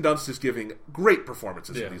 Kirsten Dunst is giving great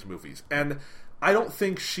performances in these movies, and I don't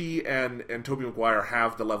think she and Tobey Maguire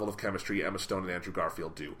have the level of chemistry Emma Stone and Andrew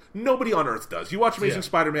Garfield do. Nobody on Earth does. You watch Amazing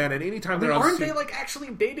Spider-Man, and anytime they're on... Aren't they like actually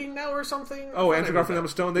dating now or something? Oh, Andrew Garfield and Emma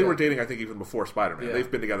Stone? They were dating, I think, even before Spider-Man. Yeah. They've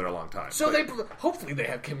been together a long time. So hopefully they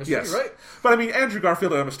have chemistry, right? But I mean, Andrew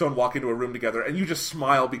Garfield and Emma Stone walk into a room together, and you just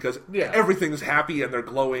smile because everything's happy and they're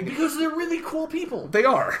glowing. Because they're really cool people. They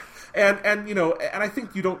are. And I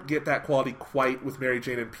think you don't get that quality quite with Mary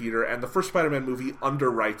Jane and Peter, and the first Spider-Man movie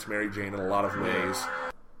underwrites Mary Jane in a lot of ways.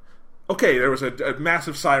 Okay, there was a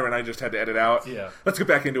massive siren I just had to edit out. Yeah. Let's get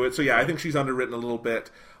back into it. So I think she's underwritten a little bit.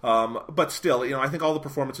 But still, I think all the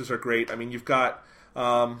performances are great. I mean, you've got...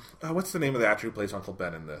 what's the name of the actor who plays Uncle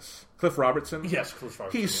Ben in this? Cliff Robertson? Yes, Cliff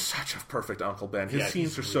Robertson. He's such a perfect Uncle Ben. His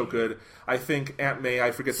scenes are so good. I think Aunt May,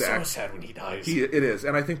 I forget the actress. So sad when he dies. It is.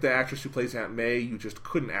 And I think the actress who plays Aunt May, you just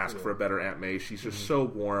couldn't ask for a better Aunt May. She's just so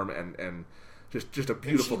warm and just a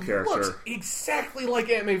beautiful character. Looks exactly like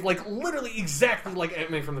Aunt May, like literally exactly like Aunt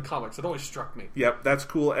May from the comics. It always struck me. Yep, that's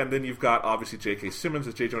cool. And then you've got, obviously, J.K. Simmons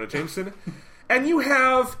as J. Jonah Jameson. And you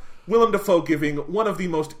have... Willem Dafoe giving one of the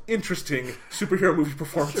most interesting superhero movie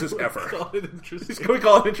performances ever. Call it interesting. Can we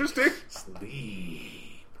call it interesting?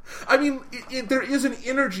 Sleep. I mean, there is an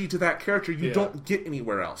energy to that character you don't get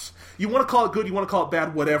anywhere else. You want to call it good, you want to call it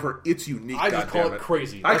bad, whatever. It's unique. I just call it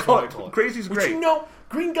crazy. I call it crazy's great. But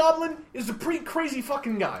Green Goblin is a pretty crazy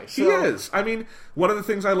fucking guy. So. He is. I mean, one of the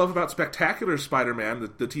things I love about Spectacular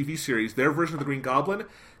Spider-Man, the TV series, their version of the Green Goblin,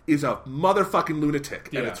 is a motherfucking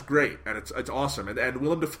lunatic, and it's great, and it's awesome, and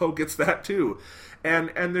Willem Dafoe gets that too, and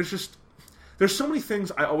there's there's so many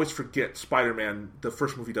things I always forget Spider-Man, the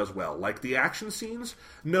first movie, does well. Like the action scenes,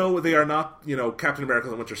 no, they are not, Captain America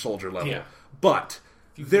and the Winter Soldier level. Yeah. But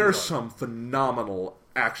there's some phenomenal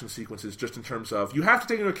action sequences just in terms of, you have to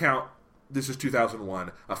take into account, this is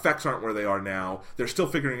 2001. Effects aren't where they are now. They're still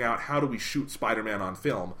figuring out how do we shoot Spider-Man on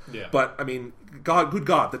film. Yeah. But I mean, good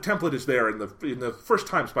God, the template is there in the first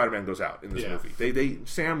time Spider-Man goes out in this movie.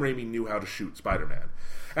 Sam Raimi knew how to shoot Spider-Man,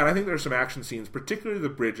 and I think there's some action scenes, particularly the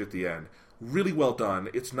bridge at the end. Really well done.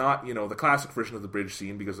 It's not, the classic version of the bridge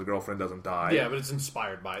scene because the girlfriend doesn't die. Yeah, but it's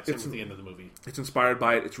inspired by it. It's at the end of the movie. It's inspired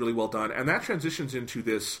by it. It's really well done. And that transitions into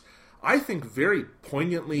this, I think, very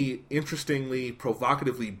poignantly, interestingly,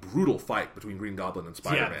 provocatively brutal fight between Green Goblin and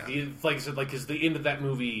Spider-Man. Yeah, like I said, because the end of that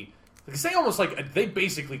movie, because they almost they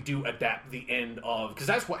basically do adapt the end of, because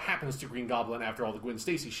that's what happens to Green Goblin after all the Gwen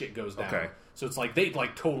Stacy shit goes down. Okay. So it's like they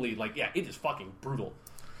totally it is fucking brutal.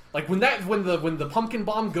 Like when the pumpkin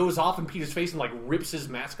bomb goes off in Peter's face and rips his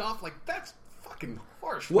mask off, that's fucking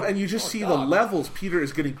harsh. Well, and you just see the levels Peter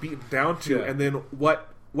is getting beaten down to, and then what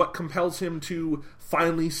compels him to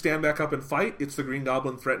finally stand back up and fight? It's the Green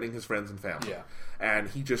Goblin threatening his friends and family. Yeah. And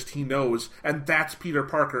he knows, and that's Peter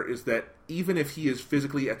Parker, is that even if he is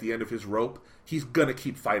physically at the end of his rope, he's gonna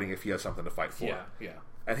keep fighting if he has something to fight for. Yeah, yeah.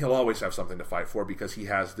 And he'll always have something to fight for because he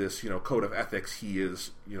has this, code of ethics he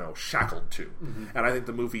is, shackled to. Mm-hmm. And I think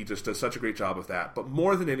the movie just does such a great job of that. But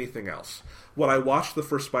more than anything else, what I watched the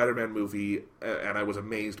first Spider-Man movie and I was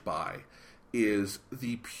amazed by is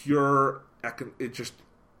the pure, the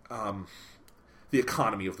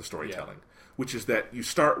economy of the storytelling. Yeah. Which is that you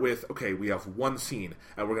start with, okay, we have one scene,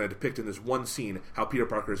 and we're going to depict in this one scene how Peter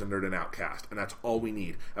Parker is a nerd and outcast, and that's all we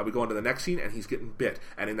need. And we go on to the next scene, and he's getting bit.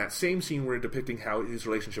 And in that same scene, we're depicting how his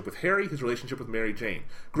relationship with Harry, his relationship with Mary Jane.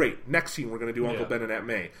 Great. Next scene, we're going to do Uncle Ben and Aunt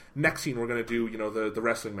May. Next scene, we're going to do, the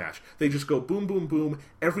wrestling match. They just go boom, boom, boom.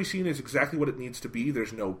 Every scene is exactly what it needs to be.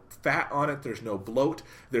 There's no fat on it. There's no bloat.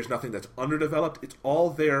 There's nothing that's underdeveloped. It's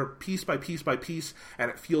all there piece by piece by piece,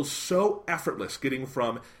 and it feels so effortless getting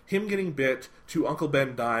from him getting bit to Uncle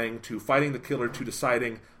Ben dying to fighting the killer to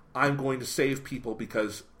deciding I'm going to save people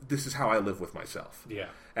because this is how I live with myself. Yeah.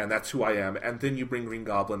 And that's who I am. And then you bring Green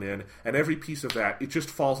Goblin in, and every piece of that, it just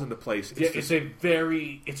falls into place. It's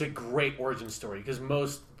a great origin story because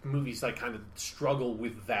most movies kind of struggle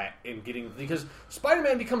with that and because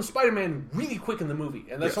Spider-Man becomes Spider-Man really quick in the movie,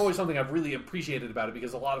 and that's always something I've really appreciated about it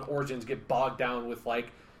because a lot of origins get bogged down with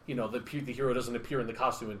the hero doesn't appear in the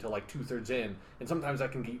costume until 2/3 in, and sometimes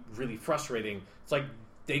that can get really frustrating. It's like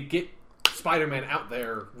they get Spider-Man out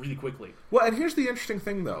there really quickly. Well, and here's the interesting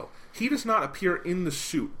thing, though. He does not appear in the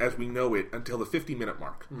suit as we know it until the 50-minute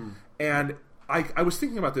mark. And I was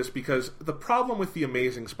thinking about this because the problem with The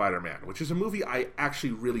Amazing Spider-Man, which is a movie I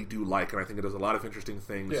actually really do like, and I think it does a lot of interesting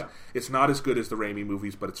things. Yeah. It's not as good as the Raimi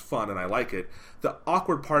movies, but it's fun, and I like it. The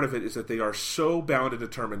awkward part of it is that they are so bound and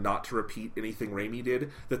determined not to repeat anything Raimi did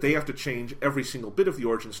that they have to change every single bit of the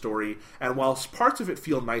origin story, and while parts of it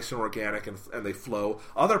feel nice and organic and they flow,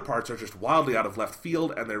 other parts are just wildly out of left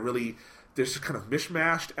field, and they're just kind of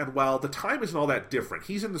mishmashed, and while the time isn't all that different,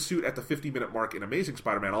 he's in the suit at the 50-minute mark in Amazing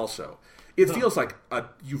Spider-Man also. It feels like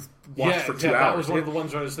you've watched for 2 hours. That was one of the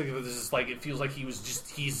ones where I was thinking of this. Is it feels like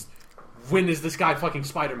when is this guy fucking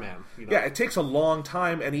Spider-Man? Yeah, it takes a long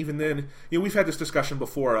time, and even then, we've had this discussion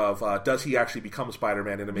before of does he actually become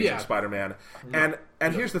Spider-Man in Amazing Spider-Man?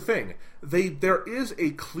 And here's the thing: there is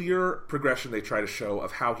a clear progression they try to show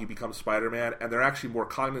of how he becomes Spider-Man, and they're actually more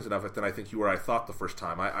cognizant of it than I think you or I thought the first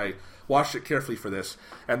time. I watched it carefully for this,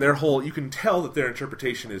 and you can tell that their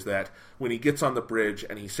interpretation is that when he gets on the bridge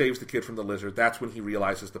and he saves the kid from the lizard, that's when he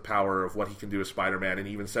realizes the power of what he can do as Spider-Man, and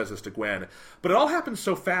he even says this to Gwen. But it all happens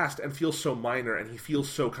so fast and feels so minor, and he feels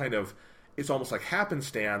so kind of, it's almost like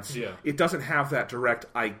happenstance. Yeah. It doesn't have that direct,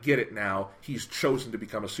 I get it now, he's chosen to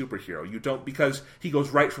become a superhero. You don't, because he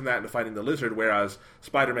goes right from that into fighting the lizard, whereas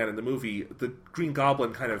Spider-Man in the movie, the Green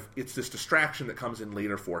Goblin it's this distraction that comes in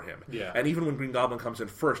later for him. Yeah. And even when Green Goblin comes in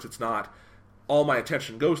first, it's not, all my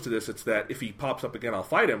attention goes to this, it's that if he pops up again, I'll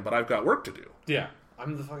fight him, but I've got work to do. Yeah.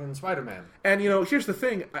 I'm the fucking Spider-Man. And, here's the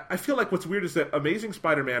thing. I feel like what's weird is that Amazing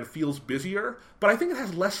Spider-Man feels busier, but I think it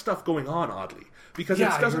has less stuff going on, oddly. Because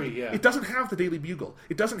it doesn't have the Daily Bugle.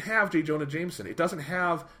 It doesn't have J. Jonah Jameson. It doesn't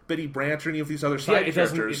have Betty Branch or any of these other side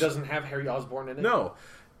characters. It doesn't have Harry Osborn in it. No.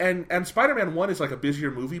 And Spider-Man 1 is like a busier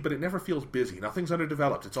movie, but it never feels busy. Nothing's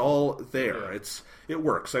underdeveloped. It's all there. Yeah. It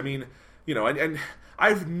works. I mean, and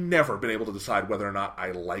I've never been able to decide whether or not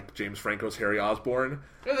I like James Franco's Harry Osborn.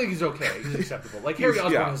 I think he's okay. He's acceptable. Harry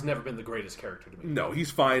Osborn has never been the greatest character to me. No,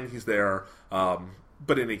 he's fine. He's there.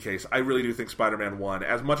 But in any case, I really do think Spider-Man 1,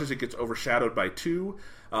 as much as it gets overshadowed by 2,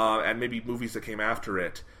 and maybe movies that came after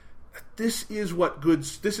it, this is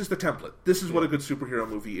the template. This is what a good superhero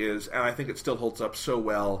movie is, and I think it still holds up so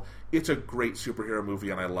well. It's a great superhero movie,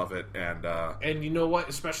 and I love it. And you know what?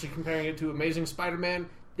 Especially comparing it to Amazing Spider-Man,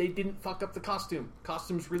 they didn't fuck up the costume.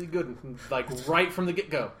 Costume's really good, like right from the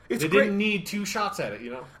get-go. They didn't need 2 shots at it, you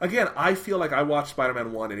know? Again, I feel like I watched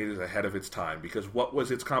Spider-Man 1 and it is ahead of its time, because what was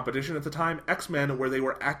its competition at the time? X-Men, where they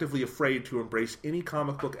were actively afraid to embrace any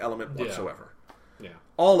comic book element whatsoever. Yeah.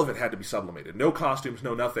 All of it had to be sublimated. No costumes,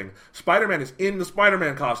 no nothing. Spider-Man is in the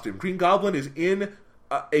Spider-Man costume. Green Goblin is in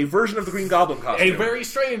a version of the Green Goblin costume. A very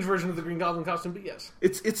strange version of the Green Goblin costume, but yes.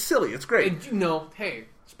 It's silly. It's great. And you know, hey,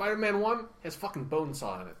 Spider-Man 1 has fucking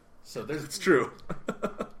Bonesaw in it. So there's... It's true.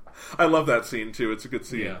 I love that scene, too. It's a good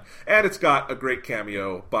scene. Yeah. And it's got a great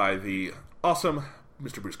cameo by the awesome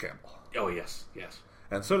Mr. Bruce Campbell. Oh, yes, yes.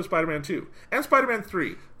 And so does Spider-Man 2. And Spider-Man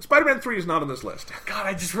 3. Spider-Man 3 is not on this list. God,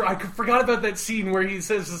 I forgot about that scene where he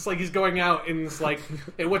says it's like he's going out and it's like,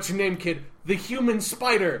 hey, what's your name, kid? The Human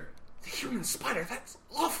Spider. The Human Spider? That's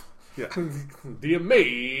awful. Yeah. The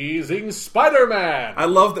Amazing Spider-Man. I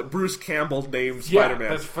love that Bruce Campbell named Spider-Man. Yeah,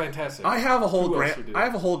 that's fantastic. I have a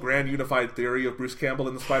whole grand unified theory of Bruce Campbell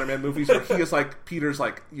in the Spider-Man movies where he is like Peter's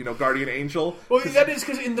guardian angel. Well, that is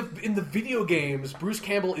because in the video games, Bruce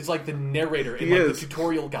Campbell is like the narrator and the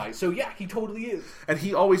tutorial guy. So yeah, he totally is. And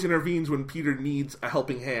he always intervenes when Peter needs a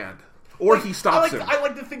helping hand. Or he stops him. I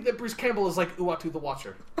like to think that Bruce Campbell is like Uatu the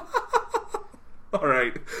Watcher. All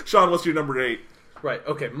right. Sean, what's your number 8? Right,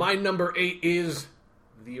 okay. My number 8 is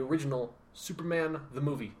the original Superman the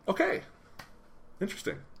movie. Okay.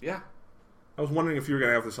 Interesting. Yeah. I was wondering if you were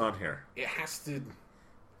going to have this on here. It has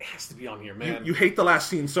to be on here, man. You hate the last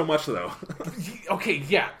scene so much, though. Okay,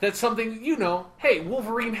 yeah. That's something, hey,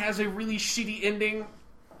 Wolverine has a really shitty ending.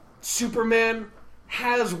 Superman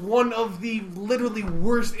has one of the literally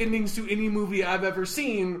worst endings to any movie I've ever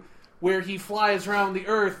seen, where he flies around the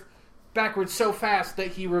Earth backwards so fast that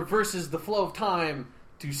he reverses the flow of time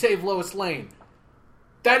to save Lois Lane.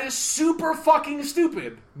 That is super fucking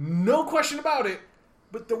stupid. No question about it.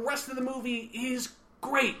 But the rest of the movie is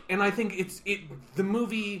great. And I think the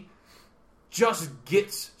movie just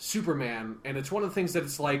gets Superman. And it's one of the things that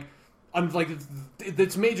it's like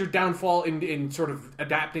its major downfall in sort of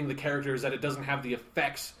adapting the characters, that it doesn't have the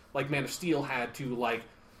effects like Man of Steel had to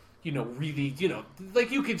really,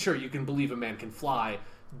 you can believe a man can fly,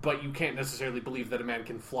 but you can't necessarily believe that a man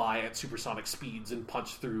can fly at supersonic speeds and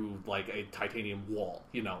punch through, like, a titanium wall.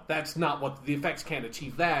 That's not what... The effects can't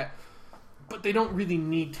achieve that, but they don't really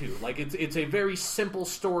need to. Like, it's a very simple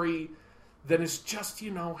story that is just,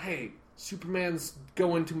 hey, Superman's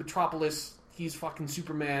going to Metropolis, he's fucking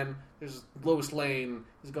Superman, there's Lois Lane,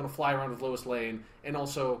 he's gonna fly around with Lois Lane, and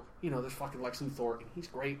also, there's fucking Lex Luthor, and he's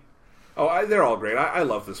great. Oh, they're all great. I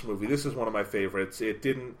love this movie. This is one of my favorites. It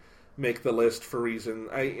didn't make the list for a reason.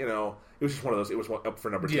 It was just one of those. It was up for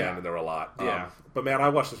number 10, and there were a lot. Yeah. But man, I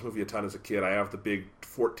watched this movie a ton as a kid. I have the big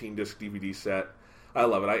 14-disc DVD set. I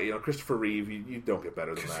love it. Christopher Reeve, you don't get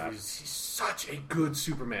better than that. He's such a good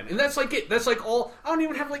Superman, and that's like it. That's like all. I don't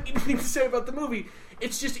even have anything to say about the movie.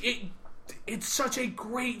 It's just it's such a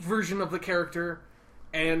great version of the character,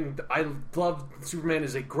 and I love Superman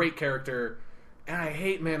is a great character, and I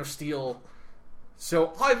hate Man of Steel.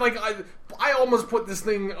 So I almost put this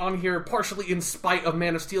thing on here partially in spite of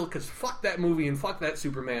Man of Steel, because fuck that movie and fuck that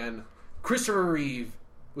Superman. Christopher Reeve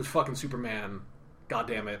was fucking Superman. God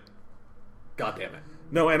damn it. God damn it.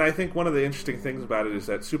 No, and I think one of the interesting things about it is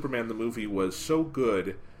that Superman the movie was so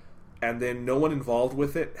good, and then no one involved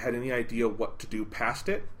with it had any idea what to do past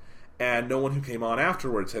it, and no one who came on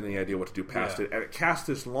afterwards had any idea what to do past it, and it cast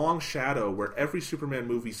this long shadow where every Superman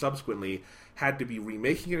movie subsequently had to be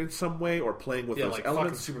remaking it in some way or playing with those elements.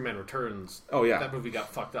 Fucking Superman Returns. Oh yeah, that movie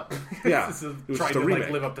got fucked up. Yeah, it was trying to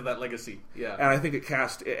live up to that legacy. Yeah, and I think it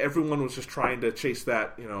cast. Everyone was just trying to chase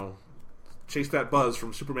that buzz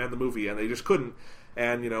from Superman the movie, and they just couldn't.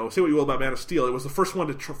 And say what you will about Man of Steel, it was the first one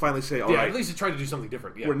to finally say, "All right, at least it tried to do something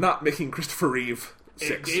different." Yeah. We're not making Christopher Reeve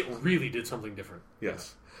 6. It really did something different.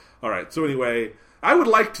 Yes. All right. So anyway, I would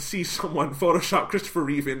like to see someone Photoshop Christopher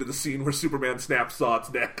Reeve into the scene where Superman snaps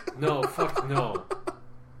Zod's neck. No, fuck no.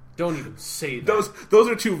 Don't even say that. Those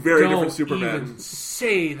are two very different Supermen. Don't even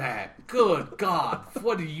say that. Good God.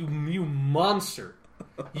 What are you monster.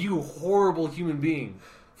 You horrible human being.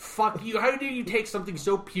 Fuck you. How dare you take something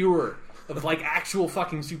so pure of like actual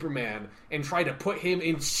fucking Superman and try to put him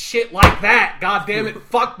in shit like that? God damn it.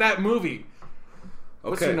 Fuck that movie. Okay.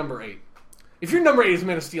 What's your number 8? If your number 8 is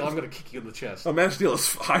Man of Steel, I'm going to kick you in the chest. Oh, Man of Steel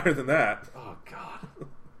is higher than that. Oh, God.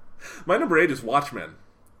 My number 8 is Watchmen.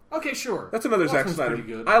 Okay, sure. That's another Zack Watchmen's Snyder. pretty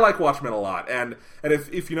good. I like Watchmen a lot, and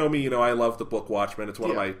if you know me, you know I love the book Watchmen. It's one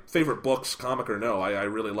of my favorite books, comic or no. I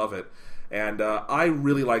really love it, and I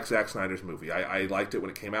really like Zack Snyder's movie. I liked it when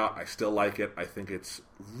it came out. I still like it. I think it's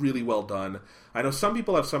really well done. I know some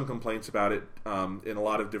people have some complaints about it in a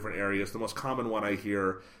lot of different areas. The most common one I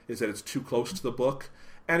hear is that it's too close to the book.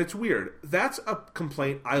 And it's weird. That's a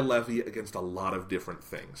complaint I levy against a lot of different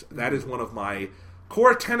things. That is one of my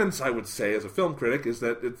core tenets, I would say, as a film critic, is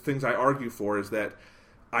that things I argue for is that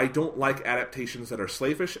I don't like adaptations that are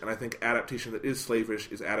slavish, and I think adaptation that is slavish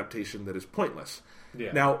is adaptation that is pointless.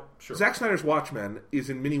 Yeah, now, sure. Zack Snyder's Watchmen is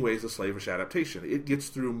in many ways a slavish adaptation. It gets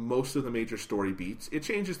through most of the major story beats. It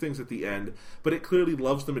changes things at the end, but it clearly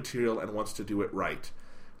loves the material and wants to do it right.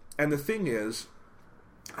 And the thing is,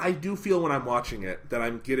 I do feel when I'm watching it that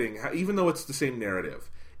I'm getting, even though it's the same narrative,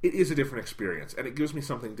 it is a different experience, and it gives me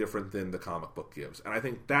something different than the comic book gives. And I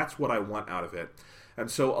think that's what I want out of it. And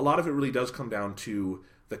so a lot of it really does come down to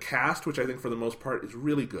the cast, which I think for the most part is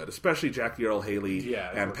really good, especially Jackie Earle Haley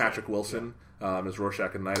and Patrick Wilson as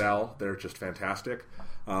Rorschach and Night Owl. They're just fantastic.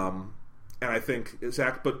 And I think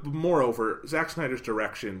but moreover, Zack Snyder's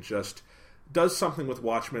direction just does something with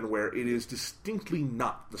Watchmen where it is distinctly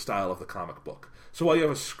not the style of the comic book. So while you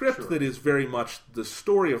have a script that is very much the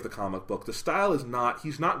story of the comic book, the style is not,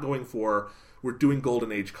 he's not going for, we're doing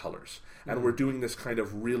Golden Age colors, and we're doing this kind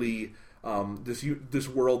of really, this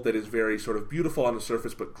world that is very sort of beautiful on the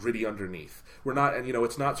surface but gritty underneath. We're not, and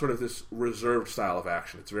it's not sort of this reserved style of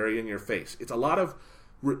action. It's very in your face. It's a lot of,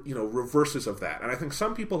 reverses of that. And I think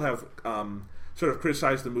some people have sort of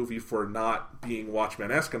criticized the movie for not being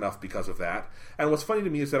Watchmen-esque enough because of that. And what's funny to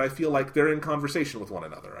me is that I feel like they're in conversation with one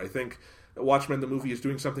another. I think Watchmen, the movie, is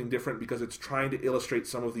doing something different because it's trying to illustrate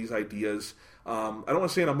some of these ideas. I don't want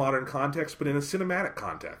to say in a modern context, but in a cinematic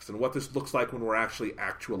context, and what this looks like when we're actually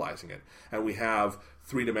actualizing it. And we have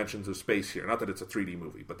 3 dimensions of space here. Not that it's a 3D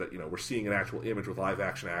movie, but that we're seeing an actual image with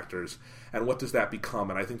live-action actors. And what does that become?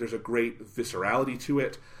 And I think there's a great viscerality to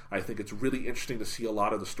it. I think it's really interesting to see a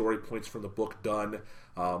lot of the story points from the book done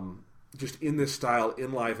just in this style,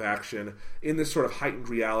 in live action, in this sort of heightened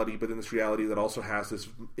reality, but in this reality that also has this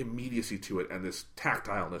immediacy to it and this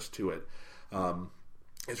tactileness to it.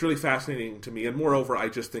 It's really fascinating to me, and moreover, I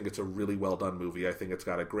just think it's a really well done movie. I think it's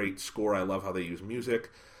got a great score. I love how they use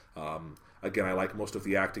music. Again, I like most of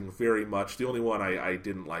the acting very much. The only one I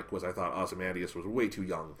didn't like was I thought Ozymandias was way too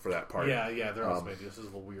young for that part. Yeah, their Ozymandias is a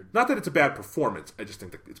little weird. Not that it's a bad performance, I just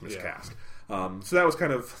think that it's miscast. So that was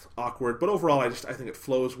kind of awkward, but overall I think it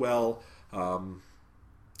flows well.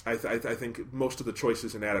 I think most of the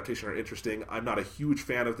choices in adaptation are interesting. I'm not a huge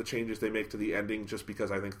fan of the changes they make to the ending just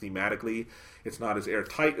because I think thematically it's not as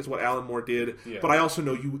airtight as what Alan Moore did. Yeah. But I also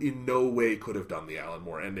know you in no way could have done the Alan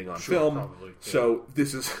Moore ending on film. Probably, yeah. So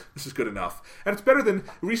this is good enough. And it's better than...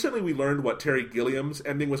 Recently we learned what Terry Gilliam's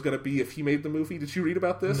ending was going to be if he made the movie. Did you read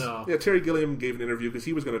about this? No. Yeah, Terry Gilliam gave an interview because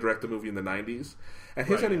he was going to direct the movie in the 90s. And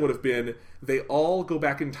his ending would have been, they all go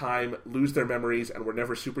back in time, lose their memories, and were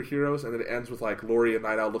never superheroes, and then it ends with, like, Laurie and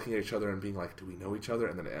Night Owl looking at each other and being like, do we know each other?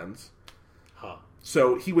 And then it ends. Huh.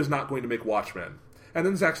 So he was not going to make Watchmen. And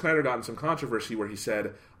then Zack Snyder got in some controversy where he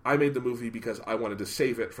said, I made the movie because I wanted to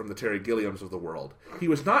save it from the Terry Gilliams of the world. He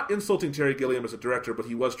was not insulting Terry Gilliam as a director, but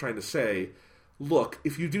he was trying to say, look,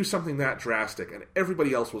 if you do something that drastic, and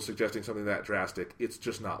everybody else was suggesting something that drastic, it's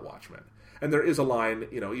just not Watchmen. And there is a line,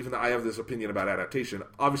 even though I have this opinion about adaptation,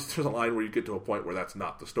 obviously there's a line where you get to a point where that's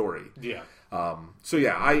not the story. Yeah.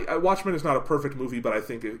 Watchmen is not a perfect movie, but I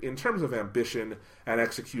think in terms of ambition and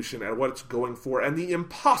execution and what it's going for and the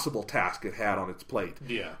impossible task it had on its plate,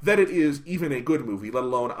 that it is even a good movie, let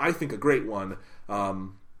alone, I think, a great one,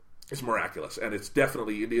 it's miraculous. And it's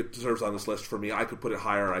definitely, it deserves on this list for me. I could put it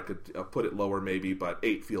higher, I could put it lower maybe, but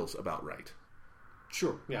 8 feels about right.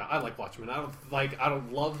 Sure. Yeah, I like Watchmen. I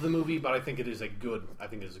don't love the movie, but I think it is a good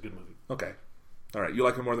movie. Okay. All right. You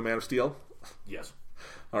like it more than Man of Steel? Yes.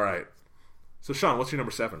 All right. So, Sean, what's your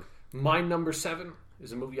number 7? My number 7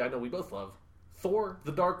 is a movie I know we both love. Thor: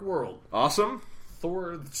 The Dark World. Awesome.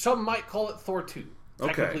 Thor, some might call it Thor 2.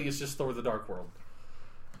 Technically, it's just Thor: The Dark World.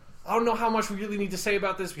 I don't know how much we really need to say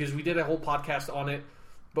about this because we did a whole podcast on it.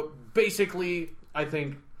 But basically, I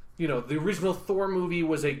think... the original Thor movie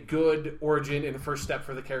was a good origin and first step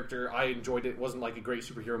for the character. I enjoyed it. It wasn't like a great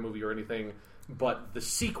superhero movie or anything. But the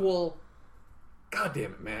sequel, God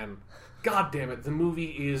damn it, man. God damn it. The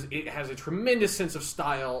movie it has a tremendous sense of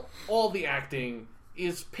style. All the acting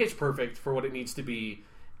is pitch perfect for what it needs to be.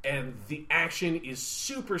 And the action is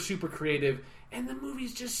super, super creative. And the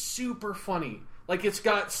movie's just super funny. Like, it's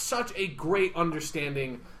got such a great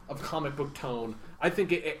understanding of comic book tone. I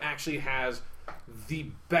think it actually has... the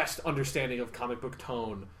best understanding of comic book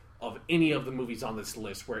tone of any of the movies on this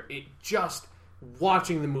list, where it just,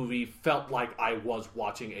 watching the movie, felt like I was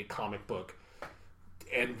watching a comic book.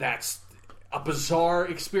 And that's a bizarre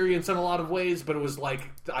experience in a lot of ways, but it was like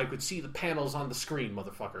I could see the panels on the screen,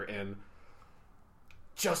 motherfucker, and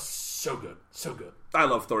just so good. So good. I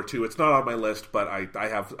love Thor 2. It's not on my list, but I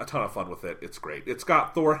have a ton of fun with it. It's great. It's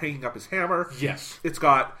got Thor hanging up his hammer. Yes. It's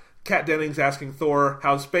got Kat Dennings asking Thor,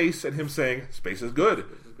 how's space? And him saying, space is good.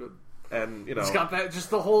 And, you know... It's got that, just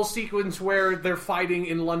the whole sequence where they're fighting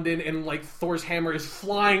in London and, like, Thor's hammer is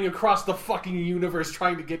flying across the fucking universe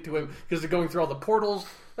trying to get to him because they're going through all the portals.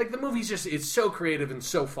 Like, the movie's just, it's so creative and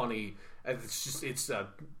so funny. And it's just, it's a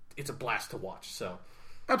blast to watch, so...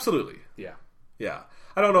 Absolutely. Yeah. Yeah.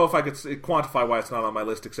 I don't know if I could quantify why it's not on my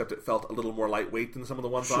list, except it felt a little more lightweight than some of the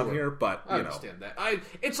ones on here, but, you know. I understand that.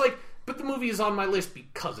 It's like... But the movie is on my list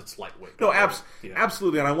because it's lightweight. No,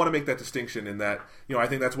 absolutely, and I want to make that distinction in that, you know, I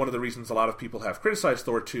think that's one of the reasons a lot of people have criticized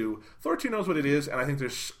Thor 2. Thor 2 knows what it is, and I think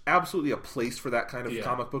there's absolutely a place for that kind of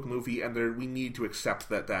comic book movie, and we need to accept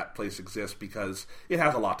that place exists because it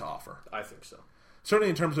has a lot to offer. I think so. Certainly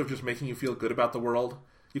in terms of just making you feel good about the world,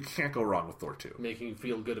 you can't go wrong with Thor 2. Making you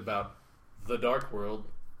feel good about the dark world.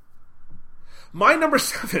 My number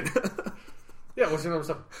 7. Yeah, what's your number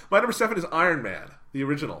 7? My number 7 is Iron Man, the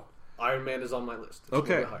original. Iron Man is on my list. It's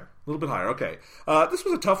okay. A little bit higher. Okay. This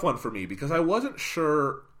was a tough one for me because I wasn't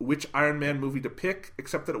sure which Iron Man movie to pick,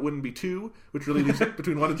 except that it wouldn't be 2, which really leaves it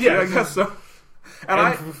between 1 and 3, I guess. So,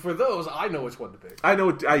 and for those, I know which one to pick. I know,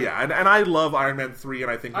 and I love Iron Man 3, and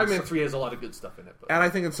I think Iron Man 3 has a lot of good stuff in it. But. And I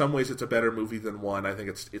think in some ways it's a better movie than 1. I think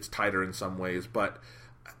it's tighter in some ways, but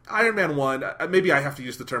Iron Man 1, maybe I have to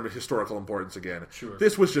use the term of historical importance again. Sure.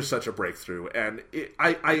 This was just such a breakthrough, and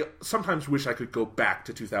I sometimes wish I could go back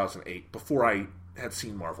to 2008 before I had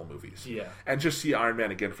seen Marvel movies. Yeah. And just see Iron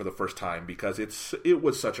Man again for the first time, because it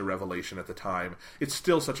was such a revelation at the time. It's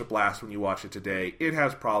still such a blast when you watch it today. It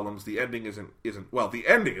has problems. The ending isn't well, the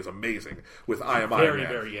ending is amazing with I Am Iron Man.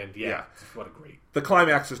 Very end, yeah. What a great... The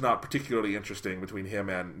climax is not particularly interesting between him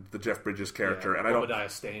and the Jeff Bridges character, and Obadiah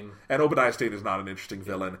Stane. And Obadiah Stane is not an interesting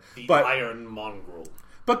villain. The but, Iron Mongrel.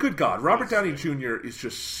 But good God, Robert Downey Jr. is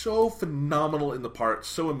just so phenomenal in the part,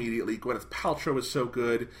 so immediately. Gwyneth Paltrow is so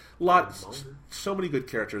good. So many good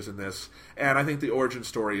characters in this. And I think the origin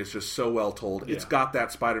story is just so well told. Yeah. It's got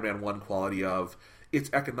that Spider-Man 1 quality of... It's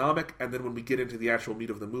economic, and then when we get into the actual meat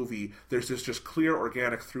of the movie, there's this just clear,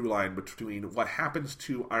 organic through line between what happens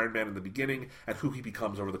to Iron Man in the beginning and who he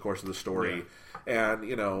becomes over the course of the story. Yeah. And,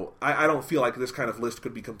 you know, I don't feel like this kind of list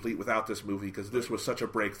could be complete without this movie, because this was such a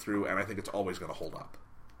breakthrough, and I think it's always going to hold up.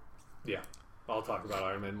 Yeah. I'll talk about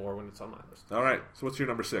Iron Man more when it's on my list. All right. So what's your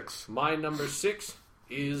number 6? My number 6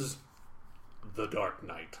 is The Dark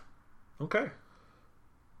Knight. Okay.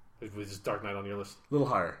 Was Dark Knight on your list? A little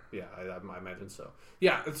higher. Yeah, I imagine so.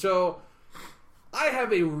 Yeah, so I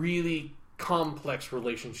have a really complex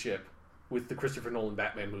relationship with the Christopher Nolan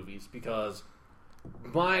Batman movies, because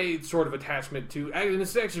my sort of attachment to, and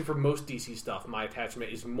this is actually for most DC stuff, my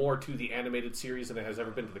attachment is more to the animated series than it has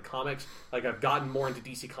ever been to the comics. Like, I've gotten more into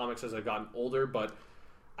DC Comics as I've gotten older, but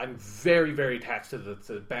I'm very, very attached to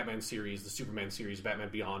the Batman series, the Superman series, Batman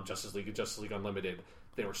Beyond, Justice League, and Justice League Unlimited.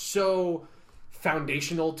 They were so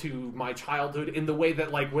foundational to my childhood in the way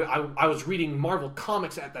that, like, when I was reading Marvel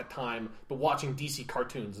comics at that time, but watching DC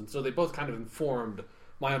cartoons, and so they both kind of informed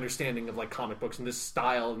my understanding of, like, comic books and this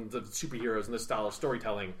style and the superheroes and this style of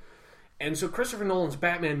storytelling. And so Christopher Nolan's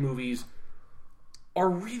Batman movies are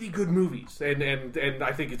really good movies, and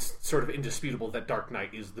I think it's sort of indisputable that Dark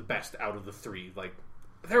Knight is the best out of the three. Like,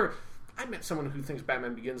 I met someone who thinks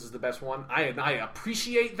Batman Begins is the best one. I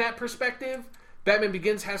appreciate that perspective. Batman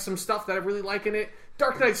Begins has some stuff that I really like in it.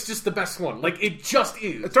 Dark Knight's just the best one. Like, it just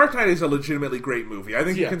is. Dark Knight is a legitimately great movie. I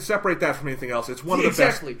think you can separate that from anything else. It's one of the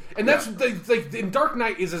best. Exactly. And that's and Dark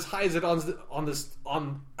Knight is as high as it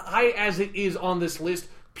is on this list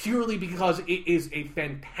purely because it is a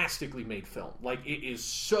fantastically made film. Like, it is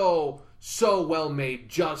so well made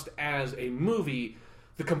just as a movie.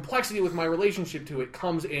 The complexity with my relationship to it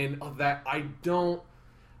comes in of that I don't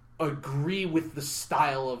agree with the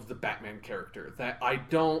style of the Batman character.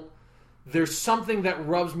 There's something that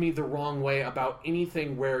rubs me the wrong way about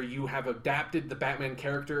anything where you have adapted the Batman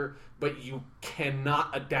character, but you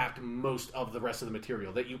cannot adapt most of the rest of the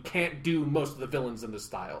material. That you can't do most of the villains in the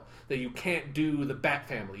style. That you can't do the Bat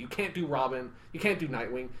family. You can't do Robin. You can't do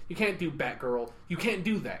Nightwing. You can't do Batgirl. You can't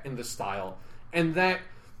do that in this style. And that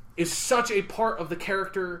is such a part of the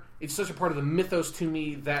character. It's such a part of the mythos to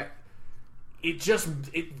me that there's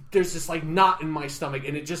this, like, knot in my stomach,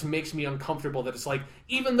 and it just makes me uncomfortable that it's like,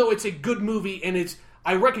 even though it's a good movie and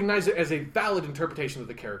I recognize it as a valid interpretation of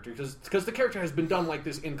the character, because the character has been done like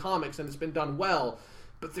this in comics, and it's been done well,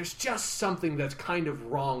 but there's just something that's kind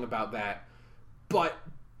of wrong about that. But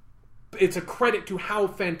it's a credit to how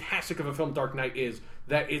fantastic of a film Dark Knight is,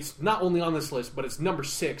 that it's not only on this list, but it's number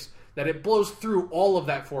 6, that it blows through all of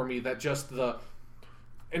that for me, that just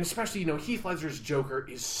and especially, Heath Ledger's Joker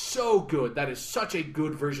is so good. That is such a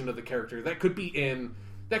good version of the character. That could be in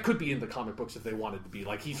the comic books if they wanted to be.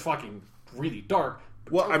 Like, he's fucking really dark.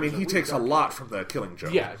 Well, I mean, he takes a lot from the Killing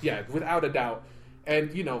Joke. Yeah, without a doubt. And,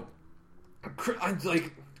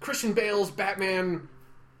 Christian Bale's Batman,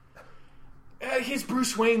 his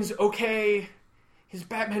Bruce Wayne's okay. His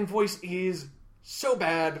Batman voice is so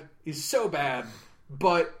bad,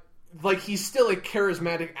 but he's still a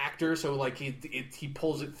charismatic actor, so he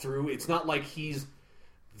pulls it through. It's not like he's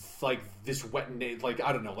this wet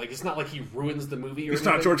I don't know, it's not like he ruins the movie or it's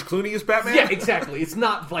anything. not George Clooney as Batman. Yeah, exactly. It's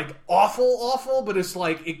not awful, but it's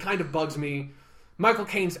it kind of bugs me. Michael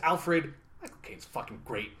Caine's Alfred. Michael Caine's fucking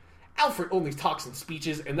great. Alfred only talks in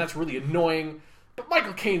speeches, and that's really annoying. But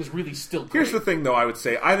Michael Caine is really still great. Here's the thing, though, I would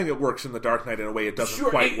say. I think it works in The Dark Knight in a way it doesn't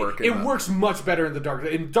quite work in... It works much better in The Dark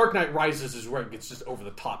Knight. In Dark Knight Rises is where it gets just over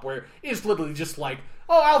the top, where it's literally just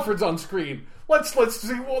Alfred's on screen. Let's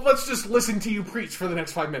just listen to you preach for the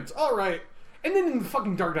next 5 minutes. All right. And then in the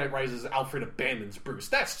fucking Dark Knight Rises, Alfred abandons Bruce.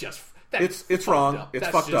 That's just... It's wrong. Up. It's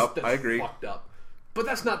that's fucked just, up. I agree. Fucked up. But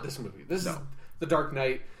that's not this movie. This is The Dark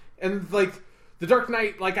Knight. And, The Dark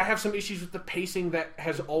Knight, I have some issues with the pacing that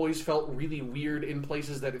has always felt really weird in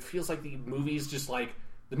places that it feels like the movie's just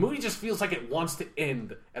the movie just feels like it wants to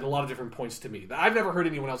end at a lot of different points to me. I've never heard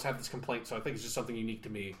anyone else have this complaint, so I think it's just something unique to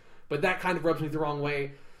me. But that kind of rubs me the wrong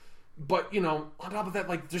way. But, on top of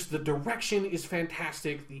that, just the direction is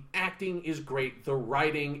fantastic, the acting is great, the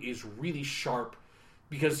writing is really sharp.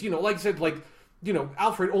 Because, like I said,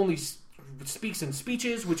 Alfred only speaks in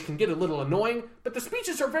speeches, which can get a little annoying, but the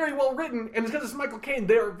speeches are very well written, and because it's Michael Caine,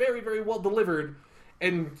 they are very, very well delivered.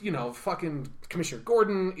 And, fucking Commissioner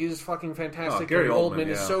Gordon is fucking fantastic. Gary Oldman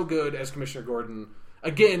is so good as Commissioner Gordon.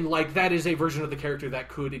 Again, that is a version of the character that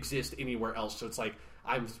could exist anywhere else, so it's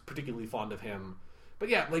I'm particularly fond of him. But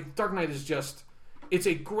yeah, Dark Knight is just... It's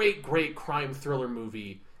a great, great crime thriller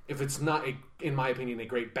movie, if it's not, in my opinion, a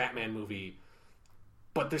great Batman movie.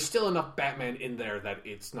 But there's still enough Batman in there that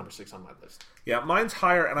it's number 6 on my list. Yeah, mine's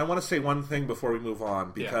higher, and I want to say one thing before we move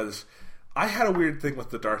on, because I had a weird thing with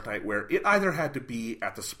The Dark Knight where it either had to be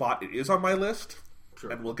at the spot it is on my list,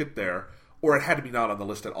 and we'll get there, or it had to be not on the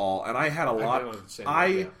list at all. And I had a lot...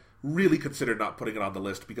 I really considered not putting it on the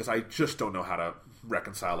list because I just don't know how to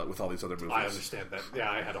reconcile it with all these other movies. I understand that.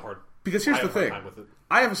 Yeah, I had a hard... Because here's the thing,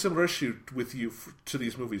 I have a similar issue with you to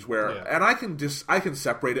these movies where, and I can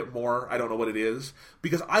separate it more. I don't know what it is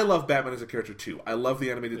because I love Batman as a character too. I love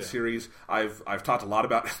the animated series. I've talked a lot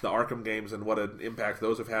about the Arkham games and what an impact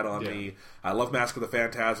those have had on me. I love Mask of the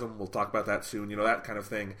Phantasm. We'll talk about that soon. That kind of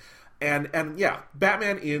thing. And yeah,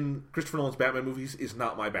 Batman in Christopher Nolan's Batman movies is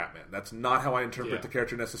not my Batman. That's not how I interpret the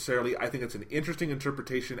character necessarily. I think it's an interesting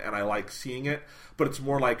interpretation, and I like seeing it. But it's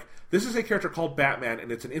more like, this is a character called Batman,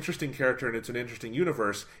 and it's an interesting character, and it's an interesting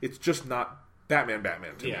universe. It's just not Batman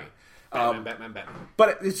to me. Batman.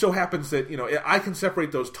 But it so happens that, I can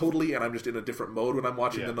separate those totally, and I'm just in a different mode when I'm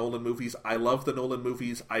watching the Nolan movies. I love the Nolan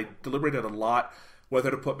movies. I deliberated a lot whether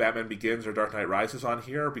to put Batman Begins or Dark Knight Rises on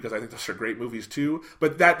here, because I think those are great movies too.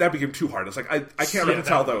 But that became too hard. It's I can't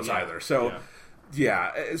reconcile those either. So,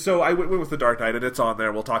 so I went with The Dark Knight, and it's on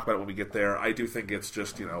there. We'll talk about it when we get there. I do think it's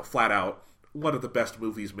just, flat out one of the best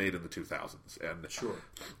movies made in the 2000s. And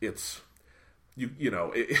it's...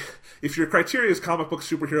 if your criteria is comic book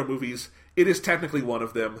superhero movies, it is technically one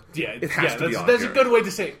of them. Yeah, it has to be on that's here. a good way to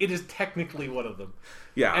say it. It is technically one of them.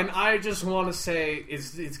 Yeah, and I just want to say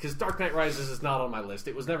it's because Dark Knight Rises is not on my list.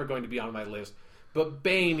 It was never going to be on my list, but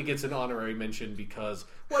Bane gets an honorary mention because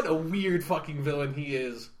what a weird fucking villain he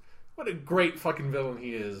is. What a great fucking villain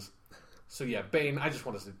he is. So yeah, Bane. I just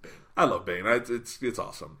want to say Bane. I love Bane. It's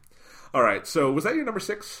awesome. All right, so was that your number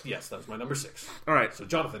 6? Yes, that was my number 6. All right. So,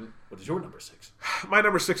 Jonathan, what is your number 6? My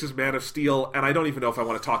number 6 is Man of Steel, and I don't even know if I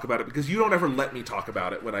want to talk about it, because you don't ever let me talk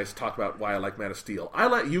about it when I talk about why I like Man of Steel. I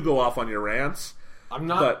let you go off on your rants. I'm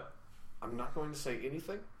not going to say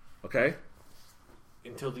anything. Okay.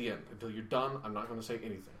 Until the end. Until you're done, I'm not going to say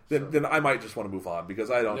anything. Then I might just want to move on,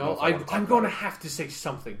 because I don't know if I want to talk I'm going to have to say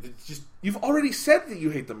something. You've already said that you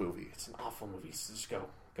hate the movie. It's an awful movie, so just go.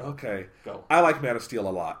 Okay. Go. I like Man of Steel a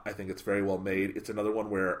lot. I think it's very well made. It's another one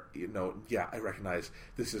where, I recognize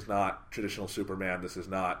this is not traditional Superman. This is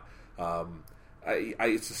not...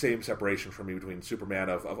 it's the same separation for me between Superman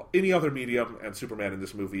of any other medium and Superman in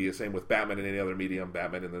this movie. The same with Batman in any other medium,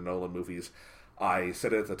 Batman in the Nolan movies. I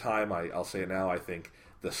said it at the time, I'll say it now, I think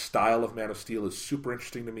the style of Man of Steel is super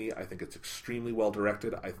interesting to me. I think it's extremely well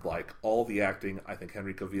directed. I like all the acting. I think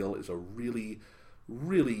Henry Cavill is a really,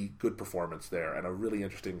 really good performance there, and a really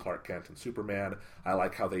interesting Clark Kent and Superman. I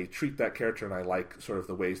like how they treat that character, and I like sort of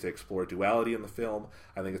the ways they explore duality in the film.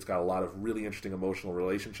 I think it's got a lot of really interesting emotional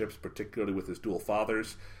relationships, particularly with his dual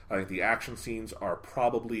fathers. I think the action scenes are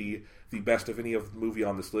probably the best of any of the movie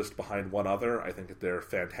on this list behind one other. I think that they're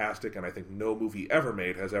fantastic, and I think no movie ever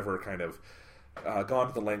made has ever kind of gone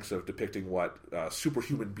to the lengths of depicting what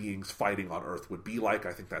superhuman beings fighting on Earth would be like.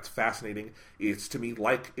 I think that's fascinating. It's, to me,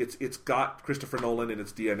 like it's got Christopher Nolan in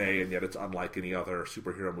its DNA, and yet it's unlike any other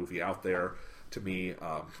superhero movie out there. To me,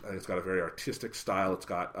 I think it's got a very artistic style. It's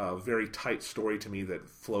got a very tight story to me that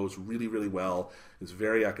flows really, really well. It's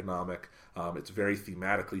very economic. It's very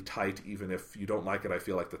thematically tight. Even if you don't like it, I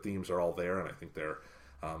feel like the themes are all there, and I think they're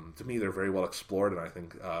to me, they're very well explored, and I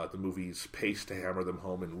think the movie's paced to hammer them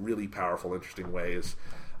home in really powerful, interesting ways.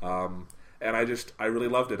 And I really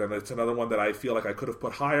loved it, and it's another one that I feel like I could have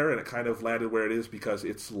put higher, and it kind of landed where it is because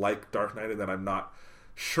it's like Dark Knight, and that I'm not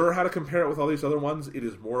sure how to compare it with all these other ones. It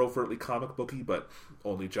is more overtly comic booky, but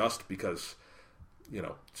only just because, you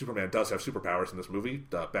know, Superman does have superpowers in this movie.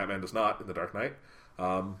 Batman does not in The Dark Knight.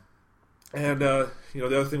 You know,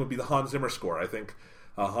 the other thing would be the Hans Zimmer score. I think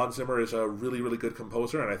Hans Zimmer is a really, really good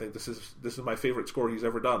composer, and I think this is my favorite score he's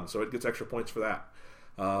ever done, so it gets extra points for that.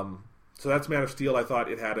 So that's Man of Steel. I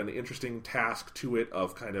thought it had an interesting task to it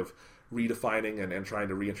of kind of redefining and trying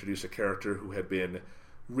to reintroduce a character who had been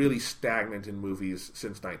really stagnant in movies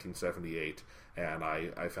since 1978, and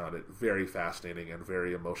I found it very fascinating and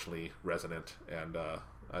very emotionally resonant, and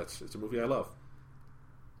it's a movie I love.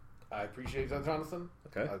 I appreciate that, Jonathan.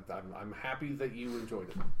 Okay. I'm happy that you enjoyed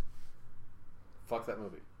it. Fuck that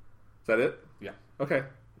movie. Is that it? Yeah. Okay.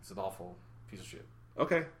 It's an awful piece of shit.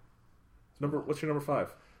 Okay. What's your number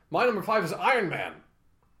 5? My number 5 is Iron Man,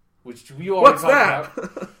 which you already talked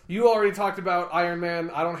about. You already talked about Iron Man.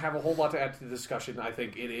 I don't have a whole lot to add to the discussion. I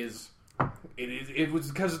think it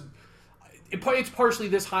was because it's partially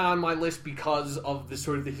this high on my list because of the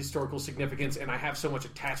sort of the historical significance, and I have so much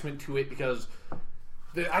attachment to it because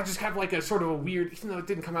I just have like a sort of a weird, even though it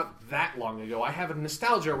didn't come out that long ago, I have a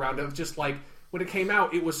nostalgia around it of just like when it came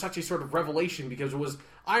out, it was such a sort of revelation because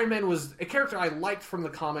Iron Man was a character I liked from the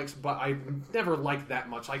comics, but I never liked that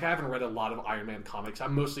much. Like, I haven't read a lot of Iron Man comics.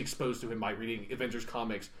 I'm mostly exposed to him by reading Avengers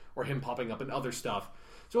comics or him popping up in other stuff.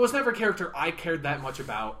 So it was never a character I cared that much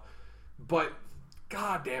about. But,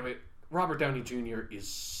 god damn it, Robert Downey Jr. is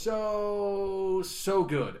so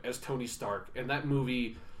good as Tony Stark. And that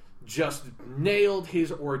movie just nailed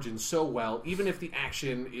his origin so well. Even if the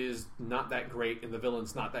action is not that great and the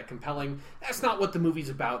villain's not that compelling, that's not what the movie's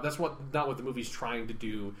about. That's not what the movie's trying to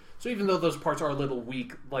do. So even though those parts are a little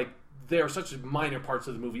weak, like, they are such minor parts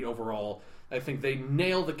of the movie overall, I think they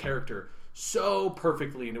nail the character so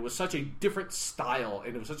perfectly, and it was such a different style,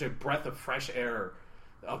 and it was such a breath of fresh air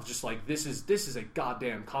of just like, this is a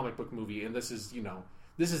goddamn comic book movie, and this is, you know,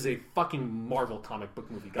 this is a fucking Marvel comic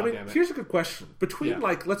book movie. Goddamn it. Here's a good question. Between,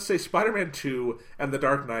 like, let's say Spider-Man 2 and The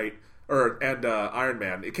Dark Knight, and Iron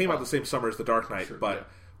Man, it came out the same summer as The Dark Knight, sure, but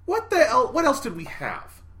what else did we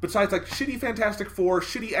have? Besides, like, shitty Fantastic Four,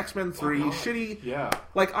 shitty X-Men 3, shitty... Yeah.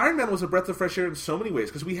 Like, Iron Man was a breath of fresh air in so many ways,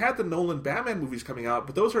 because we had the Nolan Batman movies coming out,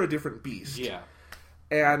 but those are a different beast. Yeah.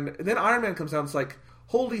 And then Iron Man comes out and it's like,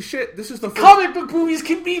 holy shit, this is the first... Comic book movies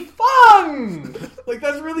can be fun! Like,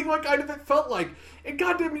 that's really what kind of it felt like. And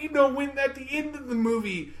goddamn, you know, when at the end of the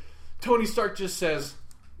movie, Tony Stark just says,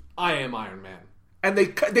 I am Iron Man. And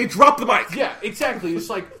they drop the mic. Yeah, exactly. It's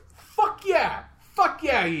like, fuck yeah. Fuck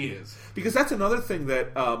yeah, he is. Because that's another thing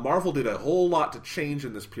that Marvel did a whole lot to change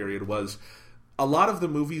in this period was... A lot of the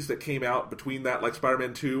movies that came out between that, like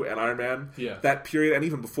Spider-Man 2 and Iron Man, that period, and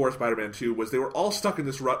even before Spider-Man 2, was they were all stuck in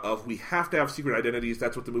this rut of, we have to have secret identities,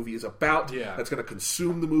 that's what the movie is about, that's going to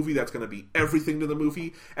consume the movie, that's going to be everything to the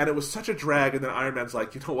movie, and it was such a drag, and then Iron Man's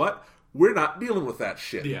like, you know what? We're not dealing with that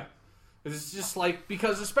shit. Yeah. It's just like,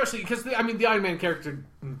 especially because the Iron Man character,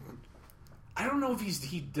 I don't know if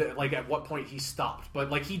he like, at what point he stopped, but,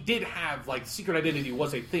 like, he did have, like, secret identity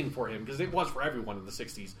was a thing for him, because it was for everyone in the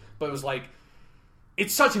 60s, but it was like,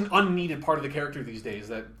 it's such an unneeded part of the character these days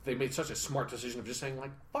that they made such a smart decision of just saying, like,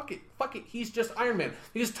 fuck it, he's just Iron Man.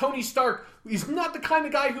 Because Tony Stark, he's not the kind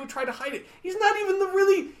of guy who would try to hide it. He's not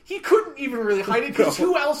even he couldn't even really hide it, because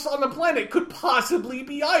who else on the planet could possibly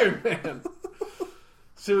be Iron Man?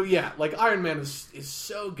 So, yeah, like, Iron Man is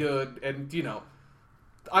so good, and, you know,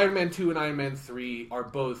 Iron Man 2 and Iron Man 3 are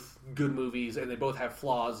both good movies, and they both have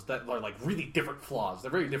flaws that are, like, really different flaws. They're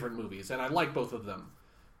very different movies, and I like both of them.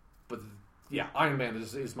 But Yeah, Iron Man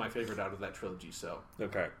is my favorite out of that trilogy, so...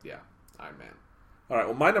 Okay. Yeah, Iron Man. All right,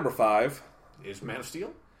 well, my number 5... Is Man of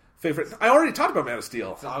Steel? Favorite... I already talked about Man of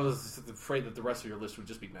Steel. So I was afraid that the rest of your list would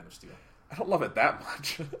just be Man of Steel. I don't love it that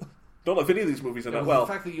much. Don't love any of these movies enough. The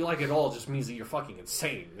fact that you like it all just means that you're fucking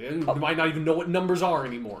insane. You might not even know what numbers are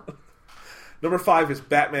anymore. Number 5 is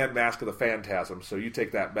Batman Mask of the Phantasm, so you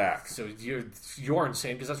take that back. So you're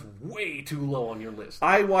insane, because that's way too low on your list.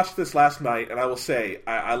 I watched this last night, and I will say,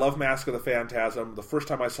 I love Mask of the Phantasm. The first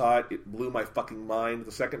time I saw it, it blew my fucking mind.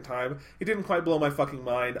 The second time, it didn't quite blow my fucking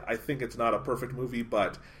mind. I think it's not a perfect movie,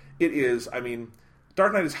 but it is, I mean...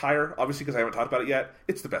 Dark Knight is higher, obviously, because I haven't talked about it yet.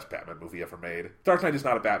 It's the best Batman movie ever made. Dark Knight is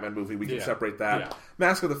not a Batman movie. We can separate that. Yeah.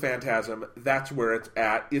 Mask of the Phantasm, that's where it's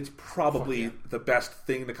at. It's probably the best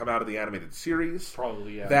thing to come out of the animated series.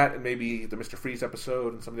 Probably, yeah. That and maybe the Mr. Freeze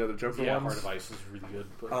episode and some of the other Joker ones. Heart of Ice is really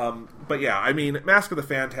good. But yeah, I mean, Mask of the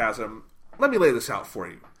Phantasm, let me lay this out for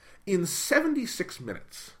you. In 76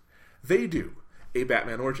 minutes, they do a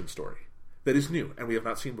Batman origin story that is new and we have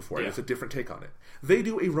not seen before, and it's a different take on it. They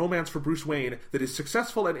do a romance for Bruce Wayne that is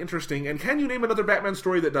successful and interesting, and can you name another Batman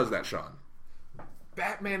story that does that, Sean?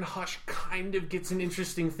 Batman Hush kind of gets an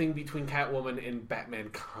interesting thing between Catwoman and Batman,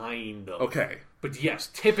 kind of. Okay. But yes,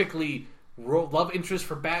 typically, love interest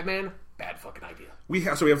for Batman, bad fucking idea. We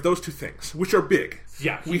have those two things, which are big.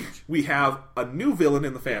 Yeah, huge. We have a new villain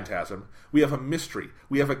in the Phantasm. We have a mystery.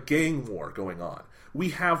 We have a gang war going on. We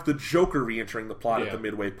have the Joker re-entering the plot at the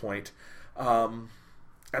midway point. And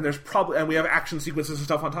we have action sequences and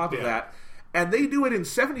stuff on top of that. And they do it in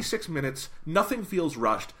 76 minutes. Nothing feels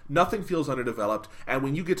rushed. Nothing feels underdeveloped. And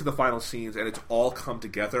when you get to the final scenes and it's all come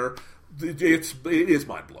together, it is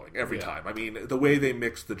mind-blowing every time. I mean, the way they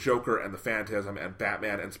mix the Joker and the Phantasm and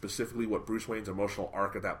Batman, and specifically what Bruce Wayne's emotional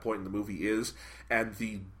arc at that point in the movie is, and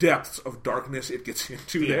the depths of darkness it gets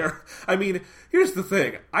into there. I mean, here's the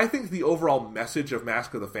thing. I think the overall message of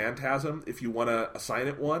Mask of the Phantasm, if you want to assign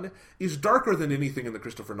it one, is darker than anything in the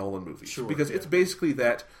Christopher Nolan movies. Sure, because it's basically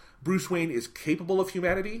that Bruce Wayne is capable of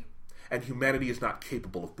humanity, and humanity is not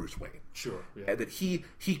capable of Bruce Wayne. Sure. Yeah. And that he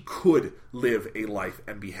could live a life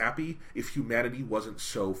and be happy if humanity wasn't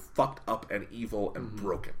so fucked up and evil and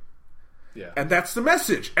broken. Yeah. And that's the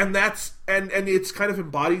message. And that's and it's kind of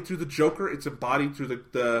embodied through the Joker. It's embodied through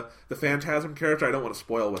the Phantasm character. I don't want to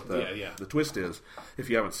spoil what the twist is if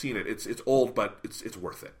you haven't seen it. It's old, but it's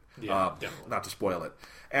worth it. Yeah, definitely. Not to spoil it.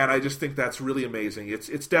 And I just think that's really amazing.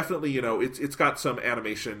 It's definitely, it's got some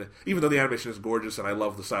animation, even though the animation is gorgeous and I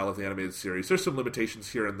love the style of the animated series. There's some limitations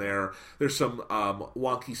here and there. There's some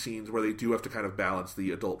wonky scenes where they do have to kind of balance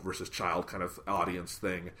the adult versus child kind of audience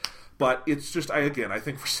thing. But it's just, I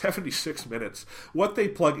think for 76 minutes, what they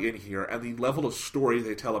plug in here and the level of story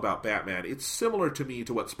they tell about Batman, it's similar to me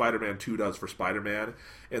to what Spider-Man 2 does for Spider-Man,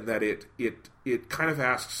 in that it kind of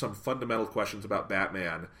asks some fundamental questions about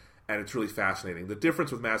Batman, and it's really fascinating. The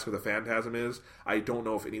difference with Mask of the Phantasm is, I don't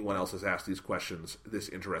know if anyone else has asked these questions this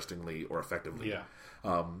interestingly or effectively.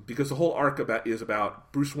 Yeah. Because the whole arc is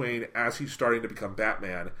about Bruce Wayne as he's starting to become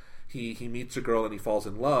Batman. He meets a girl and he falls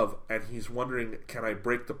in love, and he's wondering, can I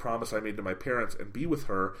break the promise I made to my parents and be with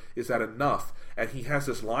her? Is that enough? And he has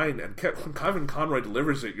this line, and when Kevin Conroy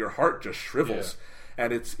delivers it, your heart just shrivels. Yeah.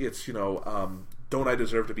 And it's don't I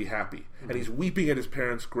deserve to be happy? Mm-hmm. And he's weeping at his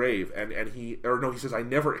parents' grave, and he says, I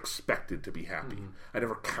never expected to be happy. Mm-hmm. I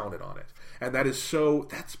never counted on it. And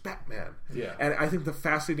that's Batman. Yeah. And I think the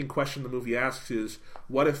fascinating question the movie asks is,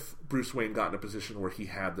 what if Bruce Wayne got in a position where he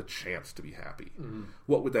had the chance to be happy? Mm-hmm.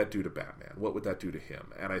 What would that do to Batman? What would that do to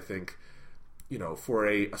him? And I think, for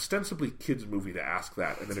a ostensibly kids movie to ask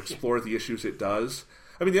that and then explore the issues it does.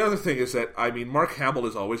 I mean, the other thing is that, Mark Hamill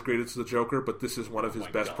is always great as the Joker, but this is one of his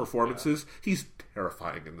best performances. Yeah. He's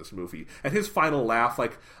terrifying in this movie. And his final laugh,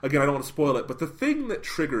 again, I don't want to spoil it, but the thing that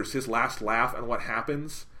triggers his last laugh and what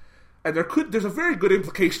happens, and there's a very good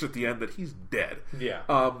implication at the end that he's dead. Yeah.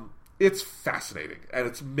 It's fascinating, and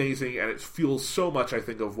it's amazing, and it fuels so much, I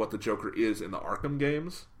think, of what the Joker is in the Arkham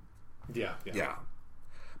games. Yeah.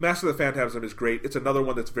 Mask of the Phantasm is great. It's another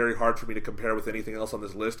one that's very hard for me to compare with anything else on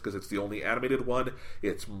this list because it's the only animated one.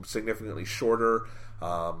 It's significantly shorter.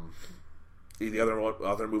 The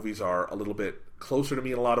other movies are a little bit closer to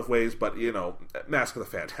me in a lot of ways, but, Mask of the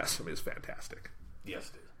Phantasm is fantastic. Yes,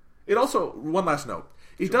 it is. It also, one last note,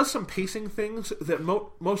 it does some pacing things that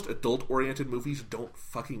most adult-oriented movies don't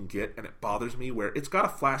fucking get, and it bothers me, where it's got a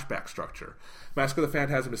flashback structure. Mask of the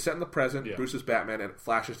Phantasm is set in the present, Bruce is Batman, and it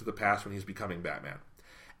flashes to the past when he's becoming Batman.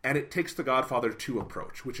 And it takes the Godfather 2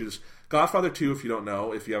 approach, which is Godfather 2, if you don't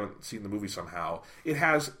know, if you haven't seen the movie somehow, it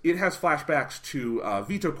has flashbacks to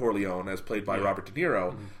Vito Corleone, as played by Robert De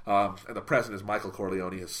Niro, and the present is Michael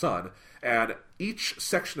Corleone, his son. And each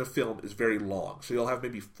section of film is very long. So you'll have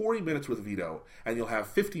maybe 40 minutes with Vito, and you'll have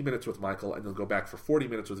 50 minutes with Michael, and you'll go back for 40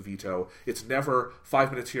 minutes with Vito. It's never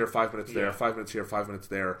 5 minutes here, 5 minutes there, 5 minutes here, 5 minutes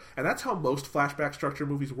there. And that's how most flashback structure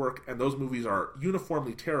movies work, and those movies are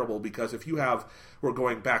uniformly terrible because if you have, we're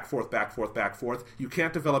going back, forth, you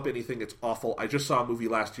can't develop anything. It's awful. I just saw a movie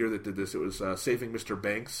last year that did this. It was Saving Mr.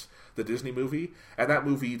 Banks, the Disney movie. And that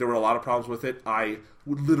movie, there were a lot of problems with it.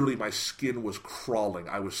 Literally, my skin was crawling.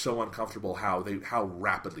 I was so uncomfortable how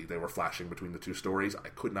rapidly they were flashing between the two stories. I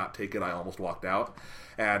could not take it. I almost walked out.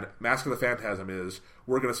 And Mask of the Phantasm is,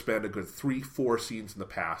 we're going to spend a good 3-4 scenes in the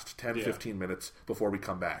past, 10-15 minutes before we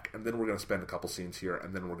come back. And then we're going to spend a couple scenes here,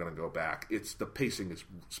 and then we're going to go back. The pacing is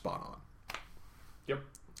spot on. Yep.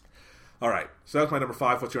 All right. So that's my number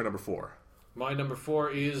 5. What's your number 4? My number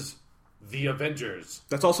 4 is The Avengers.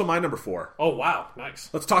 That's also my number 4. Oh, wow. Nice.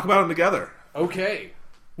 Let's talk about them together. Okay.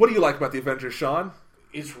 What do you like about The Avengers, Sean?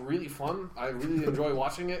 It's really fun. I really enjoy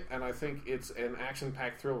watching it, and I think it's an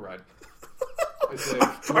action-packed thrill ride.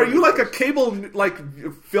 Are you like a cable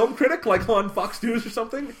film critic, like on Fox News or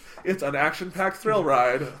something? It's an action-packed thrill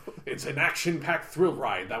ride. It's an action-packed thrill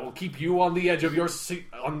ride that will keep you on the edge of your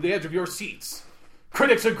seats.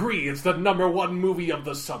 Critics agree it's the number 1 movie of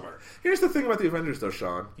the summer. Here's the thing about The Avengers, though,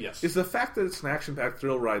 Sean. Yes. Is the fact that it's an action-packed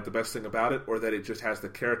thrill ride the best thing about it, or that it just has the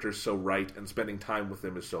characters so right and spending time with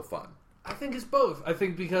them is so fun? I think it's both. I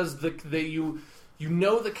think because you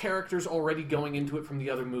know the characters already going into it from the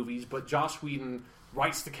other movies, but Joss Whedon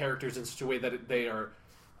writes the characters in such a way that they are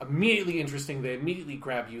immediately interesting, they immediately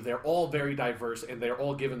grab you, they're all very diverse, and they're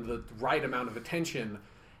all given the right amount of attention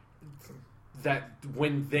that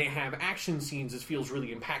when they have action scenes, it feels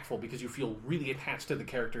really impactful because you feel really attached to the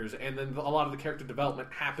characters, and then a lot of the character development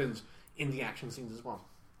happens in the action scenes as well.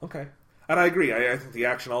 Okay. And I agree. I think the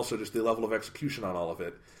action also, just the level of execution on all of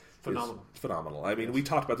it, phenomenal. It's phenomenal. I mean, we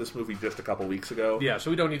talked about this movie just a couple weeks ago. Yeah,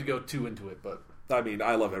 so we don't need to go too into it, but... I mean,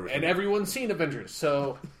 I love everything. And everyone's seen Avengers,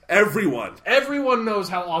 so... Everyone knows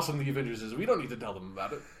how awesome the Avengers is. We don't need to tell them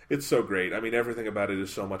about it. It's so great. I mean, everything about it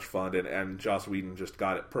is so much fun, and Joss Whedon just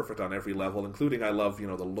got it perfect on every level, including, I love, the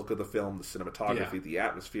look of the film, the cinematography, the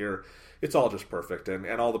atmosphere. It's all just perfect, and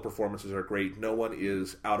all the performances are great. No one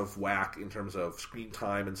is out of whack in terms of screen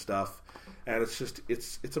time and stuff. And it's just,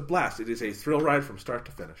 it's a blast. It is a thrill ride from start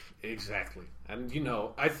to finish. Exactly. And,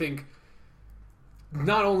 I think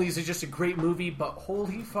not only is it just a great movie, but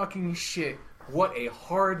holy fucking shit, what a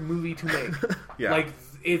hard movie to make. Yeah.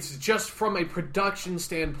 It's just from a production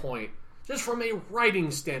standpoint, just from a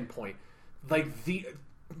writing standpoint, the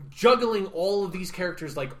juggling all of these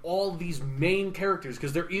characters, all these main characters,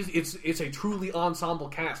 because it's a truly ensemble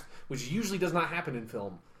cast, which usually does not happen in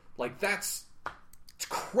film. It's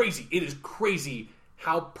crazy. It is crazy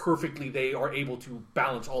how perfectly they are able to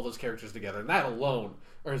balance all those characters together, and that alone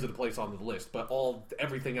earns it a place on the list. But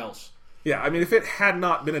everything else. Yeah, I mean, if it had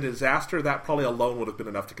not been a disaster, that probably alone would have been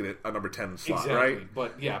enough to get a number 10 slot, exactly. Right?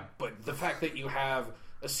 But the fact that you have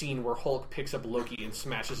a scene where Hulk picks up Loki and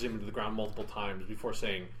smashes him into the ground multiple times before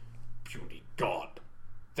saying, "Puny God,"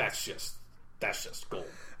 that's just gold.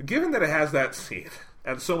 Given that it has that scene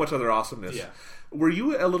and so much other awesomeness, were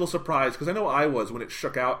you a little surprised? Because I know I was when it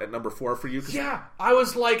shook out at number 4 for you. Yeah, I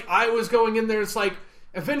was going in there, it's like,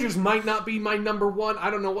 Avengers might not be my number 1.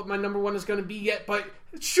 I don't know what my number 1 is going to be yet, but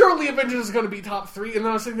surely Avengers is going to be top 3. And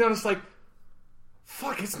then I was sitting there and it's like,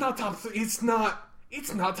 fuck, it's not top 3. It's not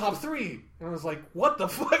top 3. And I was like, what the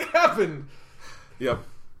fuck happened? Yep.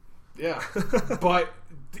 Yeah. But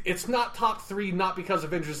it's not top 3, not because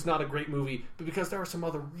Avengers is not a great movie, but because there are some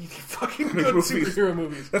other really fucking good superhero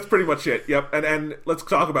movies. That's pretty much it. Yep. And let's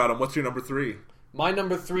talk about them. What's your number 3? My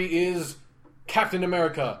number 3 is Captain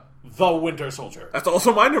America: The Winter Soldier. That's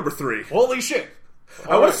also my number 3. Holy shit.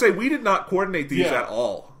 I want to say we did not coordinate these at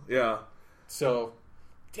all. Yeah. So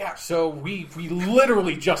we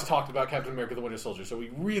literally just talked about Captain America: The Winter Soldier, so we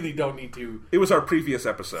really don't need to... It was our previous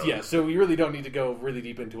episode. Yeah, so we really don't need to go really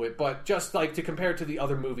deep into it, but just to compare it to the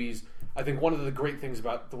other movies, I think one of the great things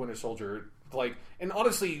about The Winter Soldier, and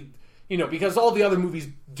honestly, because all the other movies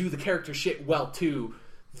do the character shit well too,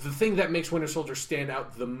 the thing that makes Winter Soldier stand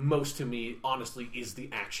out the most to me, honestly, is the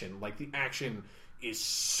action. The action is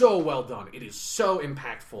so well done. It is so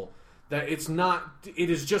impactful that it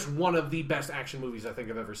is just one of the best action movies I think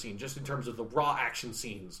I've ever seen, just in terms of the raw action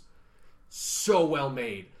scenes. So well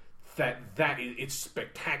made that it's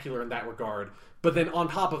spectacular in that regard. But then on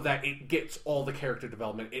top of that, it gets all the character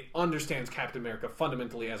development. It understands Captain America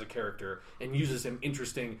fundamentally as a character and uses him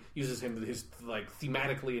thematically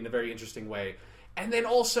in a very interesting way. And then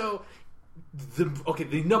also,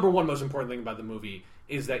 the number one most important thing about the movie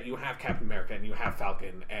is that you have Captain America and you have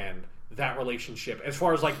Falcon, and that relationship. As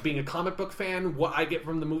far as like being a comic book fan, what I get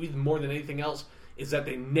from the movie more than anything else is that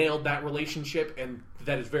they nailed that relationship, and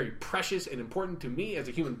that is very precious and important to me as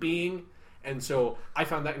a human being, and so I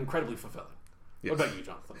found that incredibly fulfilling. Yes. What about you,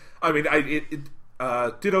 Jonathan? I mean,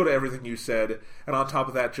 ditto to everything you said, and on top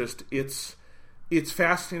of that, just it's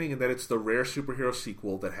fascinating in that it's the rare superhero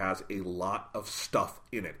sequel that has a lot of stuff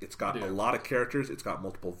in it. It's got a lot of characters. It's got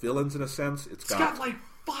multiple villains in a sense. It's got like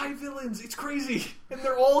 5 villains. It's crazy. And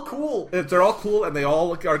they're all cool. They're all cool, and they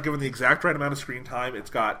all are given the exact right amount of screen time.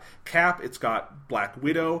 It's got Cap. It's got Black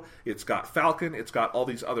Widow. It's got Falcon. It's got all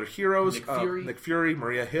these other heroes. Nick Fury,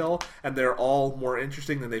 Maria Hill, and they're all more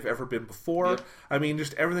interesting than they've ever been before. Yep. I mean,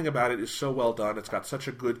 just everything about it is so well done. It's got such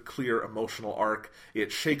a good, clear, emotional arc.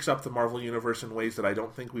 It shakes up the Marvel Universe in ways that I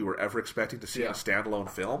don't think we were ever expecting to see in a standalone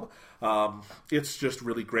film. It's just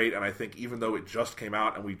really great, and I think even though it just came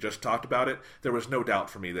out and we just talked about it, there was no doubt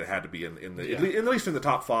for me that it had to be at least in the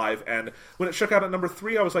top 5. And when it shook out at number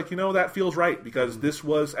 3, I was like, that feels right, because this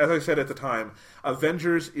was, as I said at the time,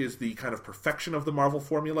 Avengers is the kind of perfection of the Marvel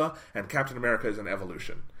formula, and Captain America is an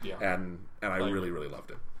evolution. Yeah. And I really, really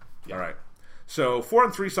loved it. Yeah. All right. So 4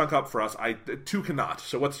 and 3 sunk up for us. 2 cannot.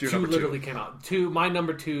 So what's your number 2? 2 literally cannot. 2. My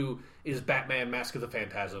number 2 is Batman: Mask of the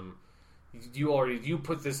Phantasm. You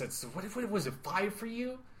put this at what was it, 5 for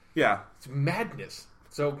you? Yeah, it's madness.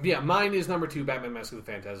 So yeah, mine is number 2, Batman: Mask of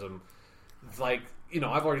the Phantasm. Like,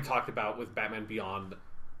 I've already talked about with Batman Beyond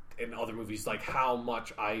and other movies, like how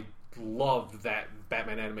much I loved that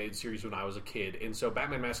Batman animated series when I was a kid, and so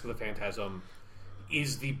Batman: Mask of the Phantasm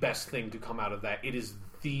is the best thing to come out of that. It is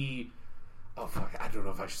the I don't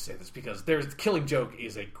know if I should say this, because Killing Joke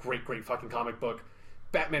is a great fucking comic book.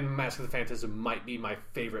 Batman: Mask of the Phantasm might be my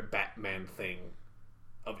favorite Batman thing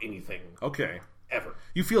of anything. Okay. Ever.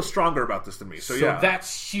 You feel stronger about this than me, so yeah.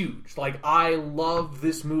 That's huge. Like, I love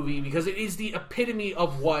this movie because it is the epitome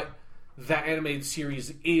of what that animated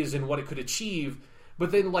series is and what it could achieve.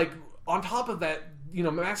 But then, like, on top of that,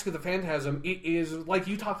 Mask of the Phantasm, it is, like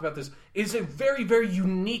you talked about this, is a very, very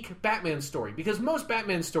unique Batman story. Because most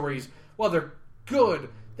Batman stories, while they're good,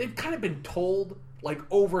 they've kind of been told like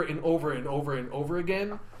over and over and over and over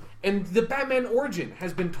again. And the Batman origin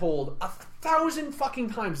has been told 1,000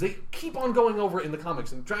 fucking times. They keep on going over it in the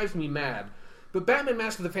comics, and it drives me mad. But Batman: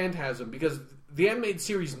 Mask of the Phantasm, because the animated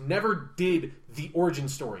series never did the origin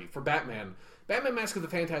story for Batman, Batman: Mask of the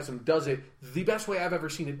Phantasm does it the best way I've ever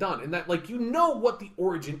seen it done. And that, like, what the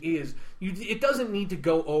origin is. It doesn't need to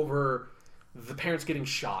go over the parents getting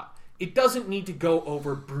shot. It doesn't need to go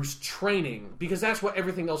over Bruce training, because that's what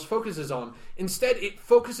everything else focuses on. Instead, it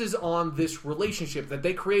focuses on this relationship that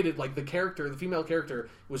they created. Like, the female character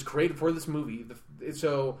was created for this movie.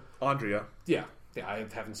 So Andrea. Yeah, I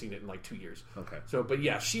haven't seen it in like 2 years. Okay. But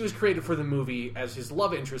yeah, she was created for the movie as his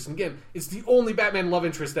love interest. And again, it's the only Batman love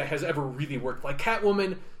interest that has ever really worked. Like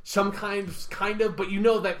Catwoman, some kind of, but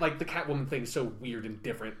that, like, the Catwoman thing is so weird and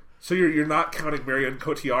different. So you're not counting Marion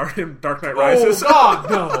Cotillard in Dark Knight Rises? Oh,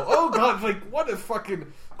 God, no. Oh, God, like, what a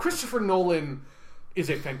fucking... Christopher Nolan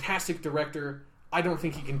is a fantastic director. I don't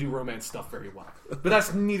think he can do romance stuff very well. But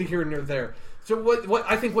that's neither here nor there. So what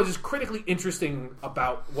I think what is critically interesting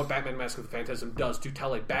about what Batman: Mask of the Phantasm does to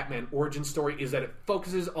tell a Batman origin story is that it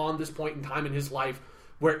focuses on this point in time in his life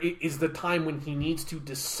where it is the time when he needs to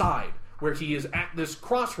decide, where he is at this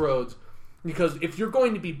crossroads. Because if you're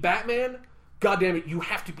going to be Batman... God damn it, you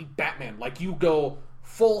have to be Batman. Like, you go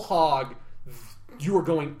full hog, you are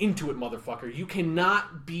going into it, motherfucker. You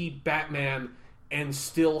cannot be Batman and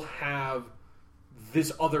still have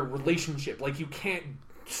this other relationship. Like, you can't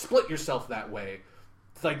split yourself that way.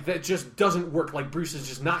 It's like, that just doesn't work. Like, Bruce is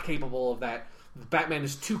just not capable of that. Batman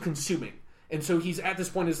is too consuming. And so he's at this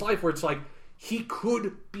point in his life where it's like, he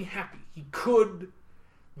could be happy.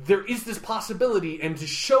 There is this possibility, and to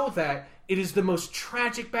show that, it is the most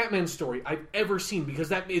tragic Batman story I've ever seen,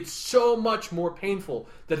 because it's so much more painful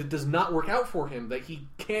that it does not work out for him, that he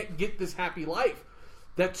can't get this happy life.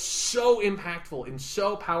 That's so impactful and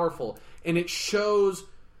so powerful, and it shows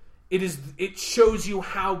you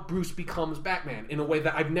how Bruce becomes Batman in a way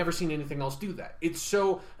that I've never seen anything else do that. It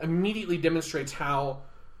so immediately demonstrates how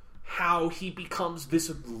he becomes this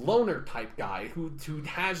loner type guy who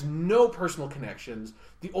has no personal connections.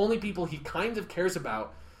 The only people he kind of cares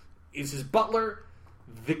about is his butler,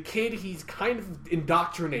 the kid he's kind of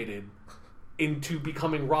indoctrinated into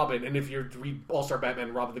becoming Robin. And if you read All-Star Batman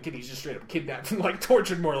and Robin the Kid, he's just straight up kidnapped and, like,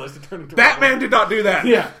 tortured more or less to turn into Batman Robin. Did not do that.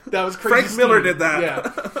 Yeah, that was Crazy Frank Steve. Miller did that.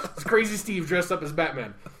 Yeah, it's Crazy Steve dressed up as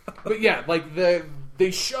Batman. But yeah, like,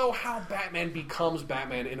 they show how Batman becomes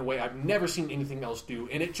Batman in a way I've never seen anything else do,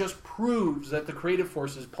 and it just proves that the creative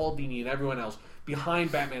forces, Paul Dini and everyone else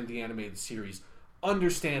behind Batman the Animated Series,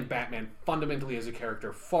 understand Batman fundamentally as a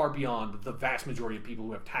character far beyond the vast majority of people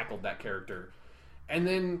who have tackled that character. And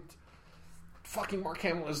then fucking Mark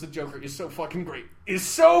Hamill as the Joker is so fucking great. And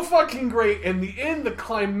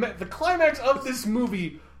the climax of this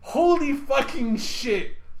movie, holy fucking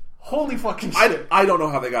shit. I don't know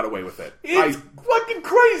how they got away with it. It's fucking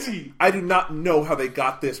crazy. I do not know how they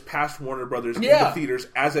got this past Warner Brothers into theaters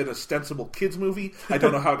as an ostensible kids movie. I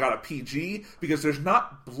don't know how it got a PG, because there's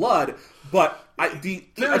not blood, but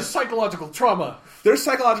there's psychological trauma. There's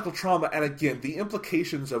psychological trauma, and again, the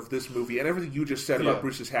implications of this movie and everything you just said about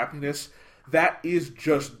Bruce's happiness, that is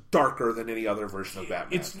just darker than any other version of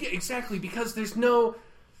Batman. Exactly, because there's no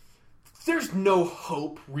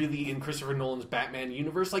hope really in Christopher Nolan's Batman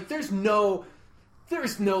universe. Like, there's no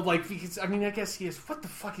like, because, I mean, I guess he is. What the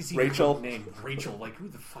fuck is he? Rachel. Name Rachel. Like, who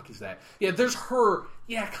the fuck is that? Yeah, there's her.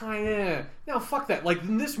 Yeah, kinda. No, fuck that. Like,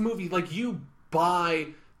 in this movie, like, you buy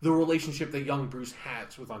the relationship that young Bruce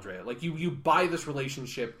has with Andrea. Like, you buy this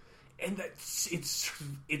relationship, and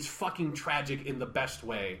it's fucking tragic in the best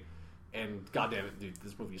way. And goddamn it, dude,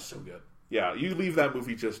 this movie is so good. Yeah, you leave that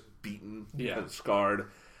movie just beaten and scarred.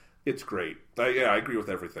 It's great. I agree with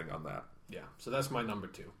everything on that. Yeah, so that's my number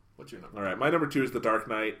 2. What's your number? All right, my number 2 is The Dark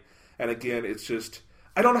Knight. And again, it's just,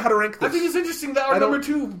 I don't know how to rank this. I think it's interesting that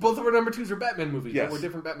both of our number 2s are Batman movies, but we're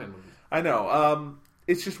different Batman movies. I know.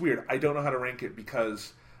 It's just weird. I don't know how to rank it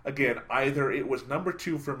because, again, either it was number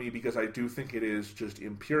 2 for me because I do think it is just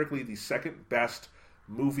empirically the second best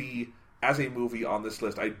movie as a movie on this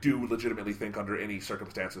list. I do legitimately think under any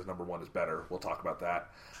circumstances number 1 is better. We'll talk about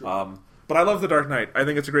that. Sure. But I love The Dark Knight. I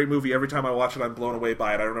think it's a great movie. Every time I watch it, I'm blown away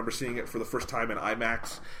by it. I remember seeing it for the first time in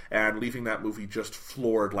IMAX and leaving that movie just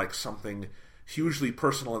floored, like something hugely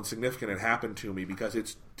personal and significant had happened to me, because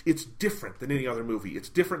it's different than any other movie. It's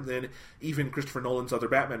different than even Christopher Nolan's other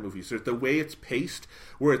Batman movies. There's the way it's paced,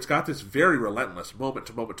 where it's got this very relentless moment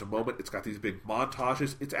to moment to moment. It's got these big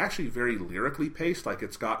montages. It's actually very lyrically paced. Like,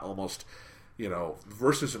 it's got almost,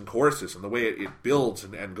 verses and choruses, and the way it builds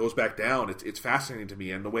and goes back down, it's fascinating to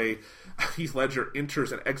me. And the way Heath Ledger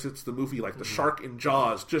enters and exits the movie like the shark in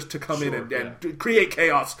Jaws, just to come in and create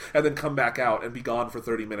chaos and then come back out and be gone for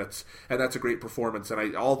 30 minutes. And that's a great performance,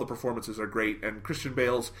 and all the performances are great. And Christian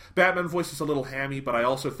Bale's Batman voice is a little hammy, but I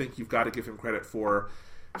also think you've got to give him credit for,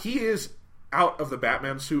 he is out of the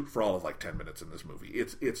Batman suit for all of like 10 minutes in this movie.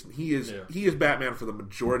 He is Batman for the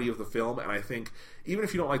majority of the film, and I think even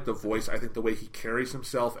if you don't like the voice, I think the way he carries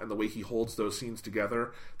himself and the way he holds those scenes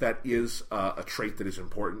together, that is a trait that is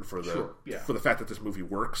important for the fact that this movie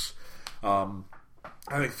works. I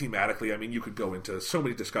think thematically, I mean, you could go into so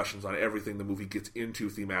many discussions on everything the movie gets into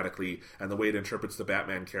thematically and the way it interprets the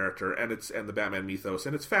Batman character and the Batman mythos,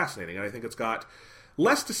 and it's fascinating. And I think it's got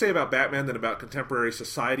less to say about Batman than about contemporary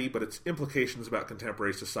society, but its implications about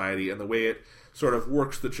contemporary society and the way it sort of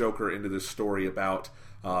works the Joker into this story about,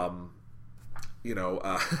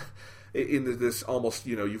 into this almost,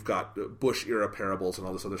 you've got Bush-era parables and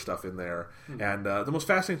all this other stuff in there. Mm-hmm. And the most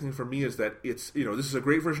fascinating thing for me is that it's, this is a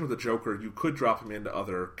great version of the Joker. You could drop him into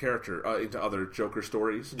other Joker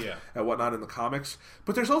stories and whatnot in the comics.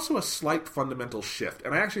 But there's also a slight fundamental shift.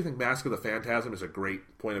 And I actually think Mask of the Phantasm is a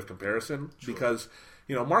great point of comparison because,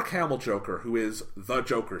 Mark Hamill Joker, who is the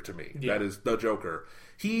Joker to me, that is the Joker,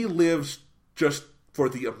 he lives just for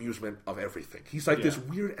the amusement of everything. He's like this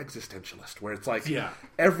weird existentialist where it's like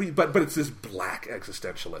but it's this black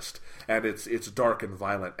existentialist, and it's dark and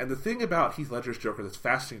violent. And the thing about Heath Ledger's Joker that's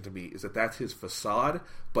fascinating to me is that that's his facade,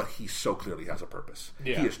 but he so clearly has a purpose.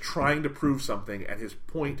 He is trying to prove something, and his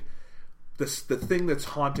point, the thing that's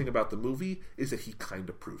haunting about the movie is that he kind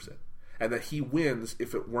of proves it. And that he wins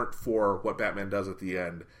if it weren't for what Batman does at the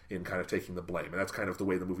end in kind of taking the blame. And that's kind of the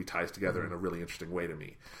way the movie ties together in a really interesting way to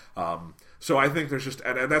me. So I think there's just,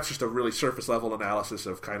 and that's just a really surface level analysis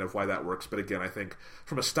of kind of why that works. But again, I think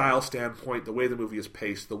from a style standpoint, the way the movie is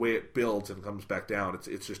paced, the way it builds and comes back down,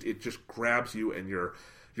 it just grabs you, and you're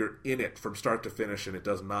in it from start to finish, and it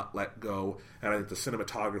does not let go. And I think the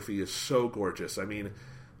cinematography is so gorgeous. I mean,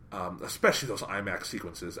 especially those IMAX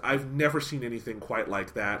sequences. I've never seen anything quite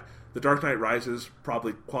like that. The Dark Knight Rises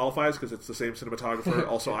probably qualifies because it's the same cinematographer,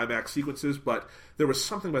 also IMAX sequences, but there was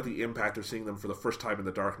something about the impact of seeing them for the first time in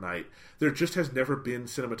The Dark Knight. There just has never been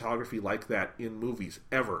cinematography like that in movies,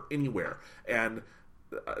 ever, anywhere. And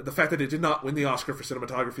the fact that it did not win the Oscar for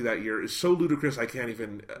cinematography that year is so ludicrous, I can't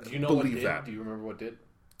even believe that. Do you remember what did?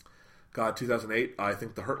 God, 2008, I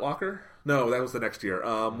think The Hurt Locker? No, that was the next year. It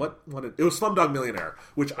was Slumdog Millionaire,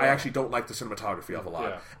 which I actually don't like the cinematography of a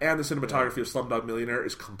lot. Yeah. And the cinematography of Slumdog Millionaire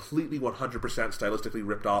is completely 100% stylistically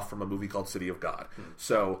ripped off from a movie called City of God.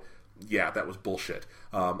 So yeah, that was bullshit.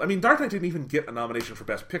 I mean, Dark Knight didn't even get a nomination for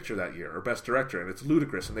Best Picture that year, or Best Director, and it's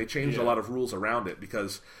ludicrous, and they changed a lot of rules around it,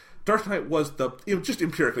 because Dark Knight was just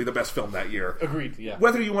empirically the best film that year. Agreed, yeah.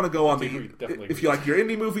 Whether you want to go on if you like your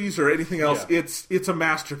indie movies or anything else, it's a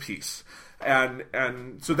masterpiece. And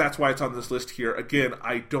so that's why it's on this list here. Again,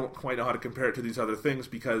 I don't quite know how to compare it to these other things,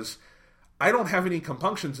 because I don't have any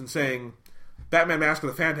compunctions in saying Batman Mask of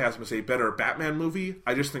the Phantasm is a better Batman movie.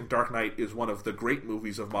 I just think Dark Knight is one of the great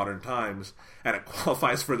movies of modern times, and it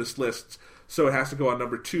qualifies for this list. So it has to go on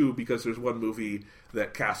number 2, because there's one movie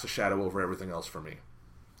that casts a shadow over everything else for me.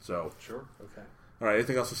 So sure, okay. All right,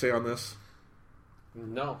 anything else to say on this?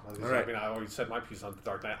 No. I mean, I already said my piece on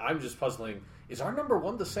Dark Knight. I'm just puzzling. Is our number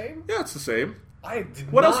 1 the same? Yeah, it's the same.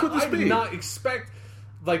 What else would this be? I did not expect...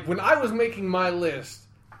 Like, when I was making my list,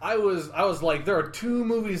 I was like, there are 2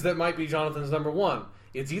 movies that might be Jonathan's number 1.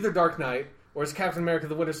 It's either Dark Knight or it's Captain America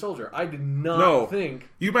the Winter Soldier. I did not think...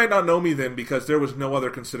 You might not know me then, because there was no other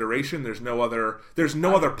consideration. There's no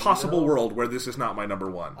other possible world where this is not my number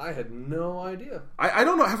 1. I had no idea. I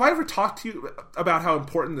don't know. Have I ever talked to you about how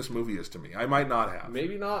important this movie is to me? I might not have.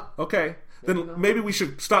 Maybe not. Okay. Maybe we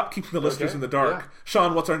should stop keeping the listeners in the dark. Yeah.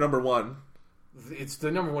 Sean, what's our number 1? It's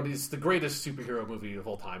the number 1. It's the greatest superhero movie of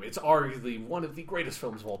all time. It's arguably one of the greatest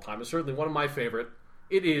films of all time. It's certainly one of my favorite.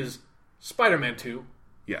 It is Spider-Man 2.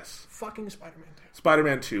 Yes. Fucking Spider-Man 2.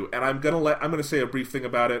 Spider-Man 2. And I'm gonna say a brief thing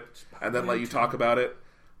about it, and then let you talk about it.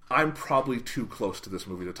 I'm probably too close to this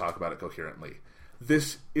movie to talk about it coherently.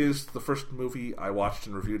 This is the first movie I watched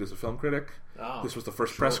and reviewed as a film critic. Oh, this was the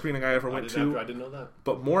first press screening I ever went to. I didn't know that.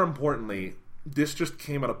 But more importantly, this just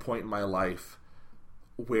came at a point in my life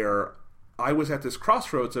where I was at this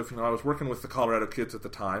crossroads of, I was working with the Colorado Kids at the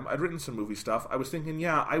time. I'd written some movie stuff. I was thinking,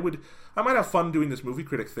 I might have fun doing this movie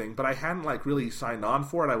critic thing, but I hadn't really signed on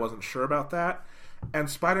for it. I wasn't sure about that. And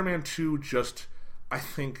Spider-Man 2 just, I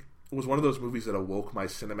think, was one of those movies that awoke my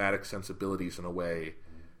cinematic sensibilities in a way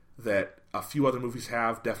that a few other movies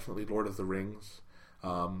have. Definitely Lord of the Rings,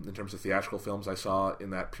 in terms of theatrical films I saw in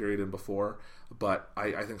that period and before. But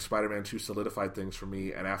I think Spider-Man 2 solidified things for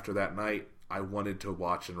me, and after that night, I wanted to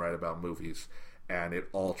watch and write about movies, and it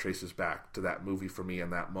all traces back to that movie for me in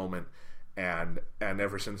that moment. And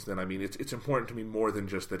ever since then, I mean, it's important to me more than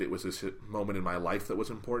just that it was this moment in my life that was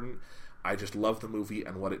important. I just love the movie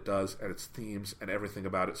and what it does and its themes and everything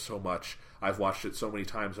about it so much. I've watched it so many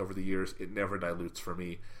times over the years. It never dilutes for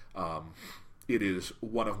me. It is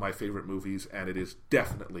one of my favorite movies, and it is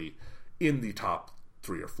definitely in the top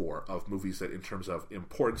 3 or 4 of movies that, in terms of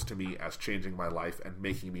importance to me as changing my life and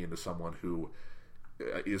making me into someone who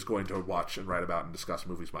is going to watch and write about and discuss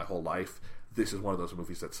movies my whole life, this is one of those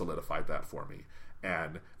movies that solidified that for me.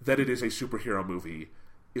 And that it is a superhero movie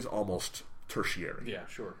is almost tertiary. Yeah,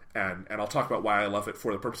 sure. And I'll talk about why I love it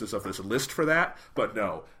for the purposes of this list for that, but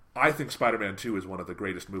no, I think Spider-Man 2 is one of the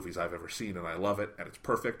greatest movies I've ever seen, and I love it, and it's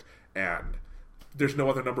perfect, and there's no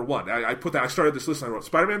other number 1. I started this list and I wrote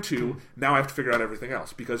Spider-Man 2, now I have to figure out everything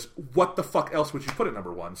else, because what the fuck else would you put at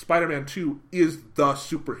number 1? Spider-Man 2 is the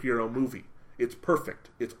superhero movie. It's perfect.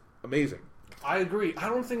 It's amazing. I agree. I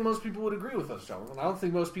don't think most people would agree with us, Jonathan. I don't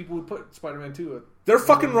think most people would put Spider-Man 2 at... They're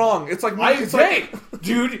fucking wrong. It's like...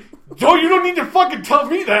 Dude, Joe, you don't need to fucking tell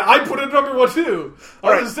me that. I put it at number 1 too. I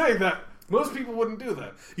was just saying that most people wouldn't do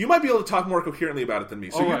that. You might be able to talk more coherently about it than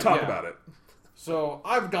me, so you talk about it. So,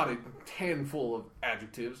 I've got a handful of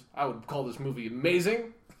adjectives. I would call this movie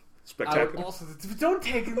amazing. Spectacular. Don't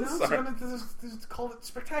take it now. Just call it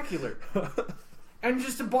spectacular. And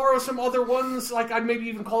just to borrow some other ones, like I'd maybe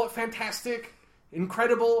even call it fantastic,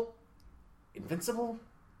 incredible, invincible,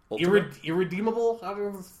 irredeemable,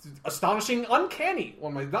 astonishing, uncanny.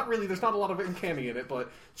 Not really, there's not a lot of uncanny in it,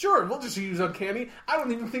 but sure, we'll just use uncanny. I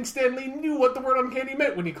don't even think Stan Lee knew what the word uncanny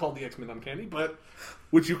meant when he called the X-Men uncanny, but...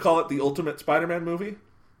 Would you call it the ultimate Spider-Man movie?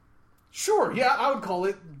 Sure, yeah, I would call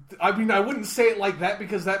it... I mean, I wouldn't say it like that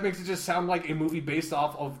because that makes it just sound like a movie based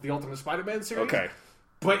off of the Ultimate Spider-Man series. Okay.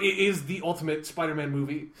 But it is the ultimate Spider-Man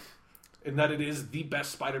movie, in that it is the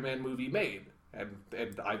best Spider-Man movie made. And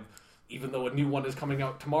even though a new one is coming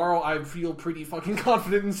out tomorrow, I feel pretty fucking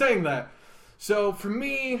confident in saying that. So, for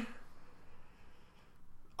me...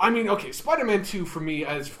 I mean, okay, Spider-Man 2, for me,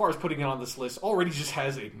 as far as putting it on this list, already just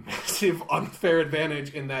has a massive unfair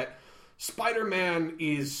advantage in that Spider-Man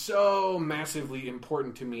is so massively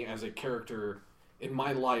important to me as a character in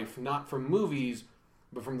my life, not from movies,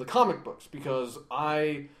 but from the comic books, because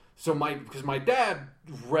my dad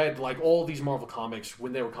read like all these Marvel comics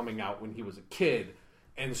when they were coming out when he was a kid,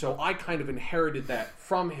 and so I kind of inherited that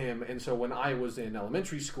from him. And so when I was in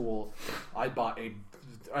elementary school, I bought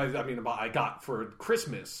I got for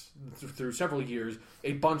Christmas through several years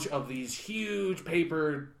a bunch of these huge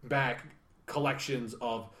paperback collections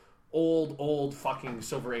of old fucking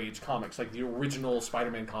Silver Age comics, like the original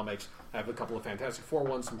Spider-Man comics. I have a couple of Fantastic Four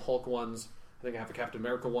ones, some Hulk ones. I think I have a Captain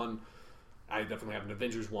America one. I definitely have an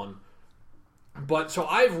Avengers one. But so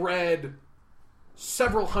I've read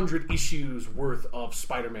several hundred issues worth of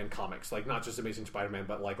Spider-Man comics, like not just Amazing Spider-Man,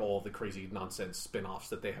 but like all the crazy nonsense spin-offs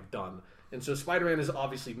that they have done. And so Spider-Man is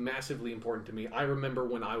obviously massively important to me. I remember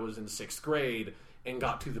when I was in 6th grade and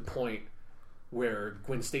got to the point where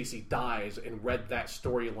Gwen Stacy dies and read that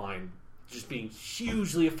storyline, just being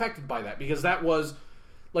hugely affected by that, because that was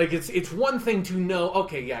like, it's one thing to know,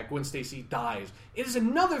 okay, yeah, Gwen Stacy dies. It is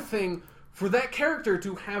another thing for that character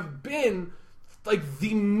to have been like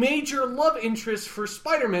the major love interest for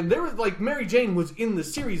Spider-Man. There was like, Mary Jane was in the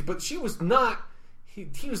series, but she was not.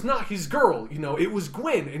 He was not his girl, you know. It was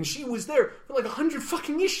Gwen, and she was there for like 100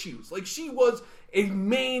 fucking issues. Like, she was a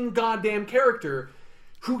main goddamn character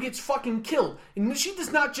who gets fucking killed. And she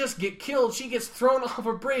does not just get killed, she gets thrown off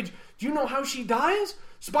a bridge. Do you know how she dies?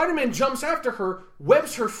 Spider-Man jumps after her,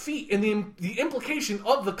 webs her feet, and the implication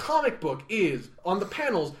of the comic book is, on the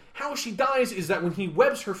panels, how she dies is that when he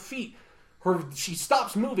webs her feet, she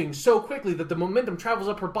stops moving so quickly that the momentum travels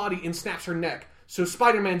up her body and snaps her neck. So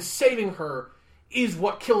Spider-Man saving her is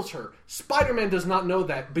what kills her. Spider-Man does not know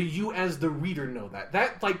that, but you as the reader know that.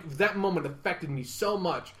 That moment affected me so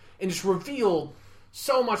much and just revealed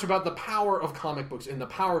so much about the power of comic books and the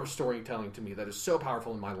power of storytelling to me that is so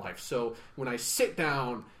powerful in my life. So when I sit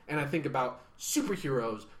down and I think about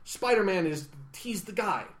superheroes, Spider-Man he's the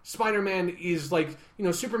guy. Spider-Man is like, you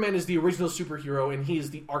know, Superman is the original superhero and he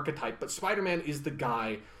is the archetype, but Spider-Man is the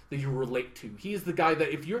guy that you relate to. He is the guy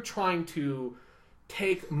that if you're trying to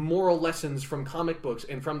take moral lessons from comic books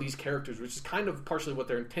and from these characters, which is kind of partially what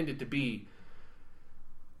they're intended to be,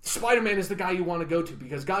 Spider-Man is the guy you want to go to,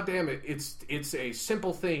 because goddamn it, it's a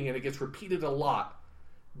simple thing and it gets repeated a lot,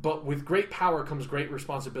 but with great power comes great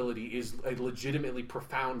responsibility is a legitimately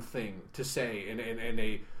profound thing to say, and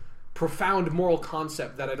a profound moral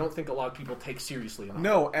concept that I don't think a lot of people take seriously enough.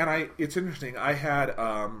 No, and it's interesting. I had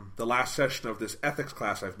the last session of this ethics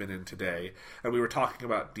class I've been in today, and we were talking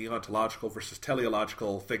about deontological versus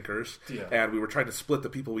teleological thinkers, and we were trying to split the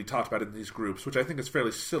people we talked about in these groups, which I think is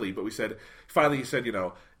fairly silly, but finally he said, you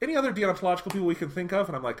know, any other deontological people we can think of?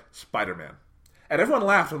 And I'm like, Spider-Man. And everyone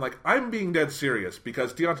laughed. I'm like, I'm being dead serious,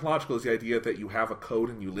 because deontological is the idea that you have a code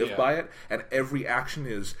and you live by it, and every action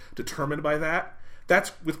is determined by that.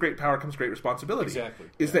 That's, with great power comes great responsibility.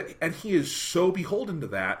 Exactly. And he is so beholden to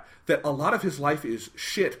that a lot of his life is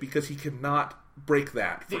shit because he cannot break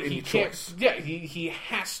that for any choice. Yeah, he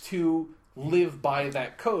has to live by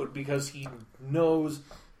that code because he knows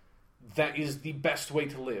that is the best way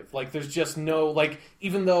to live. Like, there's just no, like,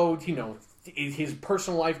 even though, you know, his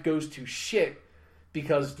personal life goes to shit,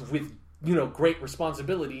 because with, you know, great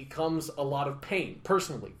responsibility comes a lot of pain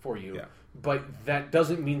personally for you. Yeah. But that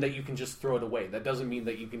doesn't mean that you can just throw it away. That doesn't mean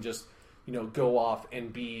that you can just, you know, go off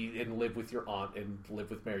and live with your aunt and live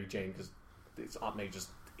with Mary Jane, because his Aunt May just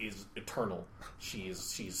is eternal. She's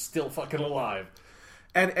still fucking alive.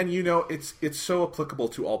 And you know, it's so applicable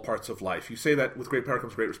to all parts of life. You say that with great power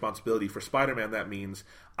comes great responsibility. For Spider-Man, that means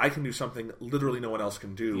I can do something literally no one else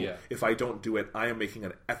can do. Yeah. If I don't do it, I am making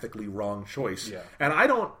an ethically wrong choice. Yeah. And I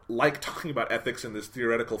don't like talking about ethics in this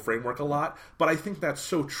theoretical framework a lot, but I think that's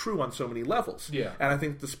so true on so many levels. Yeah. And I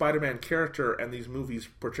think the Spider-Man character and these movies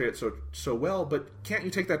portray it so well, but can't you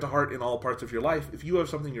take that to heart in all parts of your life? If you have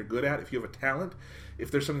something you're good at, if you have a talent,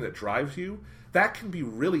 if there's something that drives you, that can be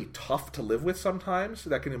really tough to live with sometimes.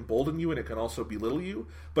 That can embolden you, and it can also belittle you.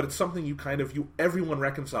 But it's something everyone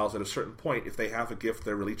reconciles at a certain point if they have a gift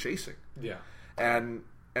they're really chasing. Yeah. And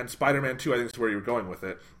Spider-Man 2, I think is where you're going with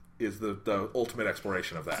it, is the ultimate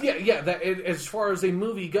exploration of that. Yeah. As far as a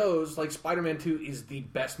movie goes, like, Spider-Man 2 is the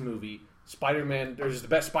best movie. There's the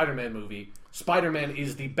best Spider-Man movie. Spider-Man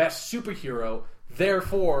is the best superhero.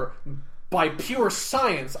 Therefore, by pure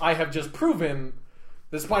science, I have just proven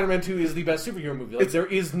that Spider-Man 2 is the best superhero movie. Like, there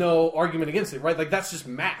is no argument against it, right? Like, that's just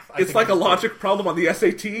math. It's like a logic problem on the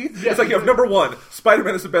SAT. Yeah, it's like you have number 1,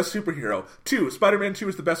 Spider-Man is the best superhero. 2, Spider-Man 2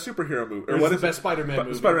 is the best superhero movie. Or what is the best Spider-Man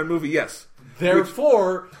movie? Spider-Man movie, yes.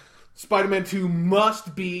 Therefore, Spider-Man 2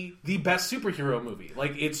 must be the best superhero movie.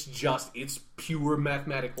 Like, it's pure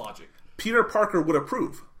mathematic logic. Peter Parker would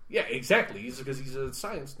approve. Yeah, exactly. Because he's a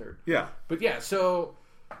science nerd. Yeah. But yeah, so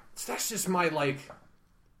that's just my, like,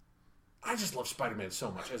 I just love Spider-Man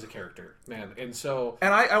so much as a character, man. And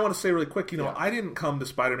I want to say really quick, you know, I didn't come to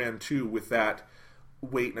Spider-Man 2 with that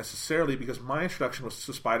weight necessarily, because my introduction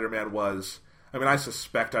to Spider-Man was I mean, I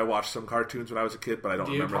suspect I watched some cartoons when I was a kid, but I don't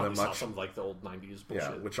remember them much. Saw some like the old 90s bullshit.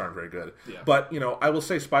 Yeah, which aren't very good. Yeah. But, I will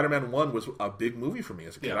say Spider-Man 1 was a big movie for me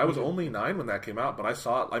as a kid. Yeah, I was only 9 when that came out, but I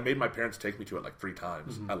saw it. I made my parents take me to it like 3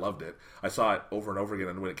 times. I loved it. I saw it over and over again,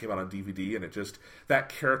 and when it came out on DVD, and that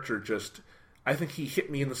character just... I think he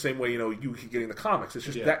hit me in the same way, you getting the comics. It's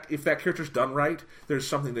just that if that character's done right, there's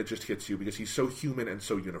something that just hits you because he's so human and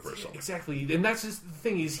so universal. Yeah, exactly. And that's just the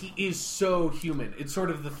thing is he is so human. It's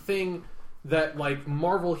sort of the thing that like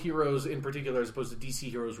Marvel heroes in particular as opposed to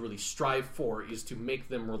DC heroes really strive for is to make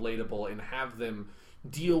them relatable and have them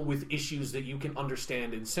deal with issues that you can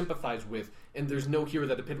understand and sympathize with. And there's no hero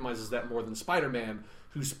that epitomizes that more than Spider-Man,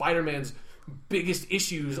 who Spider-Man's biggest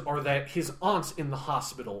issues are that his aunt's in the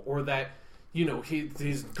hospital or that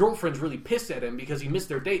his girlfriend's really pissed at him because he missed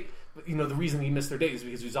their date. The reason he missed their date is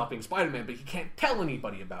because he was out being Spider-Man, but he can't tell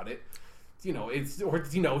anybody about it. He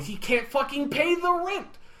can't fucking pay the rent.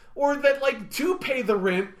 Or that, like, to pay the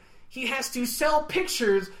rent, he has to sell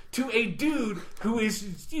pictures to a dude who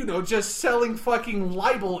is, just selling fucking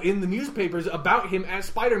libel in the newspapers about him as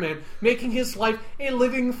Spider-Man, making his life a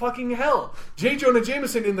living fucking hell. J. Jonah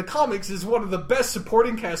Jameson in the comics is one of the best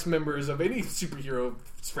supporting cast members of any superhero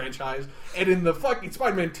franchise, and in the fucking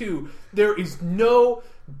Spider-Man 2, there is no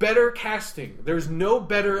better casting. There's no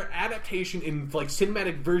better adaptation in, like,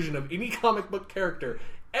 cinematic version of any comic book character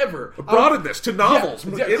ever. Broaden this to novels,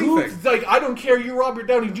 anything. I don't care, you're Robert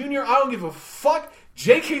Downey Jr., I don't give a fuck.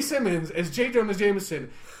 J.K. Simmons as J. Jonah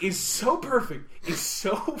Jameson is so perfect, is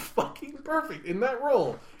so fucking perfect in that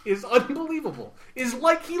role. Is unbelievable. Is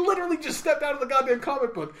like he literally just stepped out of the goddamn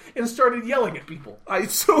comic book and started yelling at people. I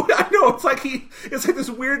know it's like this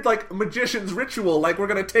weird like magician's ritual. Like we're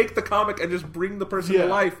gonna take the comic and just bring the person to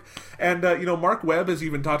life. And Mark Webb has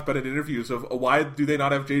even talked about in interviews of why do they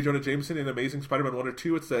not have J. Jonah Jameson in Amazing Spider-Man 1 or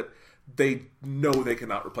 2? It's that they know they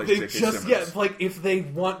cannot replace J.K. Simmons. Yeah, like if they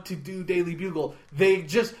want to do Daily Bugle, they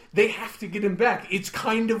have to get him back. It's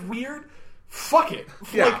kind of weird. Fuck it.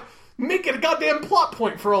 Yeah. Like, make it a goddamn plot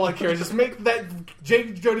point for all I care. Just make that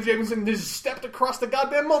J. Jonah Jameson just stepped across the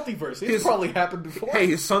goddamn multiverse. It's probably happened before. Hey,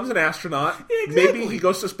 his son's an astronaut. Exactly. Maybe he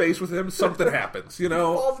goes to space with him. Something happens,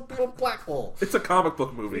 Falls into a black hole. It's a comic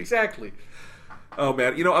book movie. Exactly. Oh,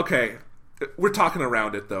 man. Okay. We're talking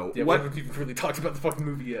around it, though. Yeah, we haven't even really talked about the fucking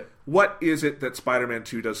movie yet. What is it that Spider-Man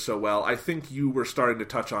 2 does so well? I think you were starting to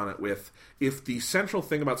touch on it with, if the central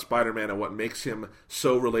thing about Spider-Man and what makes him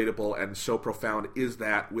so relatable and so profound is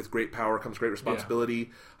that with great power comes great responsibility,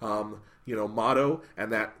 motto,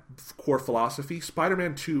 and that core philosophy,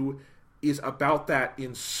 Spider-Man 2 is about that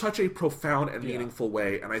in such a profound and meaningful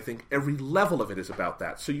way, and I think every level of it is about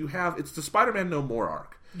that. So it's the Spider-Man No More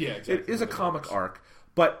arc. Yeah, exactly. It is a comic arc.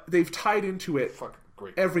 But they've tied into it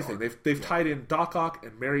everything. They've tied in Doc Ock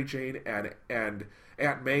and Mary Jane and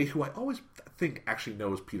Aunt May, who I always think actually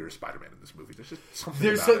knows Peter is Spider-Man in this movie. There's just something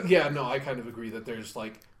about it. Yeah, no, I kind of agree that there's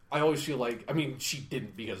like... I always feel like... I mean, she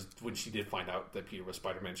didn't, because when she did find out that Peter was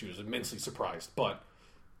Spider-Man, she was immensely surprised. But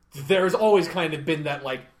there's always kind of been that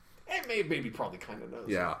like... maybe probably kind of knows.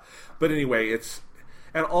 Yeah. But anyway,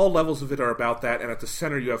 and all levels of it are about that, and at the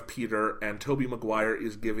center you have Peter, and Tobey Maguire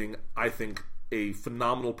is giving, I think, a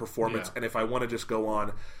phenomenal performance. And if I want to just go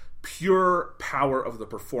on pure power of the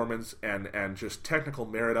performance and just technical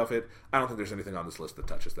merit of it, I don't think there's anything on this list that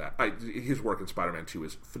touches that. His work in Spider-Man 2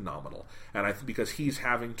 is phenomenal, and I think because he's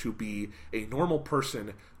having to be a normal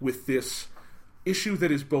person with this issue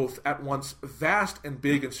that is both at once vast and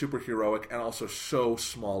big and superheroic and also so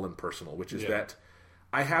small and personal, which is that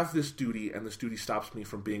I have this duty, and this duty stops me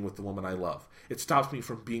from being with the woman I love. It stops me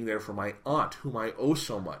from being there for my aunt, whom I owe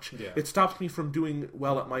so much. Yeah. It stops me from doing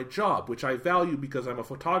well at my job, which I value because I'm a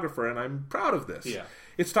photographer and I'm proud of this. Yeah.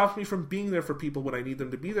 It stops me from being there for people when I need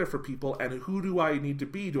them to be there for people. And who do I need to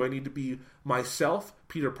be? Do I need to be myself,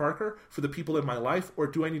 Peter Parker, for the people in my life? Or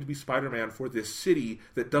do I need to be Spider-Man for this city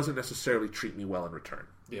that doesn't necessarily treat me well in return?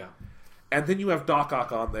 Yeah. And then you have Doc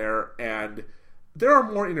Ock on there, and there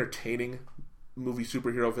are more entertaining movie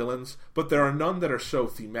superhero villains, but there are none that are so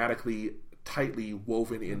thematically tightly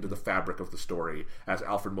woven into the fabric of the story as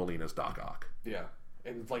Alfred Molina's Doc Ock. Yeah.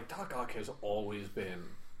 And like Doc Ock has always been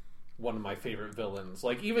one of my favorite villains.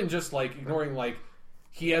 Like even just like ignoring like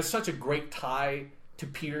he has such a great tie to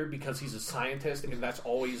Peter because he's a scientist, and that's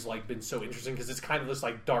always like been so interesting because it's kind of this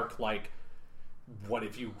like dark like what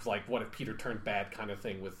if Peter turned bad kind of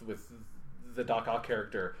thing with the Doc Ock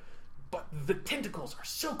character. But the tentacles are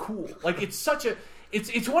so cool. Like it's such a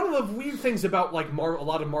it's one of the weird things about like a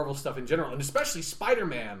lot of Marvel stuff in general, and especially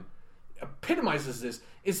Spider-Man epitomizes this,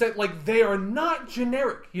 is that like they are not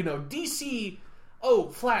generic. DC oh,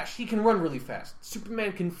 Flash, he can run really fast.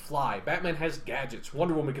 Superman can fly. Batman has gadgets.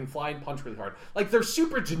 Wonder Woman can fly and punch really hard. Like, they're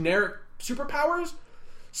super generic superpowers.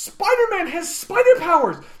 Spider-Man has spider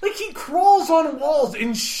powers! Like, he crawls on walls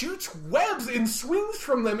and shoots webs and swings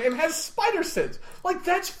from them and has spider sense. Like,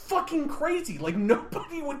 that's fucking crazy. Like,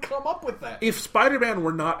 nobody would come up with that. If Spider-Man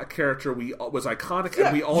were not a character was iconic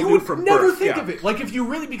and we all knew from birth. You would never think of it. Like, if you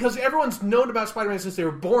really... Because everyone's known about Spider-Man since they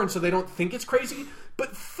were born, so they don't think it's crazy.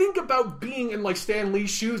 But think about being in, like, Stan Lee's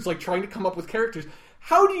shoes, like, trying to come up with characters.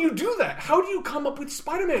 How do you do that? How do you come up with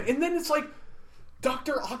Spider-Man? And then it's like,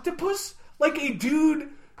 Dr. Octopus? Like, a dude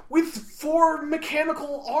with 4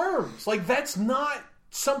 mechanical arms. Like, that's not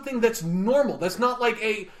something that's normal. That's not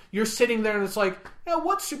like you're sitting there and it's like, yeah,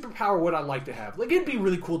 what superpower would I like to have? Like, it'd be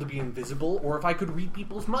really cool to be invisible, or if I could read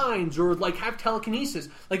people's minds, or, like, have telekinesis.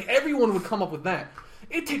 Like, everyone would come up with that.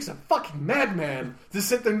 It takes a fucking madman to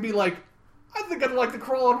sit there and be like, I think I'd like to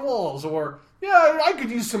crawl on walls, or, yeah, I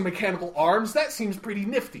could use some mechanical arms. That seems pretty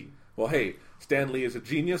nifty. Well, hey, Stan Lee is a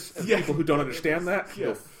genius, and people who don't understand that,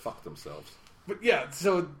 go fuck themselves. But yeah,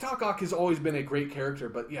 so Doc Ock has always been a great character,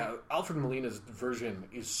 but yeah, Alfred Molina's version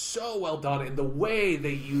is so well done, and the way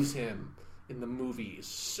they use him in the movie is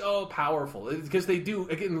so powerful. Because they do,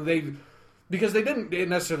 again, because they didn't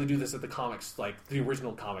necessarily do this at the comics, like the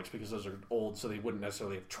original comics, because those are old, so they wouldn't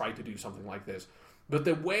necessarily have tried to do something like this. But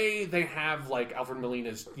the way they have, like, Alfred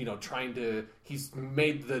Molina's, he's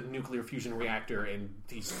made the nuclear fusion reactor, and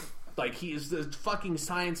he is the fucking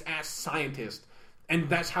science-ass scientist. And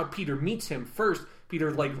that's how Peter meets him first.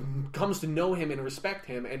 Peter, like, comes to know him and respect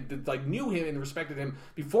him, and, like, knew him and respected him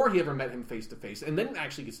before he ever met him face to face. And then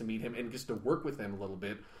actually gets to meet him and gets to work with him a little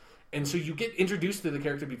bit. And so you get introduced to the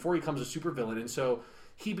character before he becomes a supervillain. And so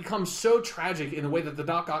he becomes so tragic in a way that the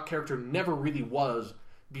Doc Ock character never really was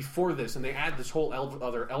before this. And they add this whole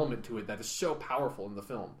other element to it that is so powerful in the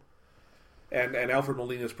film. And Alfred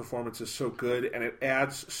Molina's performance is so good, and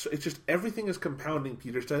it's just everything is compounding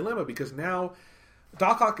Peter's dilemma, because now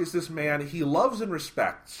Doc Ock is this man he loves and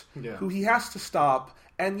respects, who he has to stop,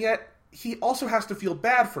 and yet he also has to feel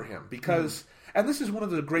bad for him, because, and this is one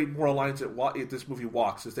of the great moral lines that this movie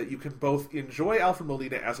walks, is that you can both enjoy Alfred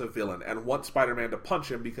Molina as a villain and want Spider-Man to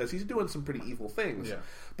punch him because he's doing some pretty evil things,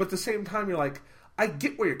 but at the same time you're like, I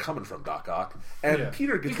get where you're coming from, Doc Ock, and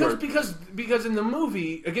Peter gets because in the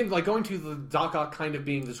movie, again, like, going to the Doc Ock kind of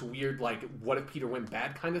being this weird, like, what if Peter went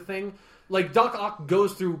bad kind of thing. Like, Doc Ock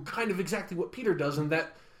goes through kind of exactly what Peter does, and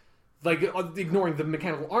that, like, ignoring the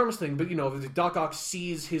mechanical arms thing, but, Doc Ock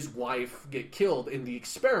sees his wife get killed in the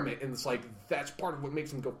experiment, and it's like, that's part of what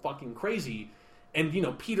makes him go fucking crazy. And,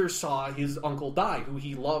 Peter saw his uncle die, who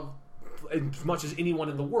he loved as much as anyone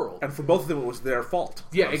in the world. And for both of them, it was their fault.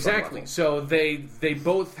 Yeah, exactly. So they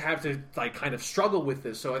both have to, like, kind of struggle with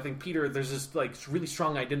this. So I think Peter, there's this, like, really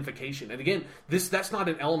strong identification. And again, that's not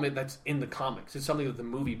an element that's in the comics. It's something that the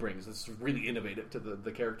movie brings that's really innovative to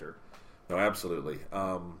the character. No, absolutely.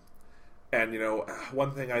 And,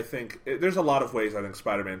 one thing I think, there's a lot of ways I think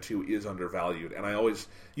Spider-Man 2 is undervalued. And I always,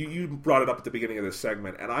 you brought it up at the beginning of this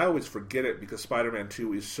segment, and I always forget it because Spider-Man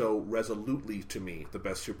 2 is so resolutely, to me, the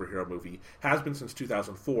best superhero movie. Has been since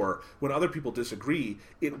 2004. When other people disagree,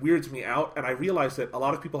 it weirds me out, and I realize that a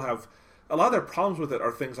lot of their problems with it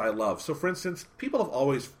are things I love. So, for instance, people have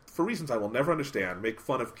always, for reasons I will never understand, make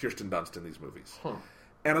fun of Kirsten Dunst in these movies. Huh.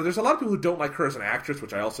 And there's a lot of people who don't like her as an actress,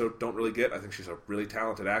 which I also don't really get. I think she's a really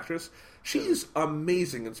talented actress. She's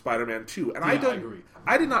amazing in Spider-Man 2. And I agree.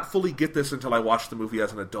 I did not fully get this until I watched the movie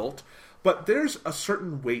as an adult. But there's a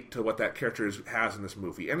certain weight to what that character has in this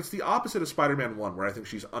movie. And it's the opposite of Spider-Man 1, where I think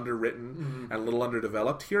she's underwritten and a little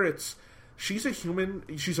underdeveloped. Here she's a human,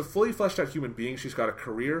 she's a fully fleshed out human being. She's got a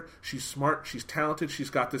career, she's smart, she's talented, she's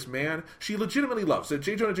got this man she legitimately loves. So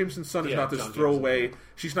J. Jonah Jameson's son is not this throwaway.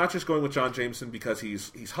 She's not just going with John Jameson because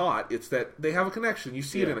he's hot. It's that they have a connection. You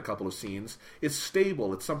see it in a couple of scenes. It's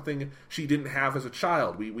stable. It's something she didn't have as a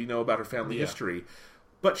child. We know about her family history.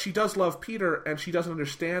 But she does love Peter, and she doesn't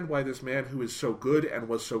understand why this man who is so good and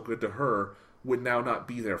was so good to her would now not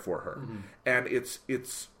be there for her. And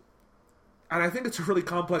and I think it's a really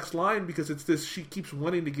complex line because it's this, she keeps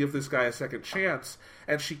wanting to give this guy a second chance,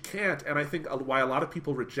 and she can't. And I think why a lot of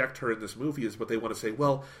people reject her in this movie is what they want to say,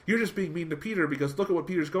 well, you're just being mean to Peter because look at what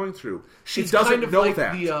Peter's going through. She doesn't kind of know like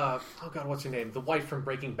that. What's her name? The wife from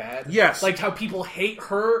Breaking Bad? Yes. Like how people hate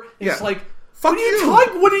her. It's like, What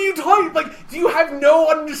are you talking? Like, do you have no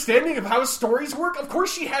understanding of how stories work? Of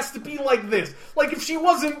course she has to be like this. Like, if she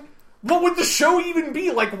wasn't, what would the show even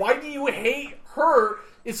be? Like, why do you hate her?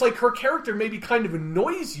 It's like her character maybe kind of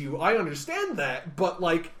annoys you. I understand that, but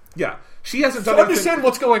like... Yeah. She hasn't done to understand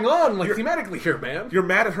what's going on, like, thematically here, man. You're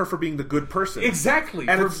mad at her for being the good person. Exactly.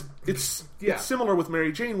 And it's similar with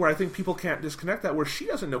Mary Jane, where I think people can't disconnect that, where she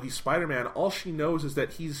doesn't know he's Spider-Man. All she knows is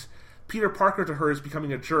that he's... Peter Parker to her is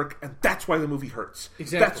becoming a jerk, and that's why the movie hurts.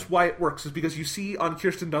 Exactly. That's why it works, is because you see on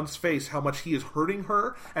Kirsten Dunst's face how much he is hurting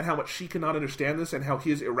her, and how much she cannot understand this, and how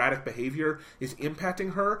his erratic behavior is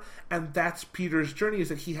impacting her, and that's Peter's journey, is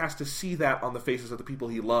that he has to see that on the faces of the people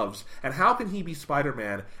he loves. And how can he be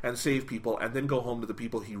Spider-Man and save people, and then go home to the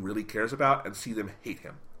people he really cares about and see them hate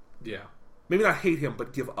him? Yeah. Maybe not hate him,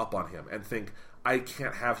 but give up on him, and think, I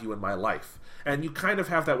can't have you in my life. And you kind of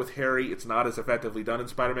have that with Harry. It's not as effectively done in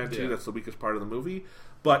Spider-Man 2. That's the weakest part of the movie.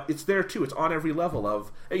 But it's there, too. It's on every level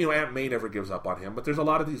of... Aunt May never gives up on him. But there's a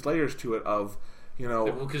lot of these layers to it of,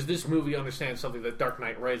 Well, because this movie understands something that Dark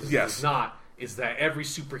Knight Rises is not, is that every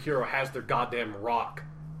superhero has their goddamn rock.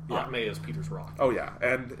 Aunt May is Peter's rock. Oh, yeah.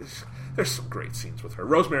 And there's some great scenes with her.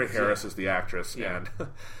 Rosemary Harris is the actress. Yeah. And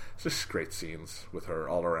it's just great scenes with her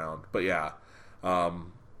all around. But, yeah...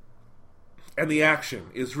 and the action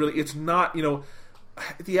is really... It's not,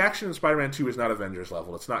 the action in Spider-Man 2 is not Avengers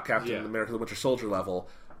level. It's not Captain America the Winter Soldier level.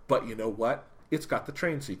 But you know what? It's got the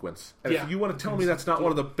train sequence. And if you want to tell me that's not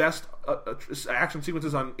one of the best action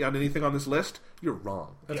sequences on anything on this list, you're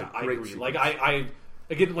wrong. That's a great I agree. Sequence.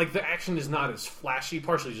 Again, the action is not as flashy,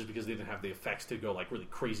 partially just because they didn't have the effects to go, really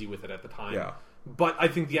crazy with it at the time. Yeah. But I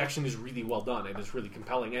think the action is really well done, and it's really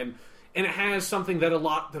compelling. And it has something that a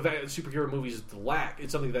lot of superhero movies lack.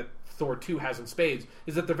 It's something that Thor 2 has in spades,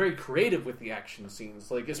 is that they're very creative with the action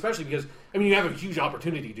scenes. Especially because, you have a huge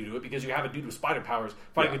opportunity to do it because you have a dude with spider powers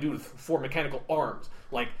fighting a dude with 4 mechanical arms.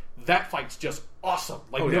 That fight's just awesome.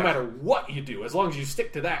 No matter what you do, as long as you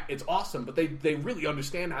stick to that, it's awesome. But they really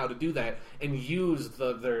understand how to do that and use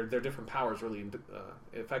their different powers really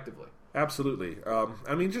effectively. Absolutely.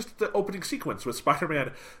 Just the opening sequence with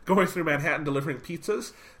Spider-Man going through Manhattan delivering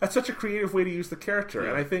pizzas, that's such a creative way to use the character. Yeah.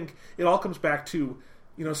 And I think it all comes back to,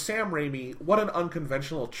 Sam Raimi, what an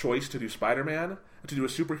unconventional choice to do Spider-Man, to do a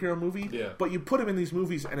superhero movie. Yeah. But you put him in these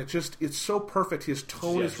movies and it's so perfect. His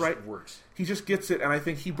tone is right. It works. He just gets it, and I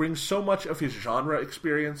think he brings so much of his genre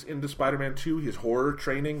experience into Spider-Man 2, his horror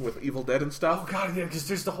training with Evil Dead and stuff. Oh, God, yeah, because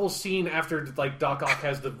there's the whole scene after, Doc Ock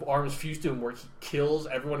has the arms fused to him where he kills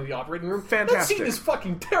everyone in the operating room. Fantastic. That scene is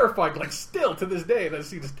fucking terrifying, still to this day, that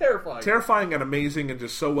scene is terrifying. Terrifying and amazing and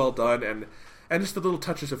just so well done, and just the little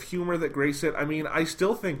touches of humor that grace it. I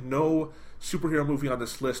still think no superhero movie on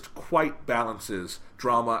this list quite balances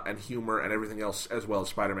drama and humor and everything else as well as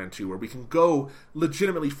Spider-Man 2, where we can go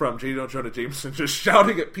legitimately from J. Jonah Jameson just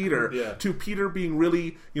shouting at Peter to Peter being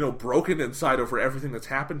really, broken inside over everything that's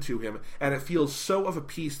happened to him, and it feels so of a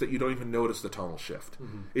piece that you don't even notice the tonal shift.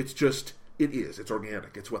 Mm-hmm. It's just, it's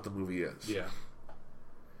organic. It's what the movie is. Yeah.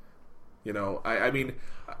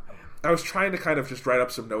 I was trying to kind of just write up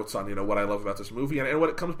some notes on, what I love about this movie, and what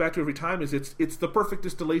it comes back to every time is it's the perfect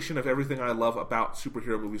distillation of everything I love about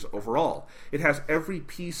superhero movies overall. It has every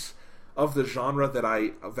piece of the genre that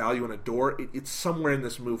I value and adore. It's somewhere in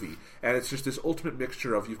this movie, and it's just this ultimate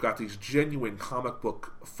mixture of, you've got these genuine comic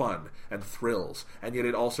book fun and thrills, and yet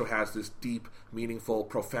it also has this deep, meaningful,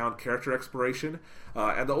 profound character exploration,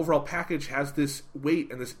 and the overall package has this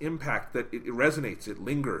weight and this impact that it resonates, it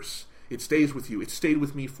lingers. It stays with you. It's stayed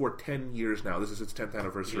with me for 10 years now. This is its 10th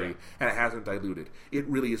anniversary, and it hasn't diluted. It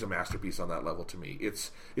really is a masterpiece on that level to me.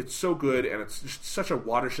 It's so good, and it's just such a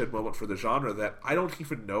watershed moment for the genre that I don't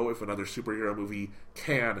even know if another superhero movie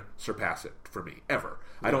can surpass it for me, ever.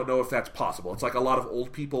 Yeah. I don't know if that's possible. It's like a lot of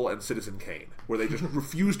old people and Citizen Kane, where they just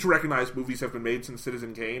refuse to recognize movies have been made since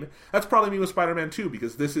Citizen Kane. That's probably me with Spider-Man 2,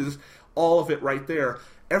 because this is all of it right there.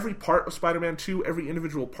 Every part of Spider-Man 2, every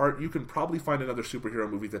individual part, you can probably find another superhero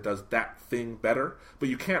movie that does that thing better, but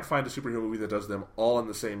you can't find a superhero movie that does them all in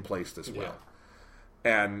the same place this well.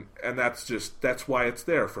 And that's why it's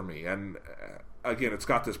there for me. And again, it's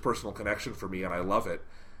got this personal connection for me, and I love it.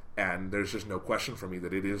 And there's just no question for me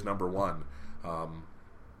that it is number one.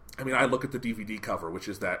 I look at the DVD cover, which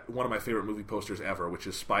is that one of my favorite movie posters ever, which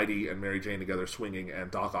is Spidey and Mary Jane together swinging,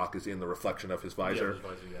 and Doc Ock is in the reflection of his visor.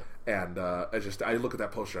 And I look at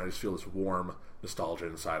that poster and I just feel this warm nostalgia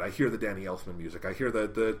inside. I hear the Danny Elfman music. I hear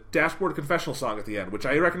the Dashboard Confessional song at the end, which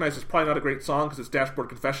I recognize is probably not a great song because it's Dashboard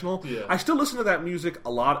Confessional. Yeah. I still listen to that music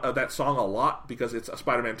a lot, that song a lot, because it's a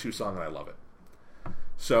Spider-Man 2 song and I love it.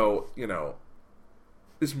 So,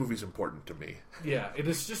 this movie's important to me. Yeah, it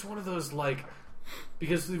is just one of those,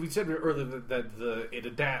 because we said earlier that it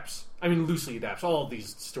adapts. Loosely adapts. All of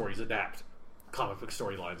these stories adapt comic book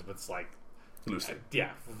storylines, but it's loosely.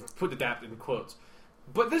 Put adapt in quotes.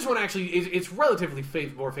 But this one actually it's relatively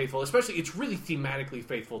more faithful. Especially, it's really thematically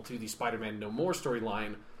faithful to the Spider-Man No More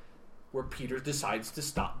storyline. where Peter decides to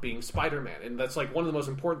stop being Spider-Man. And that's like one of the most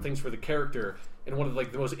important things for the character, and one of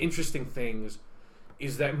like the most interesting things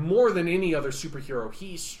is that more than any other superhero,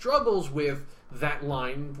 he struggles with that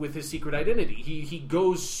line with his secret identity. He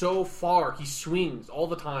goes so far, he swings all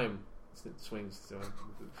the time.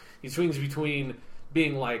 He swings between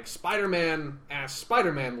being like Spider-Man as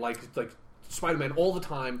Spider-Man, like Spider-Man all the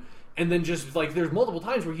time, and then just like there's multiple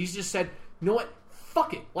times where he's just said, you know what,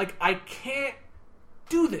 fuck it, like I can't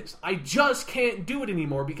do this. I just can't do it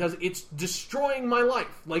anymore because it's destroying my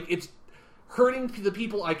life. Like it's hurting the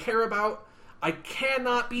people I care about. I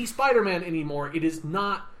cannot be Spider-Man anymore. It is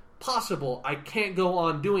not possible. I can't go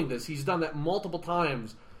on doing this. He's done that multiple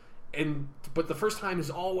times, but the first time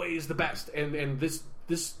is always the best. And this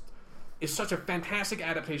is such a fantastic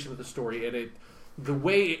adaptation of the story, and the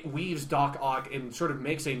way it weaves Doc Ock and sort of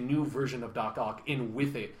makes a new version of Doc Ock in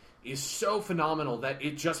with it is so phenomenal that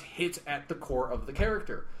it just hits at the core of the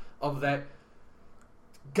character of that.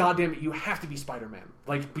 God damn it, you have to be Spider-Man.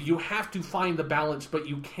 Like, you have to find the balance, but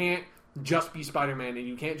you can't just be Spider-Man, and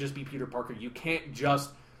you can't just be Peter Parker. You can't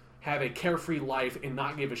just have a carefree life and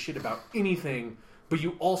not give a shit about anything, but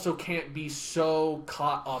you also can't be so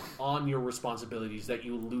caught up on your responsibilities that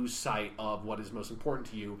you lose sight of what is most important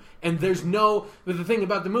to you. And the thing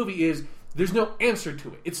about the movie is, there's no answer to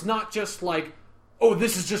it. It's not just like, oh,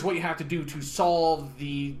 this is just what you have to do to solve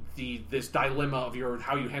this dilemma of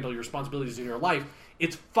how you handle your responsibilities in your life.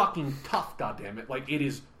 It's fucking tough, goddammit. Like, it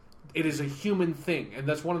is a human thing, and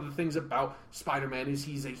that's one of the things about Spider-Man is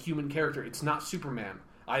he's a human character. It's not Superman.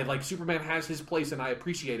 Superman has his place, and I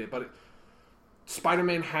appreciate it, but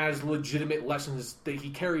Spider-Man has legitimate lessons that he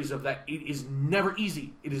carries of that. It is never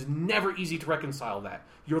easy. It is never easy to reconcile that.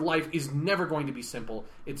 Your life is never going to be simple.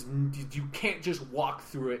 You can't just walk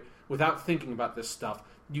through it without thinking about this stuff.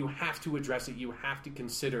 You have to address it. You have to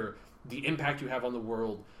consider the impact you have on the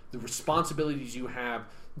world, the responsibilities you have,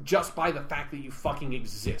 just by the fact that you fucking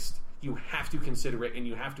exist. You have to consider it, and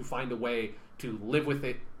you have to find a way to live with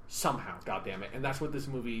it somehow, goddammit. And that's what this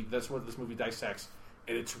movie dissects.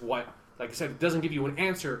 And it's what, like I said, it doesn't give you an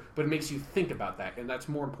answer, but it makes you think about that. And that's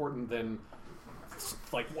more important than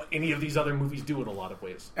like what any of these other movies do in a lot of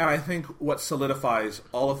ways. And I think what solidifies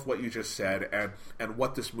all of what you just said and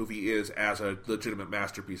what this movie is as a legitimate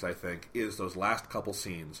masterpiece, I think, is those last couple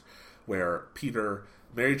scenes where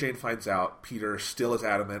Mary Jane finds out, Peter still is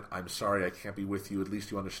adamant, I'm sorry, I can't be with you, at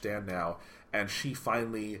least you understand now, and she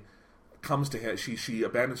finally comes to him, she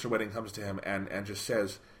abandons her wedding, comes to him, and just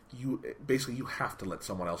says, you have to let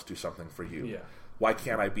someone else do something for you. Yeah. Why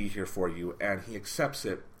can't I be here for you? And he accepts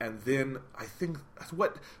it, and then I think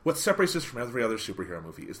what separates this from every other superhero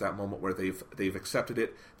movie is that moment where they've accepted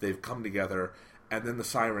it, they've come together, and then the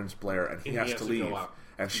sirens blare, and he has to leave.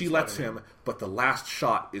 And she lets him, but the last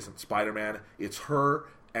shot isn't Spider-Man. It's her,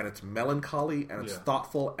 and it's melancholy, and it's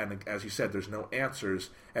thoughtful, and as you said, there's no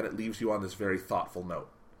answers, and it leaves you on this very thoughtful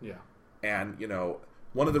note. Yeah. And,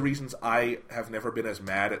 one of the reasons I have never been as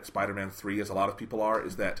mad at Spider-Man 3 as a lot of people are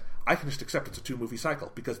is that I can just accept it's a 2-movie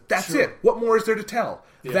cycle, because that's it. What more is there to tell?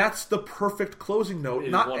 Yeah. That's the perfect closing note. It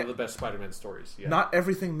is one of the best Spider-Man stories. Yeah. Not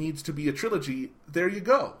everything needs to be a trilogy. There you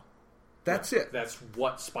go. That's it. That's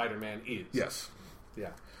what Spider-Man is. Yes. Yeah.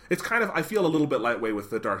 It's kind of, I feel a little bit lightweight with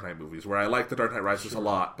the Dark Knight movies, where I like the Dark Knight Rises a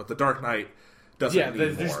lot, but the Dark Knight doesn't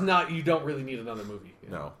need more. You don't really need another movie.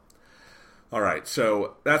 No. All right,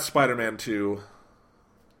 so that's Spider-Man 2.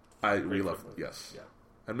 We love it, yes. Yeah.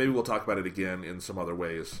 And maybe we'll talk about it again in some other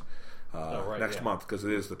ways next month, because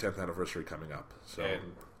it is the 10th anniversary coming up. So.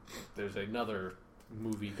 And there's another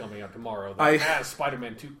movie coming out tomorrow that has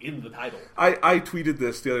Spider-Man 2 in the title. I tweeted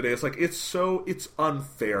this the other day. It's like, it's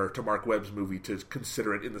unfair to Mark Webb's movie to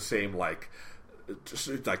consider it in the same like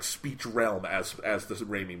speech realm as the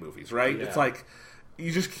Raimi movies, right? Yeah. It's like,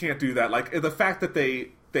 you just can't do that. Like, the fact that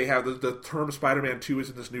they have the term Spider-Man 2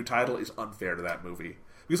 is in this new title is unfair to that movie.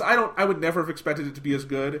 Because I would never have expected it to be as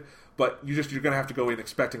good, but you're going to have to go in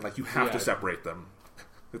expecting, like, you have to separate them.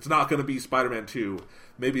 It's not going to be Spider-Man 2.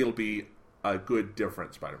 Maybe it'll be a good,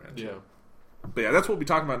 different Spider-Man 2. Yeah. But yeah, that's what we'll be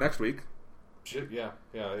talking about next week. Yeah,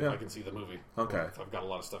 if I can see the movie. Okay. I've got a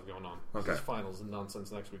lot of stuff going on. Okay. It's finals and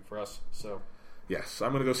nonsense next week for us, so. Yes,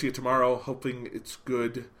 I'm going to go see it tomorrow, hoping it's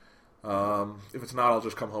good. If it's not, I'll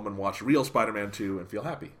just come home and watch real Spider-Man 2 and feel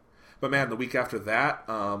happy. But man, the week after that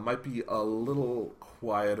might be a little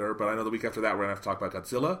quieter, but I know the week after that we're going to have to talk about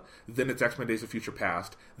Godzilla, then it's X-Men Days of Future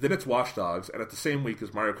Past, then it's Watch Dogs, and at the same week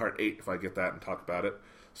is Mario Kart 8, if I get that and talk about it.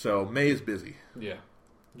 So May is busy. Yeah.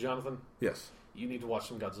 Jonathan? Yes? You need to watch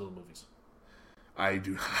some Godzilla movies. I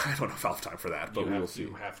don't know if I'll have time for that, but we will see.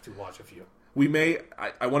 You have to watch a few. We may.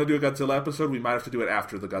 I want to do a Godzilla episode. We might have to do it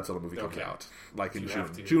after the Godzilla movie comes Okay. out, like in You June.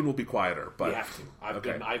 have to. June will be quieter, but We have to.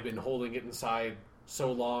 Okay. I've been holding it inside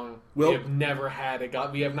so long. We'll- we have never had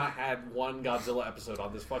we have not had one Godzilla episode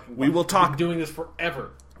on this fucking. We will talk- We've been doing this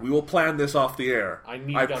forever. we will plan this off the air. I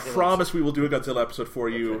need I Godzilla promise we will do a Godzilla episode for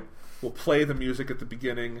you. Okay. We'll play the music at the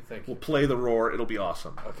beginning. Thank you. We'll play the roar. It'll be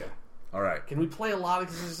awesome. Okay. All right. Can we play a lot?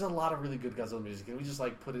 Because there's a lot of really good Godzilla music. Can we just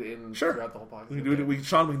like put it in Sure. throughout the whole podcast? We can do it.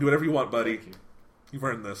 Sean, we can do whatever you want, buddy. Thank you. You've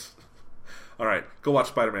earned this. All right. Go watch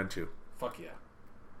Spider-Man 2. Fuck yeah.